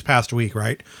like this past week,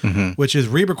 right? Mm-hmm. Which is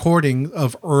re-recording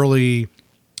of early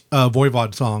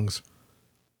Voivod songs,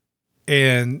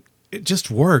 and it just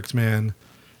works, man.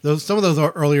 Some of those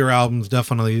earlier albums,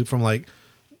 definitely from like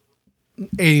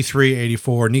 83,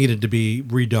 84, needed to be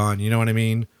redone. You know what I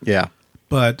mean? Yeah.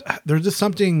 But there's just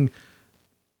something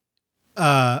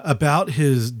about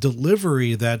his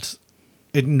delivery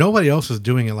nobody else is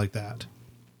doing it like that.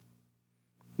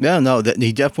 Yeah, no,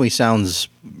 he definitely sounds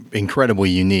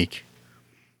incredibly unique.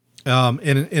 And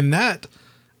in that,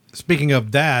 speaking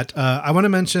of that, I want to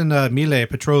mention Mile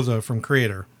Petroza from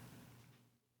Creator.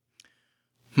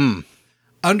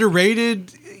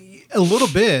 Underrated a little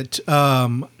bit,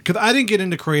 because I didn't get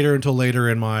into Creator until later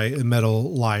in my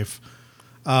metal life.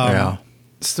 Yeah.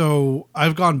 So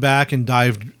I've gone back and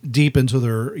dived deep into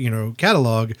their,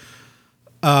 catalog.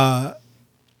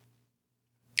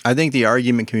 I think the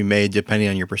argument can be made depending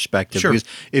on your perspective. Sure. Because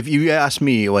if you ask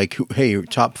me, like, hey,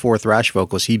 top 4 thrash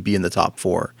vocals, he'd be in the top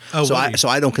 4. Oh, so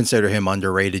I don't consider him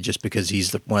underrated just because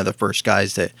he's one of the first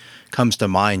guys that comes to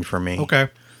mind for me. Okay.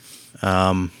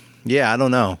 Yeah, I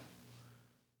don't know.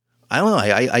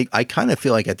 I kind of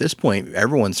feel like at this point,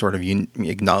 everyone sort of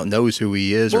knows who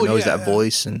he is or knows that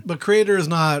voice. But Creator is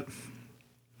not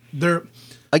there.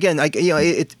 Again,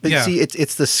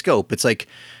 it's the scope. It's like,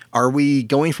 are we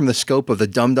going from the scope of the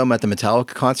dum-dum at the Metallica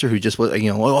concert who just was, like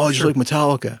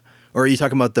Metallica? Or are you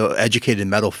talking about the educated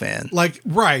metal fan? Like,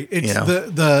 right. It's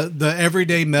the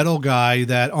everyday metal guy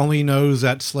that only knows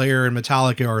that Slayer and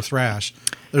Metallica are thrash.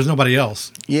 There's nobody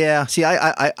else. Yeah. See,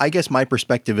 I guess my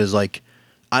perspective is like,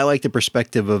 I like the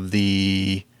perspective of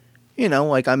the,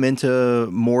 I'm into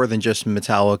more than just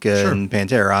Metallica and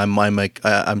Pantera.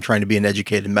 I'm trying to be an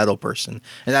educated metal person.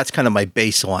 And that's kind of my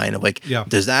baseline of like,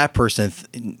 does that person,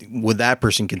 would that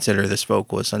person consider this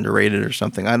vocalist underrated or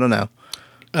something? I don't know.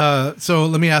 So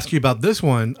let me ask you about this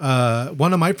one.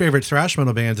 One of my favorite thrash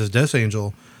metal bands is Death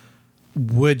Angel.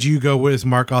 Would you go with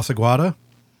Mark Osaguada?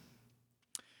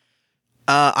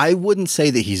 I wouldn't say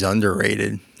that he's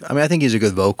underrated. I mean, I think he's a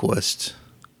good vocalist.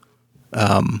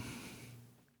 I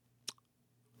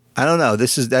don't know.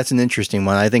 That's an interesting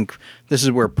one. I think this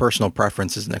is where personal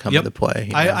preference is going to come into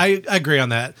play. I agree on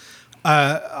that.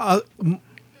 I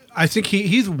think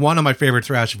he's one of my favorite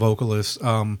thrash vocalists.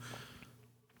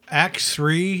 Act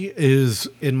 3 is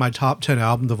in my top 10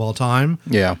 albums of all time.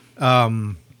 Yeah.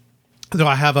 Though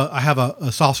I have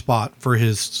a soft spot for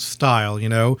his style, you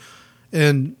know,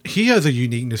 and he has a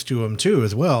uniqueness to him too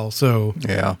as well. So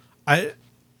Yeah.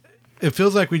 it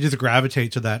feels like we just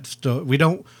gravitate to that stuff. We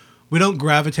don't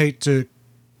gravitate to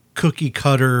cookie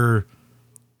cutter,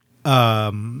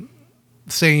 same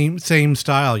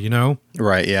style, you know?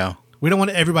 Right. Yeah. We don't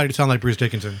want everybody to sound like Bruce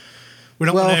Dickinson. We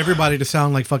don't Well- want everybody to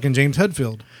sound like fucking James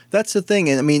Hetfield. That's the thing,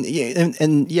 and I mean, yeah,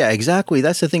 and yeah, exactly.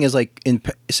 That's the thing is like in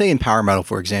power metal,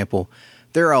 for example,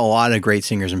 there are a lot of great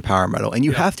singers in power metal, and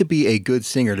you have to be a good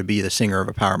singer to be the singer of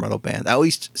a power metal band, at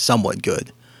least somewhat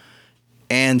good.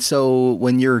 And so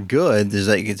when you're good, does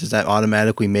that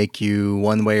automatically make you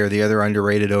one way or the other,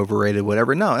 underrated, overrated,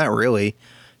 whatever? No, not really.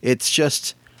 It's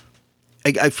just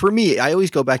for me, I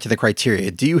always go back to the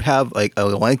criteria. Do you have like a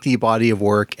lengthy body of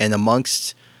work, and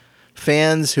amongst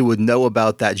fans who would know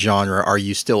about that genre, are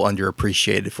you still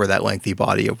underappreciated for that lengthy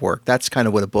body of work? That's kind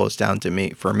of what it boils down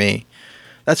to for me.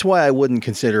 That's why I wouldn't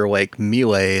consider like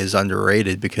Melee is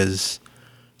underrated, because,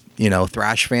 you know,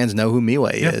 thrash fans know who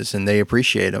Melee is and they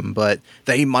appreciate him, but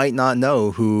they might not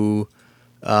know who,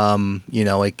 you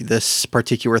know, like this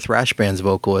particular thrash band's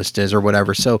vocalist is or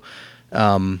whatever. So,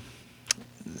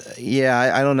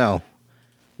 yeah, I don't know.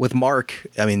 With Mark,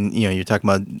 I mean, you know, you're talking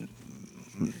about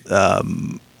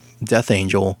Death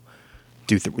Angel.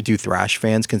 Do thrash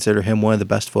fans consider him one of the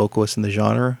best vocalists in the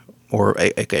genre, or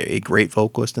a great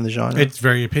vocalist in the genre? It's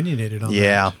very opinionated on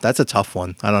that. That's a tough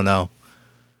one. I don't know.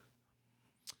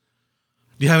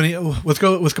 Do you have any? Let's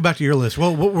go back to your list.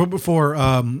 Well, before,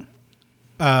 you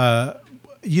know,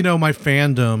 my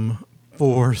fandom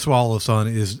for Swallow Sun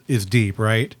is deep,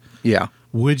 right? Yeah.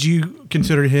 Would you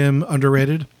consider him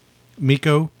underrated,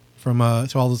 Miko from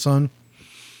Swallow Sun?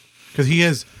 Because he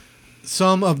has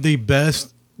some of the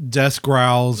best death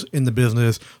growls in the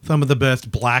business, some of the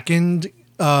best blackened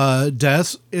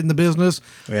deaths in the business,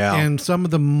 and some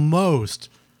of the most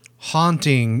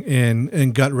haunting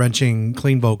and gut wrenching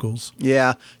clean vocals.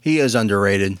 Yeah, he is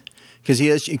underrated because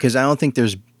I don't think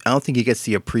he gets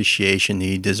the appreciation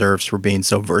he deserves for being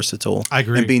so versatile. I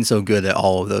agree. And being so good at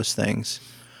all of those things.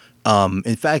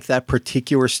 In fact, that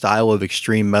particular style of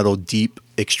deep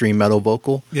extreme metal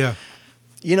vocal. Yeah.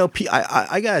 You know,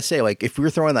 I gotta say, like, if we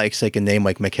were throwing like a name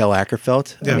like Mikkel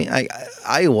Ackerfeld, I mean,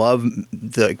 I love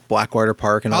the Blackwater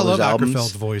Park and all those albums. I love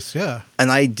Ackerfeld's voice, yeah.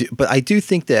 And I do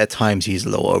think that at times he's a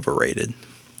little overrated,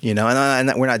 you know.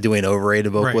 And we're not doing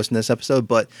overrated vocalists in this episode,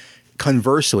 but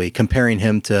conversely, comparing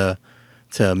him to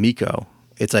Miko,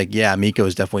 it's like, yeah, Miko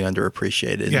is definitely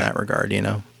underappreciated in that regard, you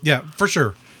know. Yeah, for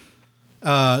sure.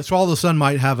 Swallow the Sun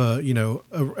might have a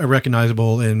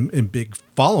recognizable and big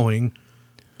following.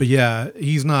 But yeah,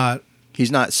 he's not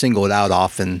singled out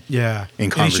often. Yeah, in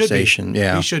conversation.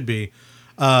 He should be.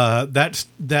 That's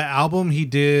that album he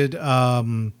did.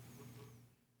 The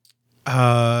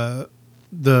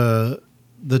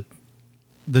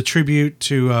tribute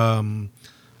to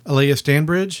Elias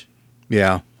Stanbridge.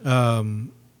 Yeah.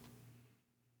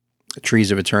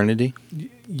 Trees of Eternity.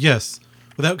 Yes,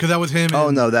 because that was him. Oh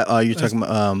no, that you're talking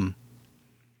about.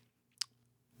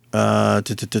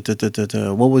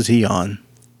 What was he on?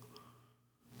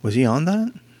 Was he on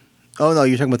that? Oh no,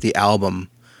 you're talking about the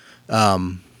album.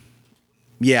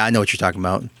 Yeah, I know what you're talking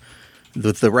about.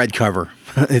 The red cover.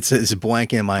 it's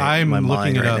blanking in my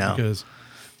mind right now. Because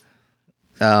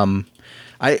to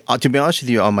be honest with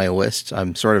you, on my list,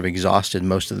 I'm sort of exhausted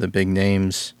most of the big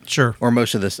names. Sure. Or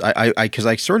most of this. Because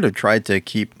I sort of tried to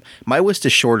keep my list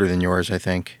is shorter than yours, I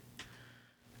think.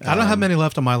 I don't have many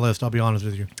left on my list. I'll be honest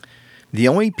with you. The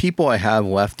only people I have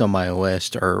left on my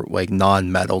list are like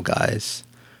non-metal guys.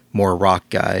 More rock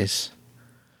guys.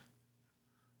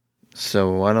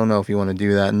 So I don't know if you want to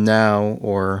do that now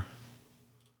or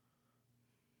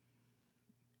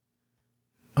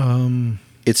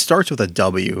it starts with a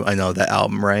W. I know that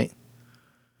album, right?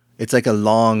 It's like a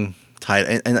long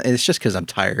title, and it's just because I'm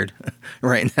tired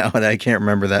right now and I can't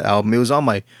remember that album. It was on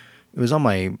my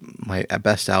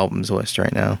best albums list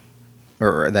right now,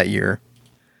 or that year.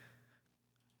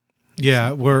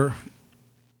 Yeah, we'll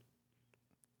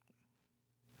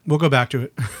go back to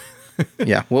it.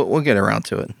 Yeah, we'll get around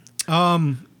to it.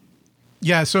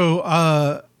 Yeah,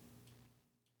 so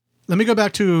let me go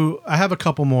back to, I have a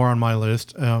couple more on my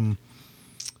list.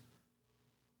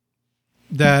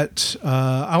 That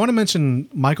I want to mention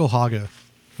Michael Haga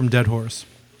from Dead Horse.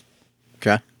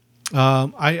 Okay.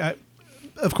 I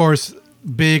of course,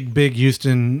 big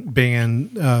Houston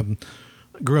band.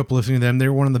 Grew up listening to them. They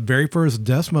were one of the very first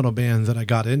death metal bands that I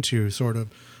got into, sort of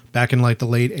back in like the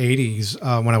late 80s,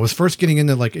 when I was first getting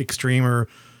into like extremer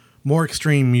more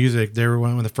extreme music, they were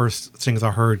one of the first things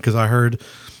I heard, because I heard,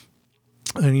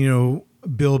 and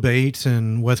Bill Bates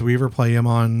and Wes Weaver play him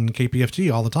on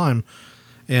KPFT all the time.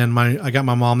 And I got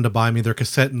my mom to buy me their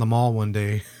cassette in the mall one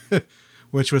day,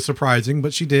 which was surprising,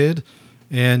 but she did.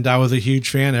 And I was a huge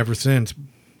fan ever since.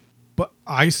 But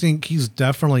I think he's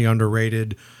definitely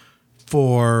underrated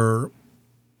for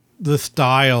the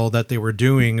style that they were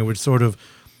doing. He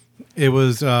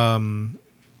was,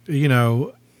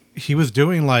 he was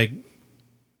doing like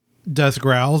death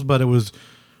growls, but it was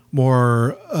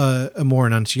more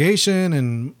enunciation,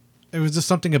 and it was just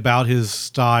something about his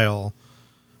style.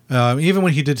 Even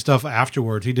when he did stuff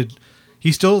afterwards,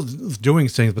 he still was doing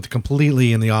things, but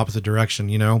completely in the opposite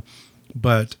direction,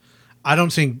 But I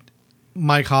don't think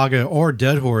Mike Haga or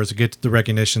Dead Horse get the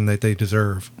recognition that they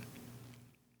deserve.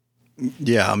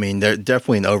 Yeah, I mean, they're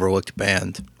definitely an overlooked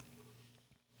band.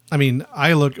 I mean,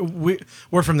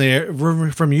 we're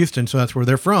from Houston, so that's where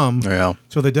they're from. Yeah.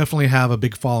 So they definitely have a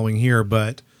big following here,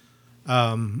 but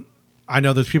I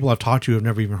know there's people I've talked to who have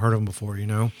never even heard of them before,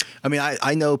 I mean,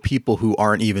 I know people who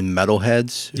aren't even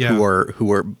metalheads, Yeah.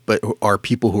 who are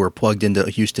people who are plugged into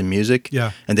Houston music,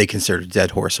 Yeah. and they consider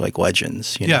Dead Horse like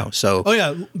legends, know. So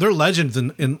they're legends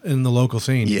in the local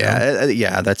scene.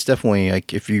 yeah, that's definitely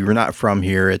like, if you're not from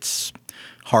here, it's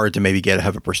hard to maybe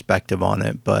have a perspective on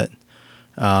it, but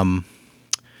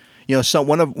so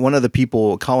one of the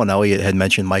people, Colin Elliott, had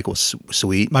mentioned Michael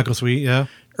Sweet. Michael Sweet, yeah.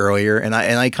 Earlier, and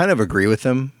I kind of agree with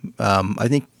him. I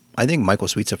think Michael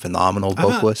Sweet's a phenomenal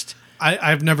vocalist.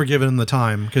 I've never given him the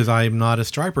time because I'm not a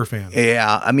Stryper fan.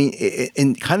 Yeah, I mean,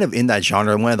 in that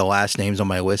genre, one of the last names on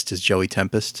my list is Joey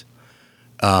Tempest.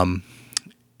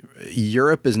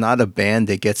 Europe is not a band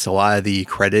that gets a lot of the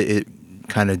credit it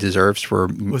kind of deserves for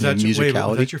musicality.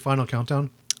 Was that your final countdown?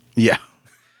 Yeah.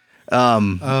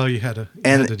 You had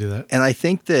to do that. And I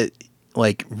think that,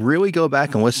 like, really go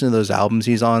back and listen to those albums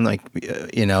he's on, like,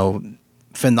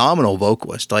 phenomenal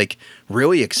vocalist, like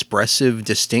really expressive,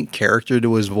 distinct character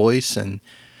to his voice. And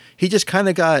he just kind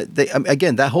of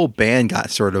that whole band got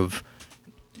sort of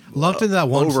lumped into that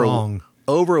one song.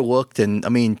 Overlooked. And I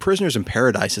mean, Prisoners in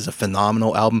Paradise is a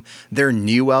phenomenal album. Their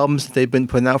new albums that they've been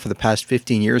putting out for the past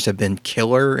 15 years have been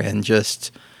killer and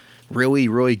just really,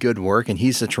 really good work. And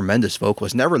he's a tremendous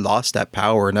vocalist. Never lost that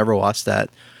power, never lost that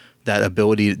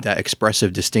ability, that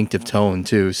expressive, distinctive tone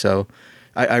too. So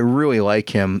I really like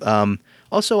him.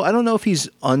 Also, I don't know if he's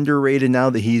underrated now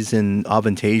that he's in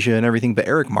Avantasia and everything, but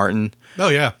Eric Martin. Oh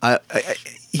yeah. I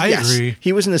agree.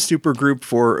 He was in a super group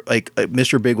for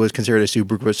Mr. Big was considered a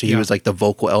super group, so he was like the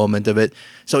vocal element of it.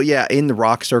 So yeah, in the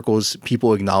rock circles,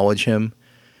 people acknowledge him.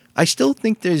 I still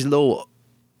think there's a little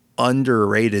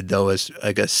underrated though as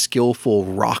like a skillful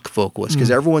rock vocalist, because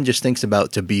everyone just thinks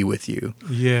about To Be With You.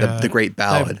 Yeah. The great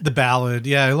ballad. The ballad.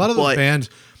 Yeah. A lot of those bands,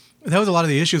 that was a lot of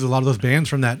the issues, a lot of those bands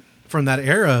from that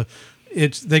era.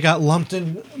 They got lumped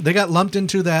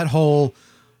into that whole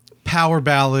power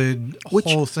ballad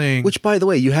whole thing. Which, by the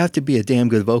way, you have to be a damn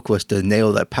good vocalist to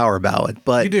nail that power ballad.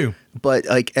 But you do. But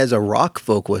like as a rock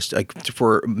vocalist, like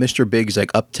for Mr. Big's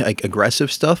like up to like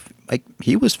aggressive stuff, like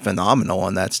he was phenomenal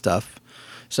on that stuff.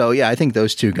 So yeah, I think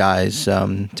those two guys,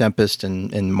 Tempest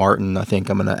and Martin, I think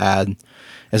I'm gonna add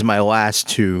as my last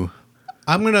two.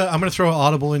 I'm gonna throw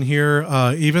Audible in here,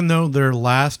 even though their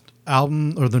last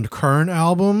album or the current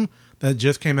album that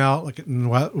just came out like in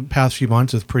the past few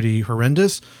months is pretty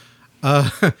horrendous.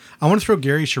 I want to throw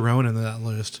Gary Cherone into that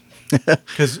list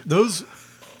because those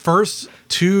first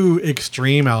two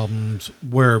Extreme albums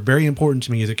were very important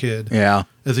to me as a kid. Yeah,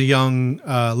 as a young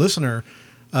listener,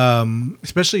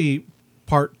 especially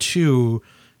part 2.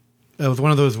 It was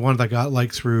one of those ones I got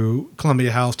like through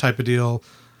Columbia House type of deal.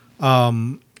 I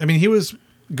mean, he was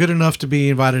good enough to be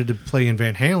invited to play in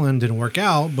Van Halen. Didn't work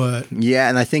out, but yeah.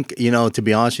 And I think, to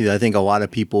be honest with you, I think a lot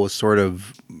of people sort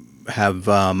of have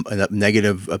a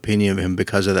negative opinion of him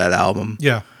because of that album.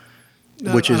 Yeah,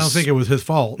 I don't think it was his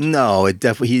fault. No, he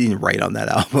didn't write on that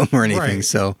album or anything. Right.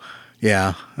 So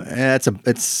yeah,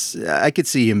 I could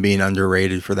see him being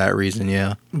underrated for that reason.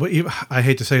 Yeah, but I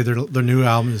hate to say their new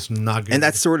album is not good, and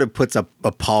that sort of puts a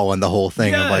pall on the whole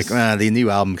thing. Yes. Of like, the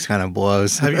new album kind of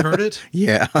blows. Have you heard it?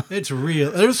 Yeah, it's real.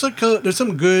 There's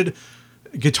some good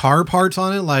guitar parts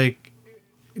on it, like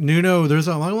Nuno.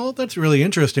 Well, that's really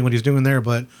interesting what he's doing there,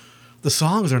 but the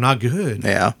songs are not good.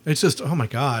 Yeah, it's just oh my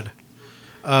god,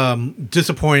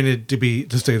 disappointed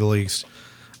to say the least.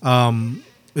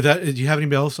 Do you have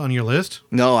anybody else on your list?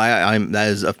 No,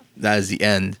 that is the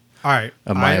end. All right,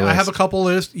 of my list. I have a couple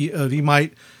lists. You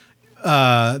might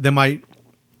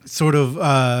sort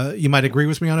of you might agree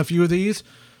with me on a few of these.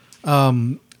 I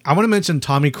want to mention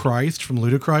Tommy Christ from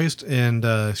Ludachrist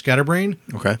and Scatterbrain.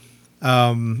 Okay.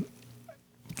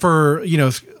 for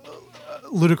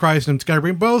Ludacris and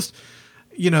Scatterbrain, both,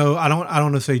 I don't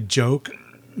want to say joke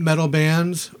metal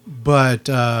bands, but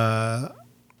they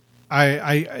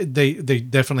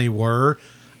definitely were.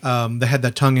 They had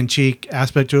that tongue in cheek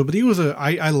aspect to it, but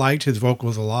I liked his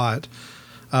vocals a lot.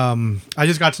 I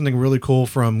just got something really cool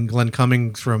from Glenn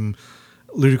Cummings from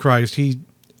Ludacris. He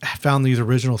found these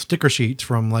original sticker sheets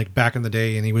from like back in the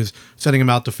day, and he was sending them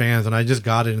out to fans, and I just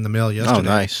got it in the mail yesterday. Oh,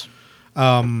 nice.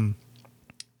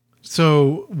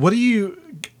 So what do you?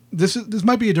 This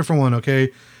might be a different one,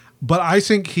 okay? But I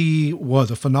think he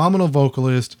was a phenomenal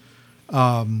vocalist,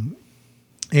 and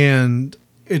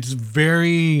it's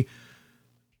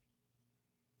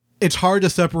hard to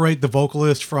separate the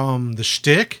vocalist from the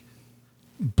shtick.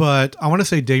 But I want to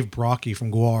say Dave Brockie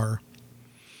from Gwar.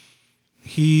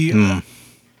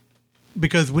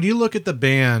 Because when you look at the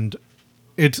band,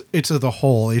 it's as a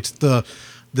whole. It's the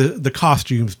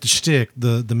costumes, the shtick,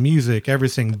 the music,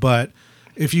 everything. But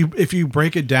if you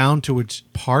break it down to its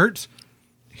parts,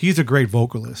 he's a great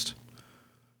vocalist.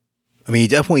 I mean, he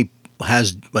definitely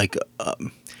has like,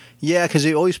 because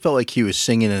it always felt like he was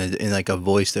singing in like a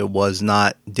voice that was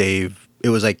not Dave. It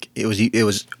was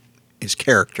his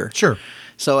character. Sure.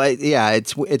 So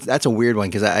it's that's a weird one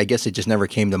because I guess it just never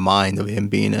came to mind of him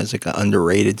being as like an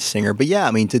underrated singer. But yeah,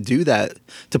 I mean, to do that,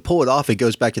 to pull it off, it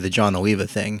goes back to the John Oliva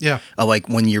thing. Yeah, like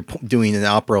when you're doing an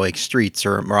opera like Streets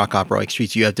or a rock opera like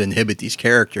Streets, you have to inhibit these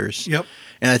characters. Yep.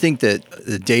 And I think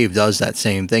that Dave does that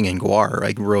same thing in Gwar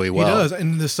like really well. He does,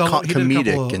 and the solo, he did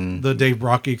a couple of the Dave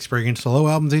Brockie Experience solo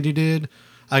albums that he did.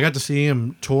 I got to see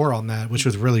him tour on that, which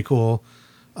was really cool.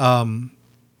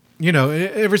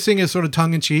 Everything is sort of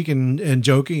tongue in cheek and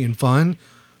jokey and fun,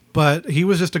 but he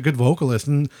was just a good vocalist.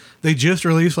 And they just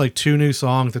released like 2 new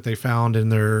songs that they found in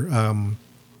their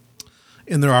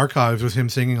archives with him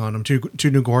singing on them. Two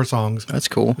new Gore songs. That's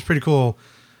cool. It's pretty cool.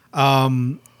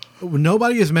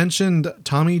 Nobody has mentioned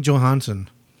Tommy Johansson.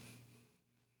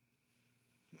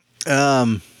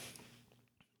 Yeah.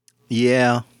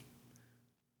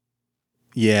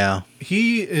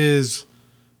 He is.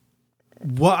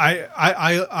 What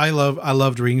I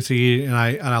loved Ring Seed and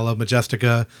I love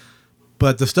Majestica,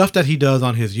 but the stuff that he does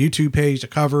on his YouTube page, the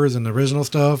covers and the original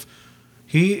stuff,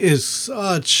 he is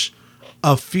such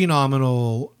a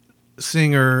phenomenal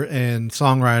singer and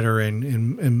songwriter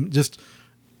and just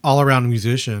all around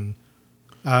musician.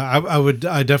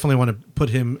 I definitely want to put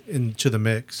him into the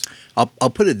mix. I'll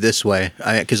put it this way,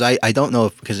 because I don't know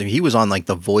because he was on like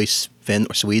The Voice Finn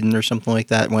or Sweden or something like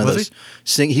that. One of those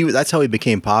that's how he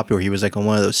became popular. He was like on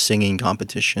one of those singing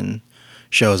competition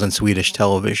shows on Swedish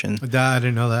television. I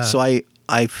didn't know that. So I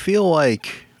feel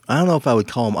like I don't know if I would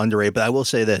call him underrated, but I will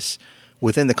say this: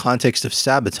 within the context of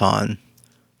Sabaton,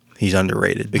 he's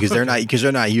underrated because they're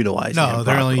not utilizing. No,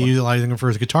 they're only utilizing him for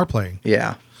his guitar playing.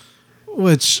 Yeah.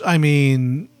 Which, I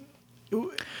mean...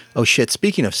 Oh, shit.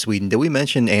 Speaking of Sweden, did we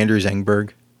mention Anders Engberg?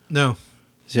 No.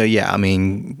 So, yeah, I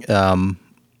mean,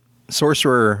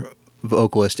 Sorcerer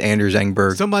vocalist Anders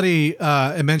Engberg. Somebody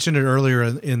mentioned it earlier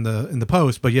in the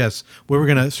post, but yes, we were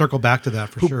going to circle back to that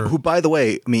for sure. Who, by the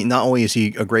way, I mean, not only is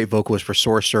he a great vocalist for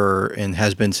Sorcerer and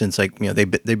has been since, like,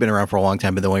 they've been around for a long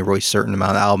time, but they only released a certain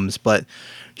amount of albums, but...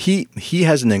 He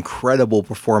has an incredible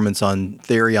performance on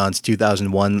Therion's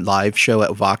 2001 live show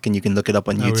at Wacken. You can look it up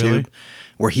on YouTube, really?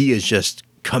 Where he is just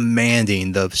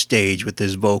commanding the stage with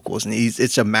his vocals, and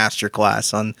it's a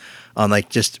masterclass on like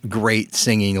just great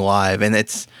singing live. And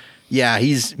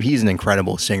he's an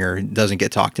incredible singer. Doesn't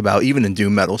get talked about even in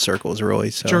doom metal circles, really.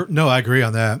 So. Sure, no, I agree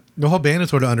on that. The whole band is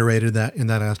sort of underrated in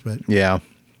that aspect. Yeah.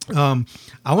 I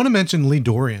want to mention Lee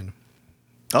Dorian.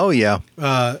 Oh yeah.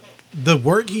 The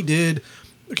work he did.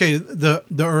 Okay, the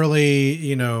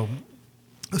early,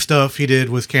 stuff he did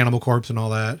was Cannibal Corpse and all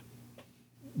that.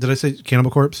 Did I say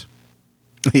Cannibal Corpse?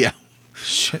 Yeah.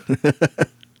 Shit.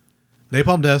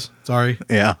 Napalm Death. Sorry.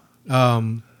 Yeah.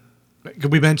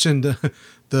 We mentioned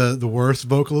the worst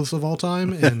vocalist of all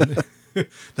time, and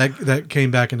that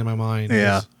came back into my mind.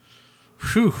 Yeah.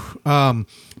 Whew.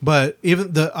 But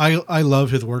even I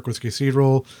love his work with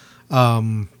Cathedral.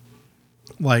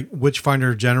 Like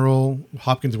Witchfinder General,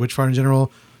 Hopkins Witchfinder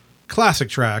General, classic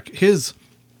track. His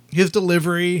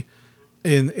delivery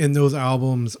in those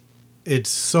albums, it's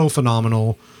so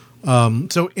phenomenal,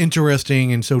 so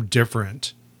interesting and so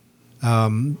different.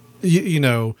 Napalm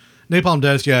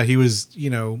Death, yeah, he was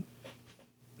doing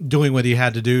what he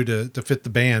had to do to fit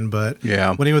the band, but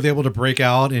yeah, when he was able to break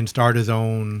out and start his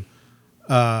own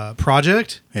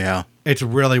project, yeah, it's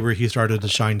really where he started to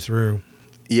shine through.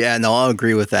 Yeah, no, I'll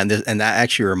agree with that. And that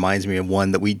actually reminds me of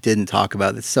one that we didn't talk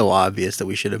about that's so obvious that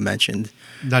we should have mentioned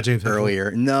Not James Hetfield.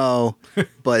 earlier. No,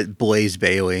 but Blaze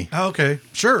Bayley. Oh, okay,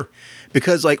 sure.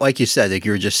 Because like you said, like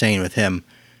you were just saying with him,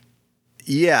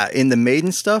 yeah, in the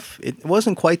Maiden stuff, it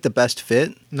wasn't quite the best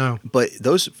fit. No. But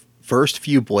those first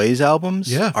few Blaze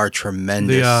albums are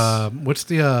tremendous. What's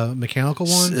the mechanical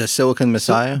one? The Silicon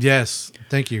Messiah? Yes,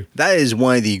 thank you. That is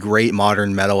one of the great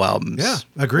modern metal albums. Yeah,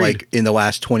 agreed. Like in the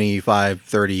last 25,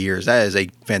 30 years. That is a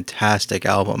fantastic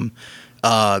album.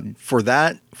 For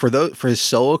his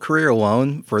solo career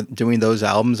alone, for doing those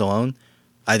albums alone,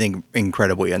 I think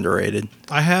incredibly underrated.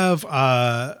 I have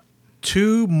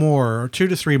two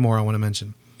to three more I want to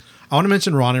mention. I want to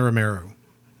mention Ronnie Romero.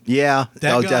 Yeah,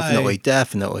 That guy-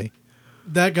 definitely.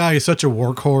 That guy is such a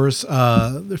workhorse.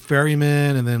 The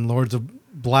Ferryman and then Lords of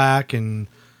Black and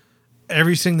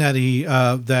everything that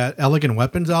that Elegant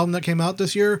Weapons album that came out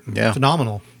this year. Yeah.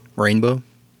 Phenomenal. Rainbow?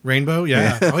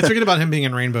 Yeah. I always forget about him being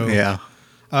in Rainbow. Yeah.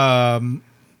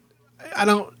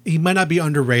 He might not be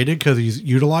underrated because he's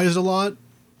utilized a lot,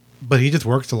 but he just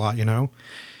works a lot, you know?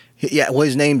 Yeah, well,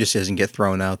 his name just doesn't get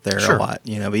thrown out there Sure. a lot,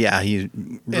 you know. But yeah, he's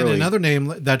really. And another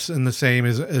name that's in the same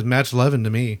is Matt Levin to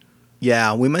me.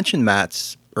 Yeah, we mentioned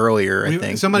Matt's earlier. I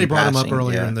think somebody in brought him up passing,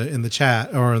 earlier yeah. in the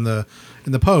chat or in the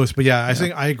post. But yeah, I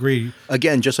think I agree.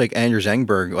 Again, just like Anders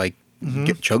Engberg, like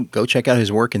go check out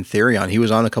his work in Therion. He was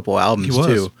on a couple albums He was.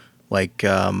 too, like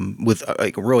with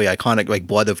like really iconic, like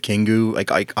Blood of Kingu, like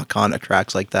iconic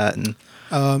tracks like that. And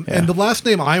And the last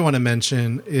name I want to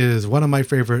mention is one of my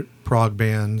favorite prog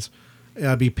bands.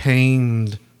 I'd be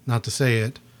pained not to say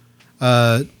it.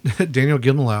 Daniel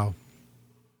Gilmour.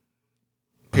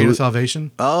 Pain of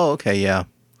Salvation. Oh, okay, yeah.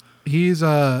 He's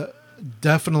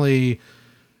definitely.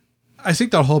 I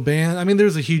think the whole band. I mean,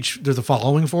 there's a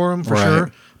following for him for Right.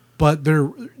 sure, but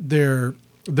their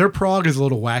prog is a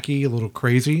little wacky, a little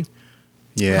crazy.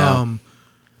 Yeah.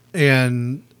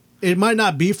 And it might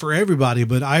not be for everybody,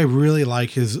 but I really like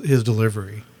his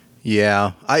delivery.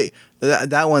 Yeah,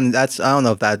 that one. I don't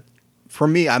know if that for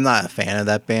me. I'm not a fan of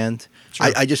that band. Sure.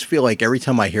 I just feel like every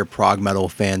time I hear prog metal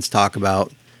fans talk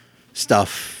about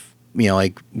stuff, you know,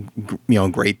 like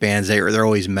great bands, they're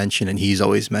always mentioned, and he's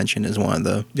always mentioned as one of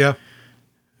the. Yeah.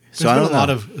 So I don't know.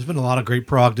 There's been a lot of great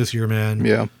prog this year, man.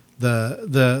 Yeah.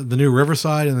 The new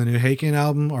Riverside and the new Haken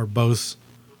album are both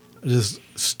just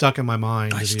stuck in my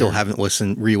mind. I this still year.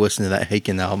 haven't re-listened to that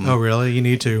Haken album. Oh, really? You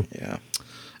need to. Yeah.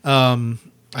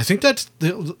 I think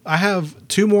I have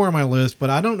two more on my list, but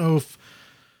I don't know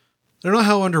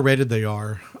how underrated they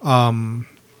are. So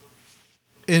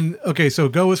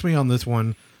go with me on this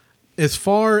one. As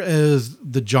far as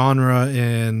the genre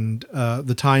and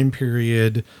the time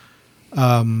period,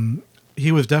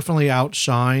 he was definitely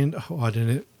outshined. Oh,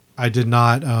 I did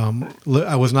not.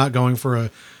 I was not going for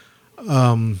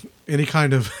any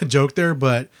kind of joke there,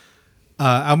 but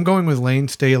I'm going with Lane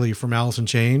Staley from Alice in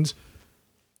Chains.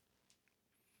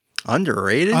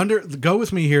 Underrated? Go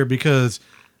with me here because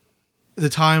the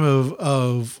time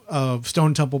of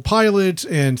Stone Temple Pilots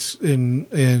and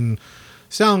Soundgarden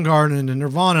and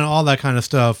Nirvana and all that kind of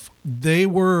stuff, they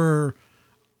were.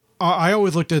 I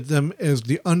always looked at them as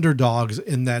the underdogs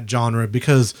in that genre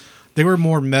because they were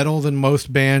more metal than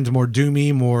most bands, more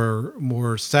doomy,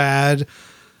 more sad,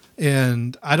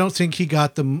 and I don't think he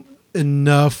got them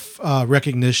enough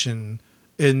recognition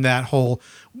in that whole.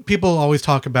 People always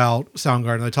talk about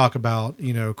Soundgarden. They talk about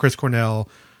Chris Cornell.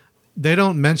 They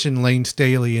don't mention Lane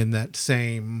Staley in that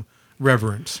same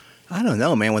reverence. I don't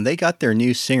know, man. When they got their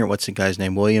new singer, what's the guy's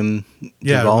name? William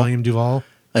Yeah, Duvall? William Duvall.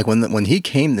 Like when he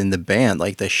came in the band,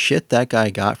 like the shit that guy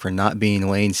got for not being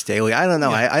Lane Staley. I don't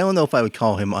know. Yeah. I don't know if I would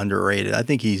call him underrated. I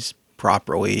think he's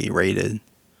properly rated.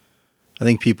 I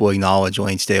think people acknowledge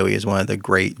Lane Staley as one of the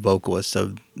great vocalists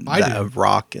of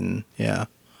rock and yeah.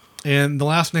 And the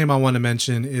last name I want to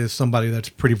mention is somebody that's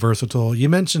pretty versatile.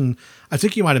 I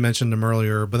think you might have mentioned him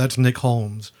earlier, but that's Nick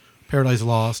Holmes, Paradise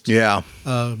Lost. Yeah.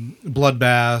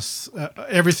 Bloodbath,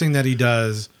 everything that he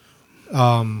does.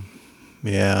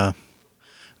 Yeah.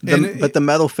 But the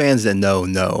metal fans that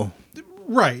know.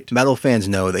 Right. Metal fans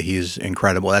know that he's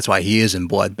incredible. That's why he is in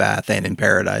Bloodbath and in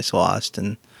Paradise Lost.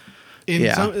 And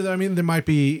there might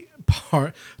be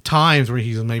times where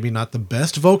he's maybe not the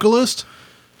best vocalist.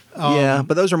 Yeah,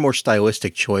 but those are more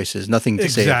stylistic choices. Nothing to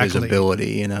say of his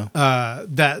ability,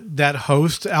 That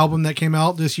Host album that came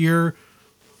out this year,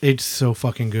 it's so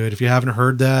fucking good. If you haven't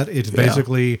heard that, it's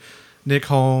basically Nick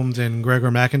Holmes and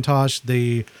Gregor McIntosh.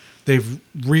 They've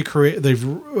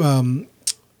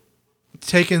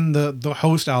taken the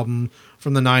Host album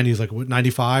from the 90s, like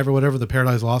 95 or whatever, the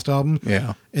Paradise Lost album.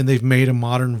 Yeah. And they've made a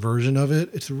modern version of it.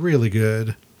 It's really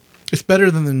good. It's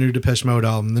better than the new Depeche Mode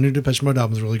album. The new Depeche Mode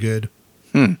album is really good.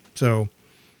 So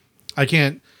I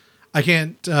can't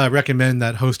recommend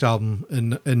that Host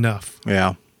album enough.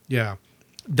 Yeah. Yeah.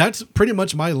 That's pretty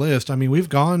much my list. I mean, we've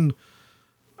gone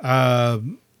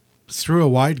through a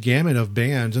wide gamut of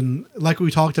bands. And like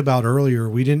we talked about earlier,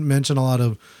 we didn't mention a lot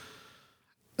of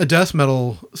death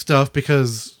metal stuff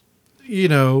because, you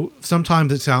know,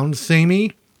 sometimes it sounds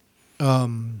samey.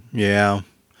 Yeah.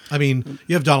 I mean,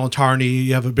 you have Donald Tarney,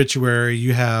 you have Obituary,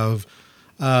 you have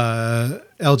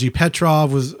LG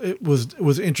Petrov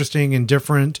was interesting and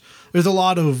different. There's a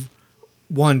lot of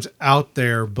ones out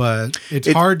there, but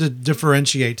it's hard to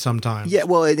differentiate sometimes. Yeah,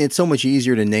 well, it's so much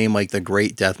easier to name like the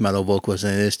great death metal vocalist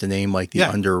than it is to name like the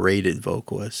underrated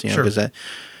vocalist. You know, Sure.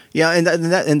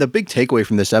 And the big takeaway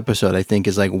from this episode, I think,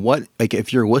 is like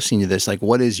if you're listening to this, like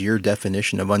what is your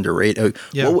definition of underrated?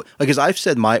 Yeah. Because I've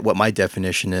said what my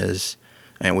definition is,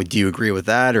 and do you agree with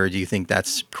that, or do you think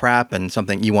that's crap and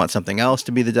you want something else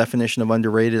to be the definition of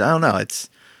underrated? I don't know. It's,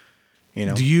 you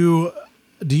know.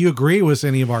 Do you agree with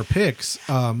any of our picks?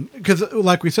 Because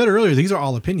like we said earlier, these are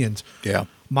all opinions. Yeah.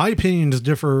 My opinions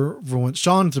differ from what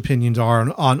Sean's opinions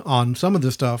are on some of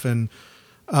this stuff, and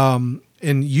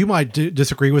you might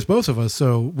disagree with both of us.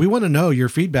 So we want to know your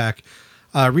feedback.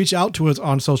 Reach out to us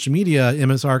on social media, at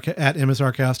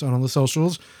MSRcast on all the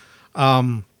socials.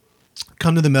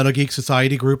 Come to the Metal Geek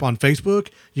Society group on Facebook.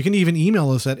 You can even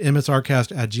email us at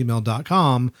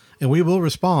msrcast@gmail.com, and we will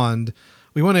respond.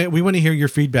 We want to hear your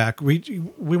feedback. We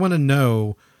want to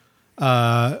know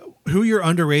who your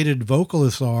underrated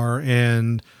vocalists are,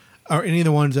 and are any of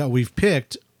the ones that we've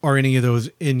picked, are any of those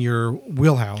in your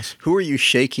wheelhouse? Who has you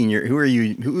shaking your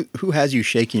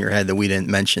head that we didn't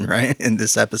mention, right, in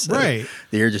this episode? Right.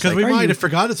 That you're just because we might have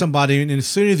forgotten somebody, and as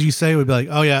soon as you say it, we'd be like,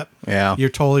 oh yeah, you're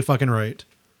totally fucking right.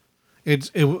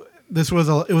 It was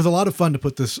a lot of fun to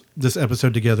put this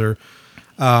episode together.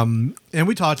 And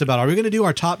we talked about, are we going to do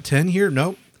our top 10 here?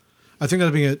 Nope. I think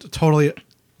that'll be a totally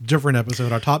different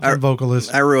episode. Our top 10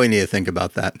 vocalists. I really need to think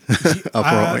about that.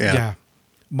 Yeah.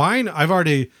 Mine, I got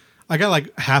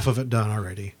like half of it done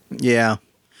already. Yeah.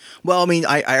 Well, I mean,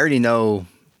 I already know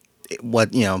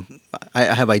what, you know, I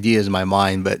have ideas in my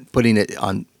mind, but putting it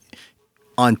on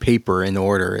paper in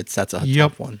order, that's a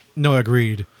tough one. No,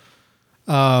 agreed.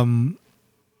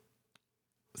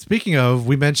 Speaking of,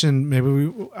 we mentioned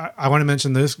I want to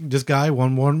mention this guy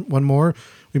one more.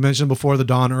 We mentioned Before the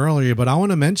Dawn earlier, but I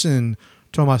want to mention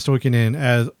Tomas Toikinen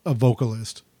as a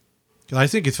vocalist because I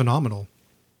think it's phenomenal.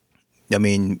 I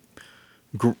mean,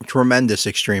 tremendous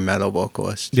extreme metal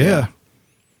vocalist. Yeah.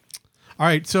 All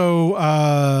right.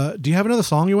 So, do you have another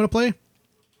song you want to play?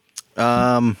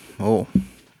 Are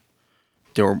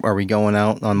we going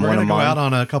out on We're one gonna of go mine? out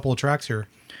on a couple of tracks here.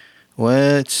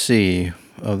 Let's see.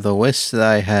 Of the list that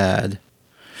I had,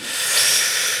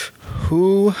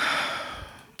 who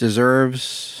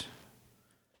deserves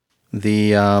the,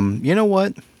 you know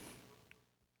what?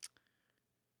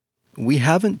 We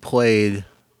haven't played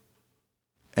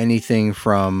anything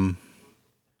from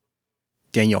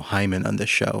Daniel Hyman on this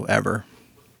show ever.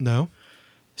 No.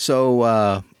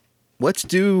 So, let's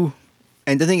do,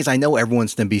 and the thing is, I know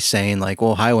everyone's going to be saying like,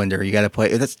 well, Highlander, you got to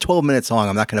play, that's a 12-minute song.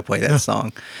 I'm not going to play that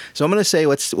song. So I'm going to say,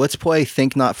 let's play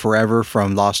Think Not Forever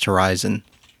from Lost Horizon.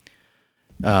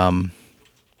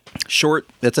 Short.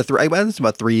 That's it's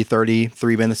about 3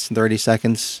 minutes and 30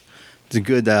 seconds. It's a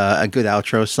good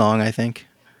outro song, I think.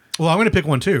 Well, I'm going to pick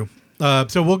one too.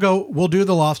 So we'll do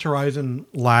the Lost Horizon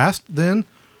last then.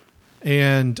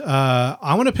 And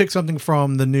I want to pick something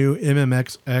from the new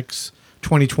MMXX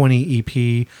 2020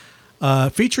 EP.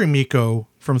 Featuring Miko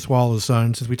from Swallow the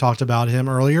Sun, since we talked about him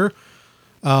earlier.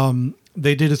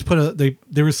 They did just there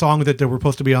were songs that were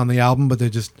supposed to be on the album, but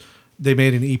they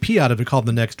made an EP out of it called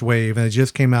The Next Wave, and it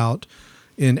just came out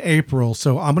in April.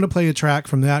 So I'm going to play a track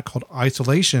from that called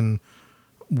Isolation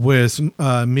with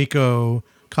Miko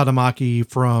Katamaki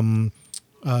from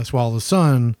Swallow the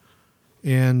Sun.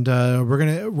 And we're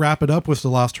going to wrap it up with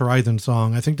the Lost Horizon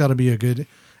song. I think that'll be a good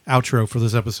outro for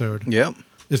this episode. Yep.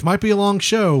 This might be a long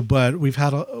show, but we've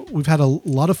had a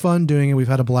lot of fun doing it. We've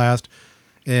had a blast,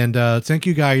 and thank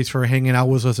you guys for hanging out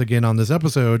with us again on this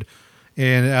episode.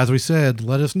 And as we said,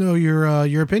 let us know your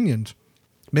opinions.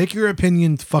 Make your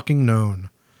opinions fucking known.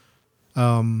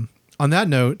 On that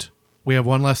note, we have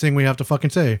one last thing we have to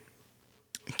fucking say.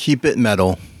 Keep it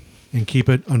metal. And keep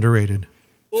it underrated.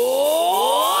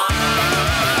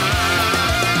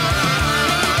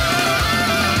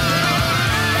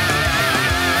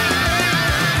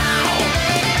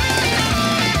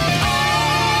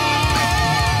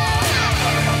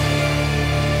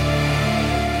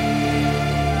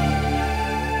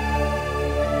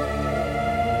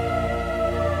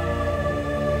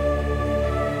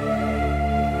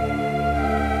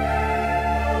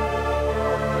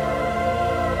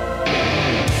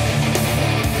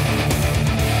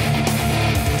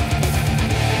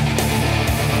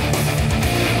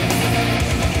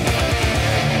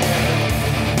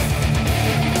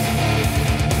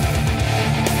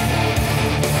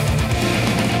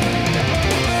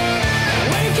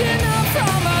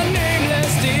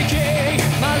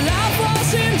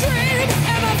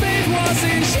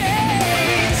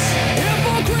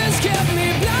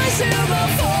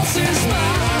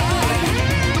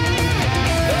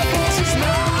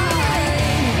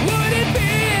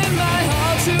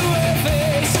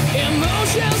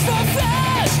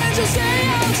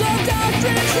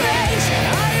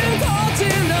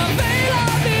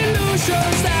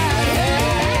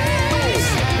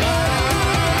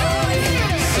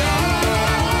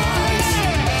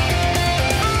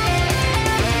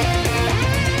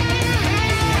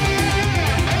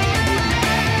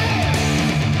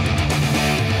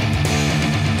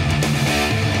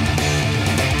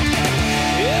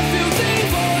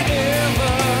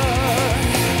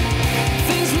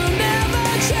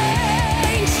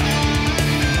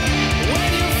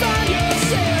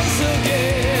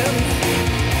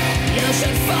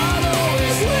 should follow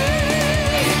his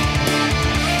lead.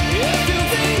 If you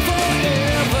think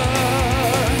forever,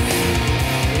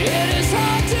 it is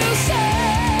hard to say.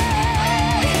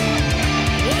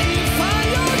 When you find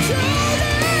your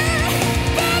journey,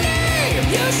 believe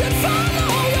you should follow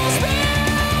your spirit.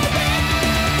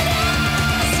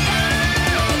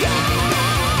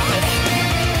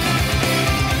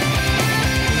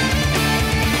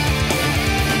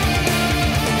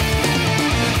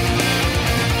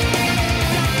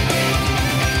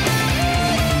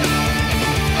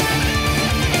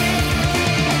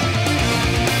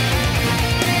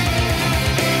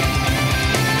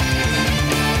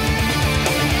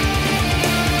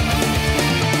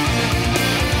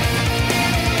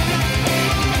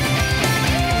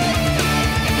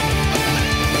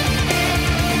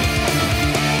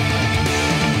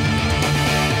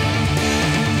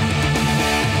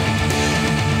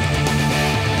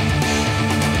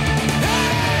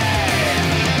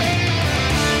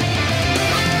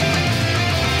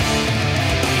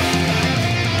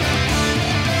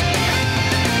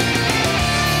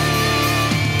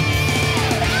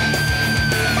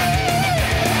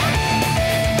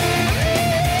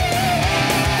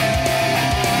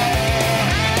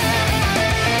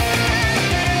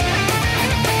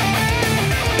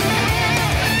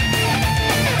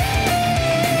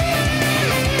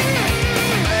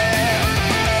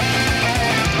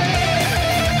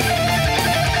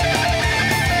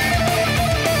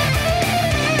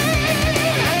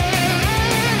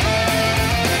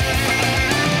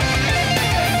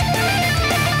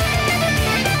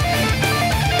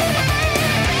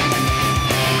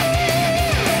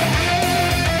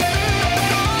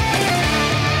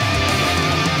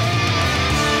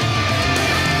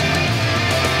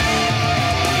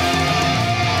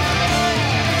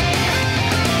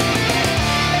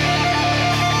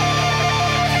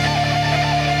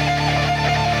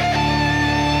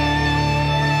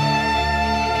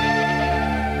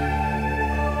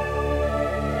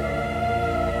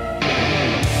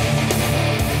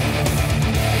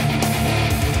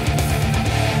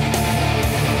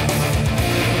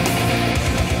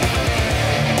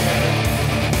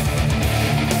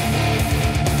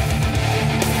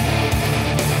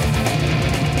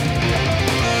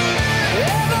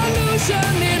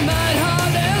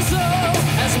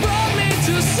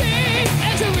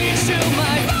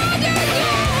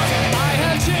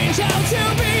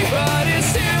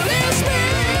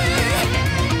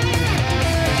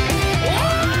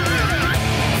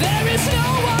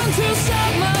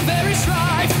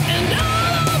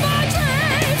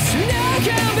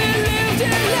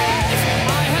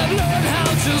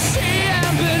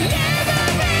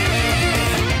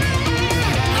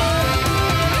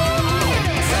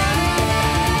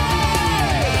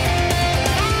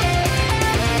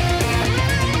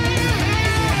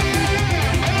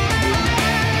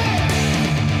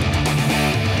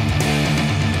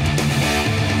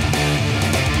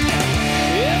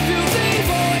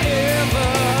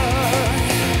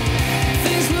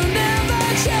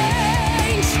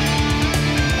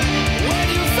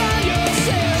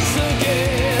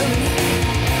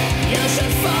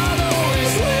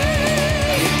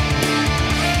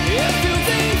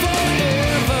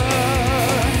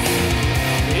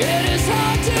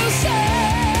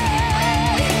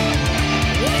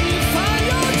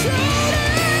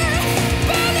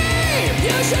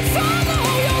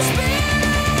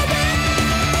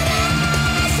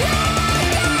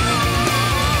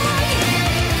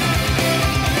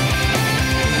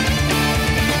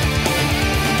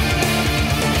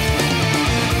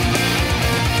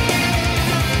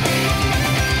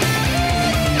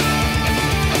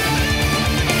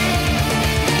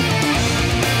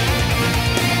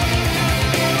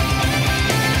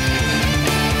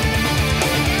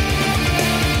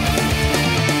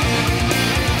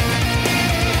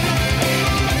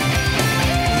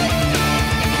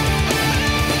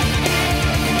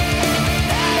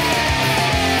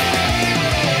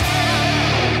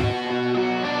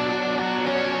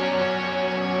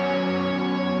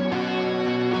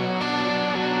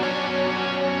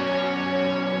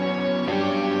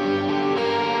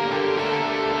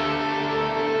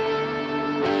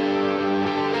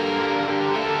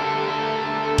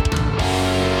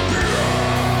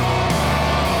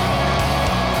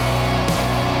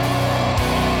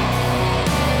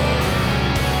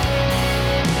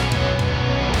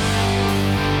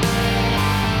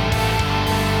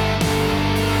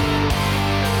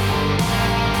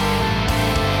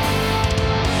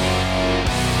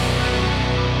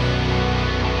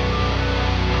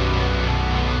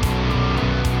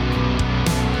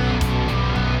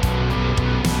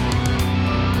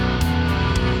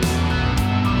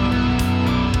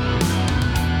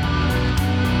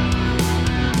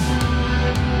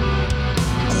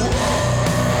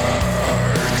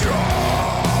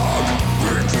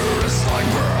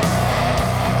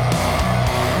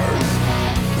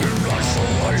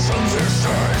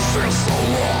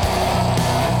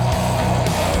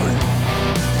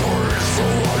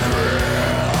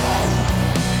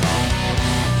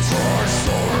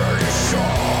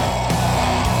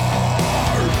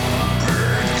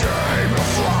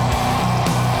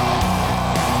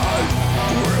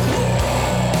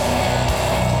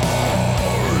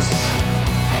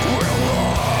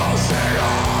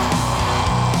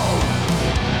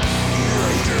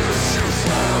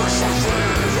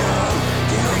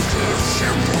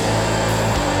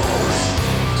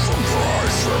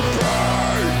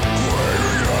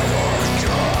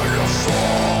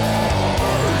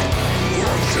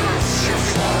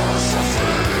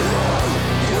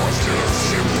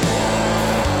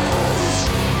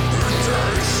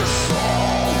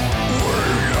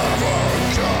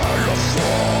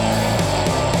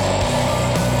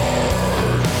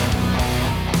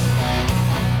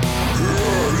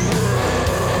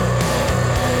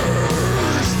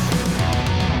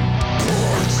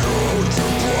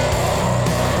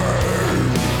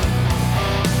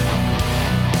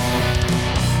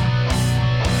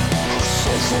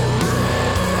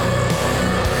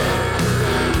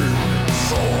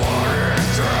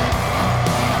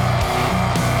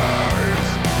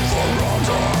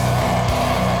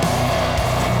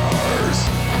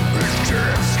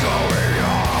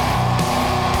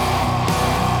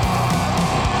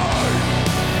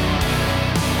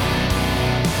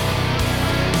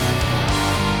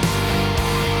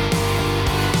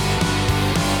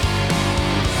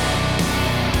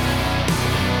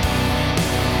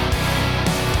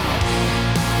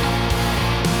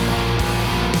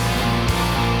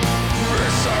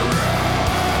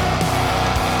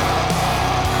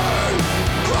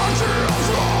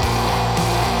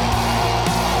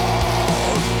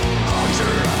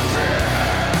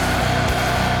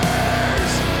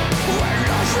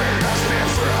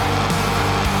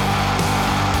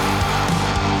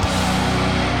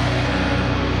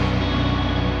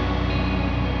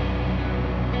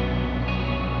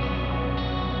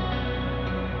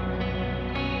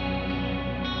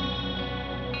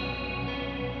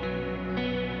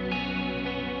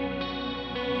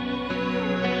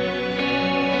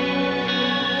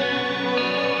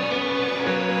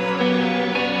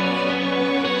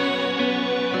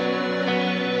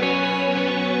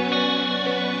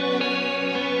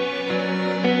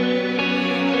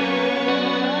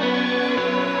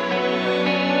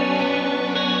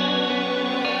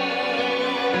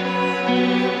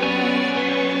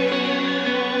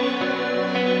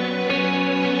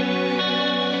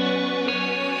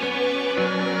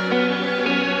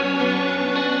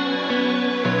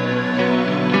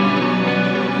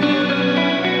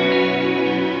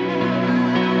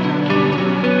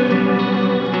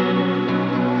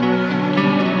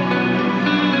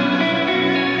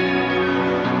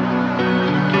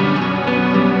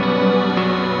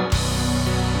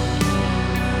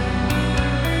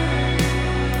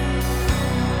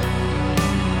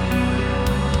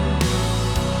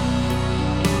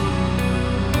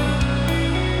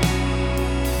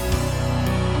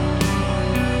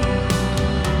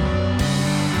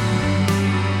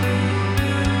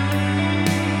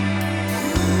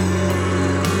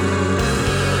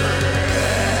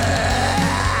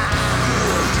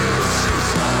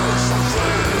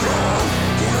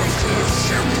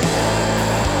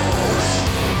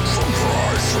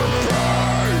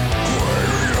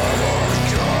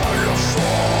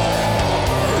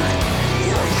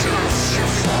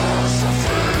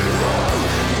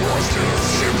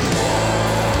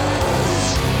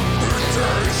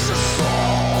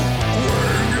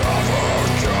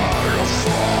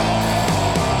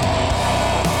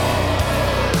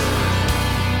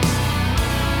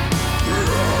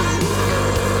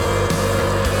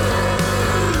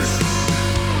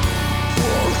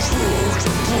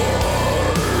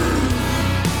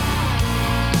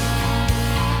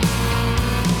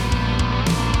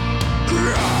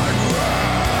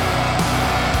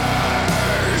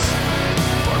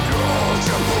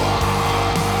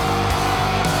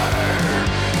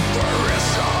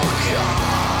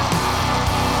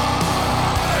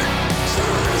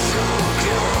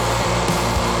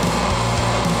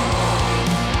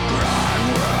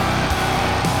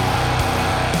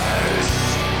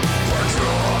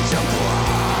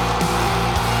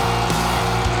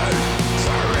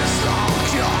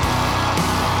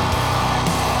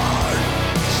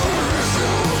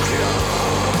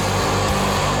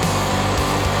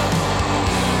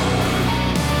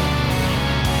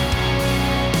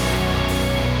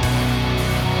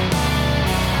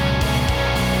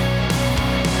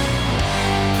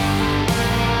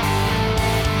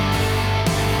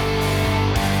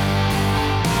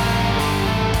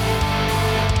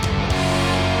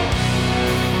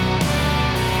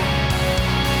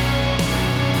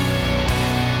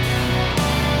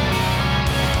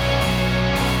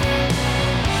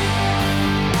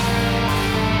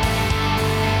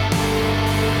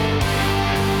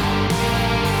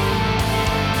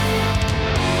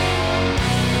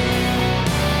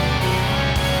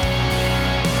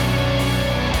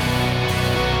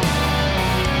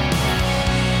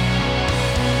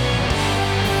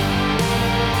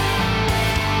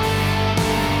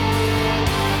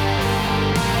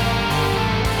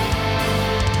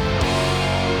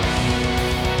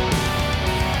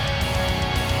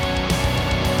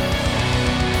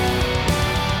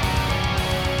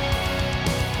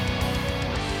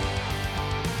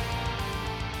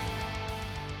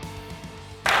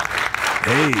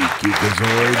 Hey,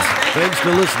 Geekazoids. Thanks for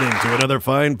listening to another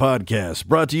fine podcast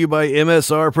brought to you by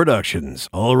MSR Productions.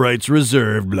 All rights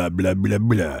reserved, blah, blah, blah,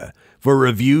 blah. For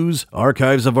reviews,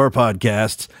 archives of our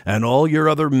podcasts, and all your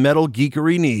other metal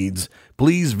geekery needs,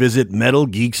 please visit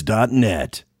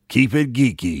metalgeeks.net. Keep it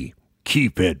geeky.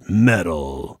 Keep it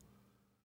metal.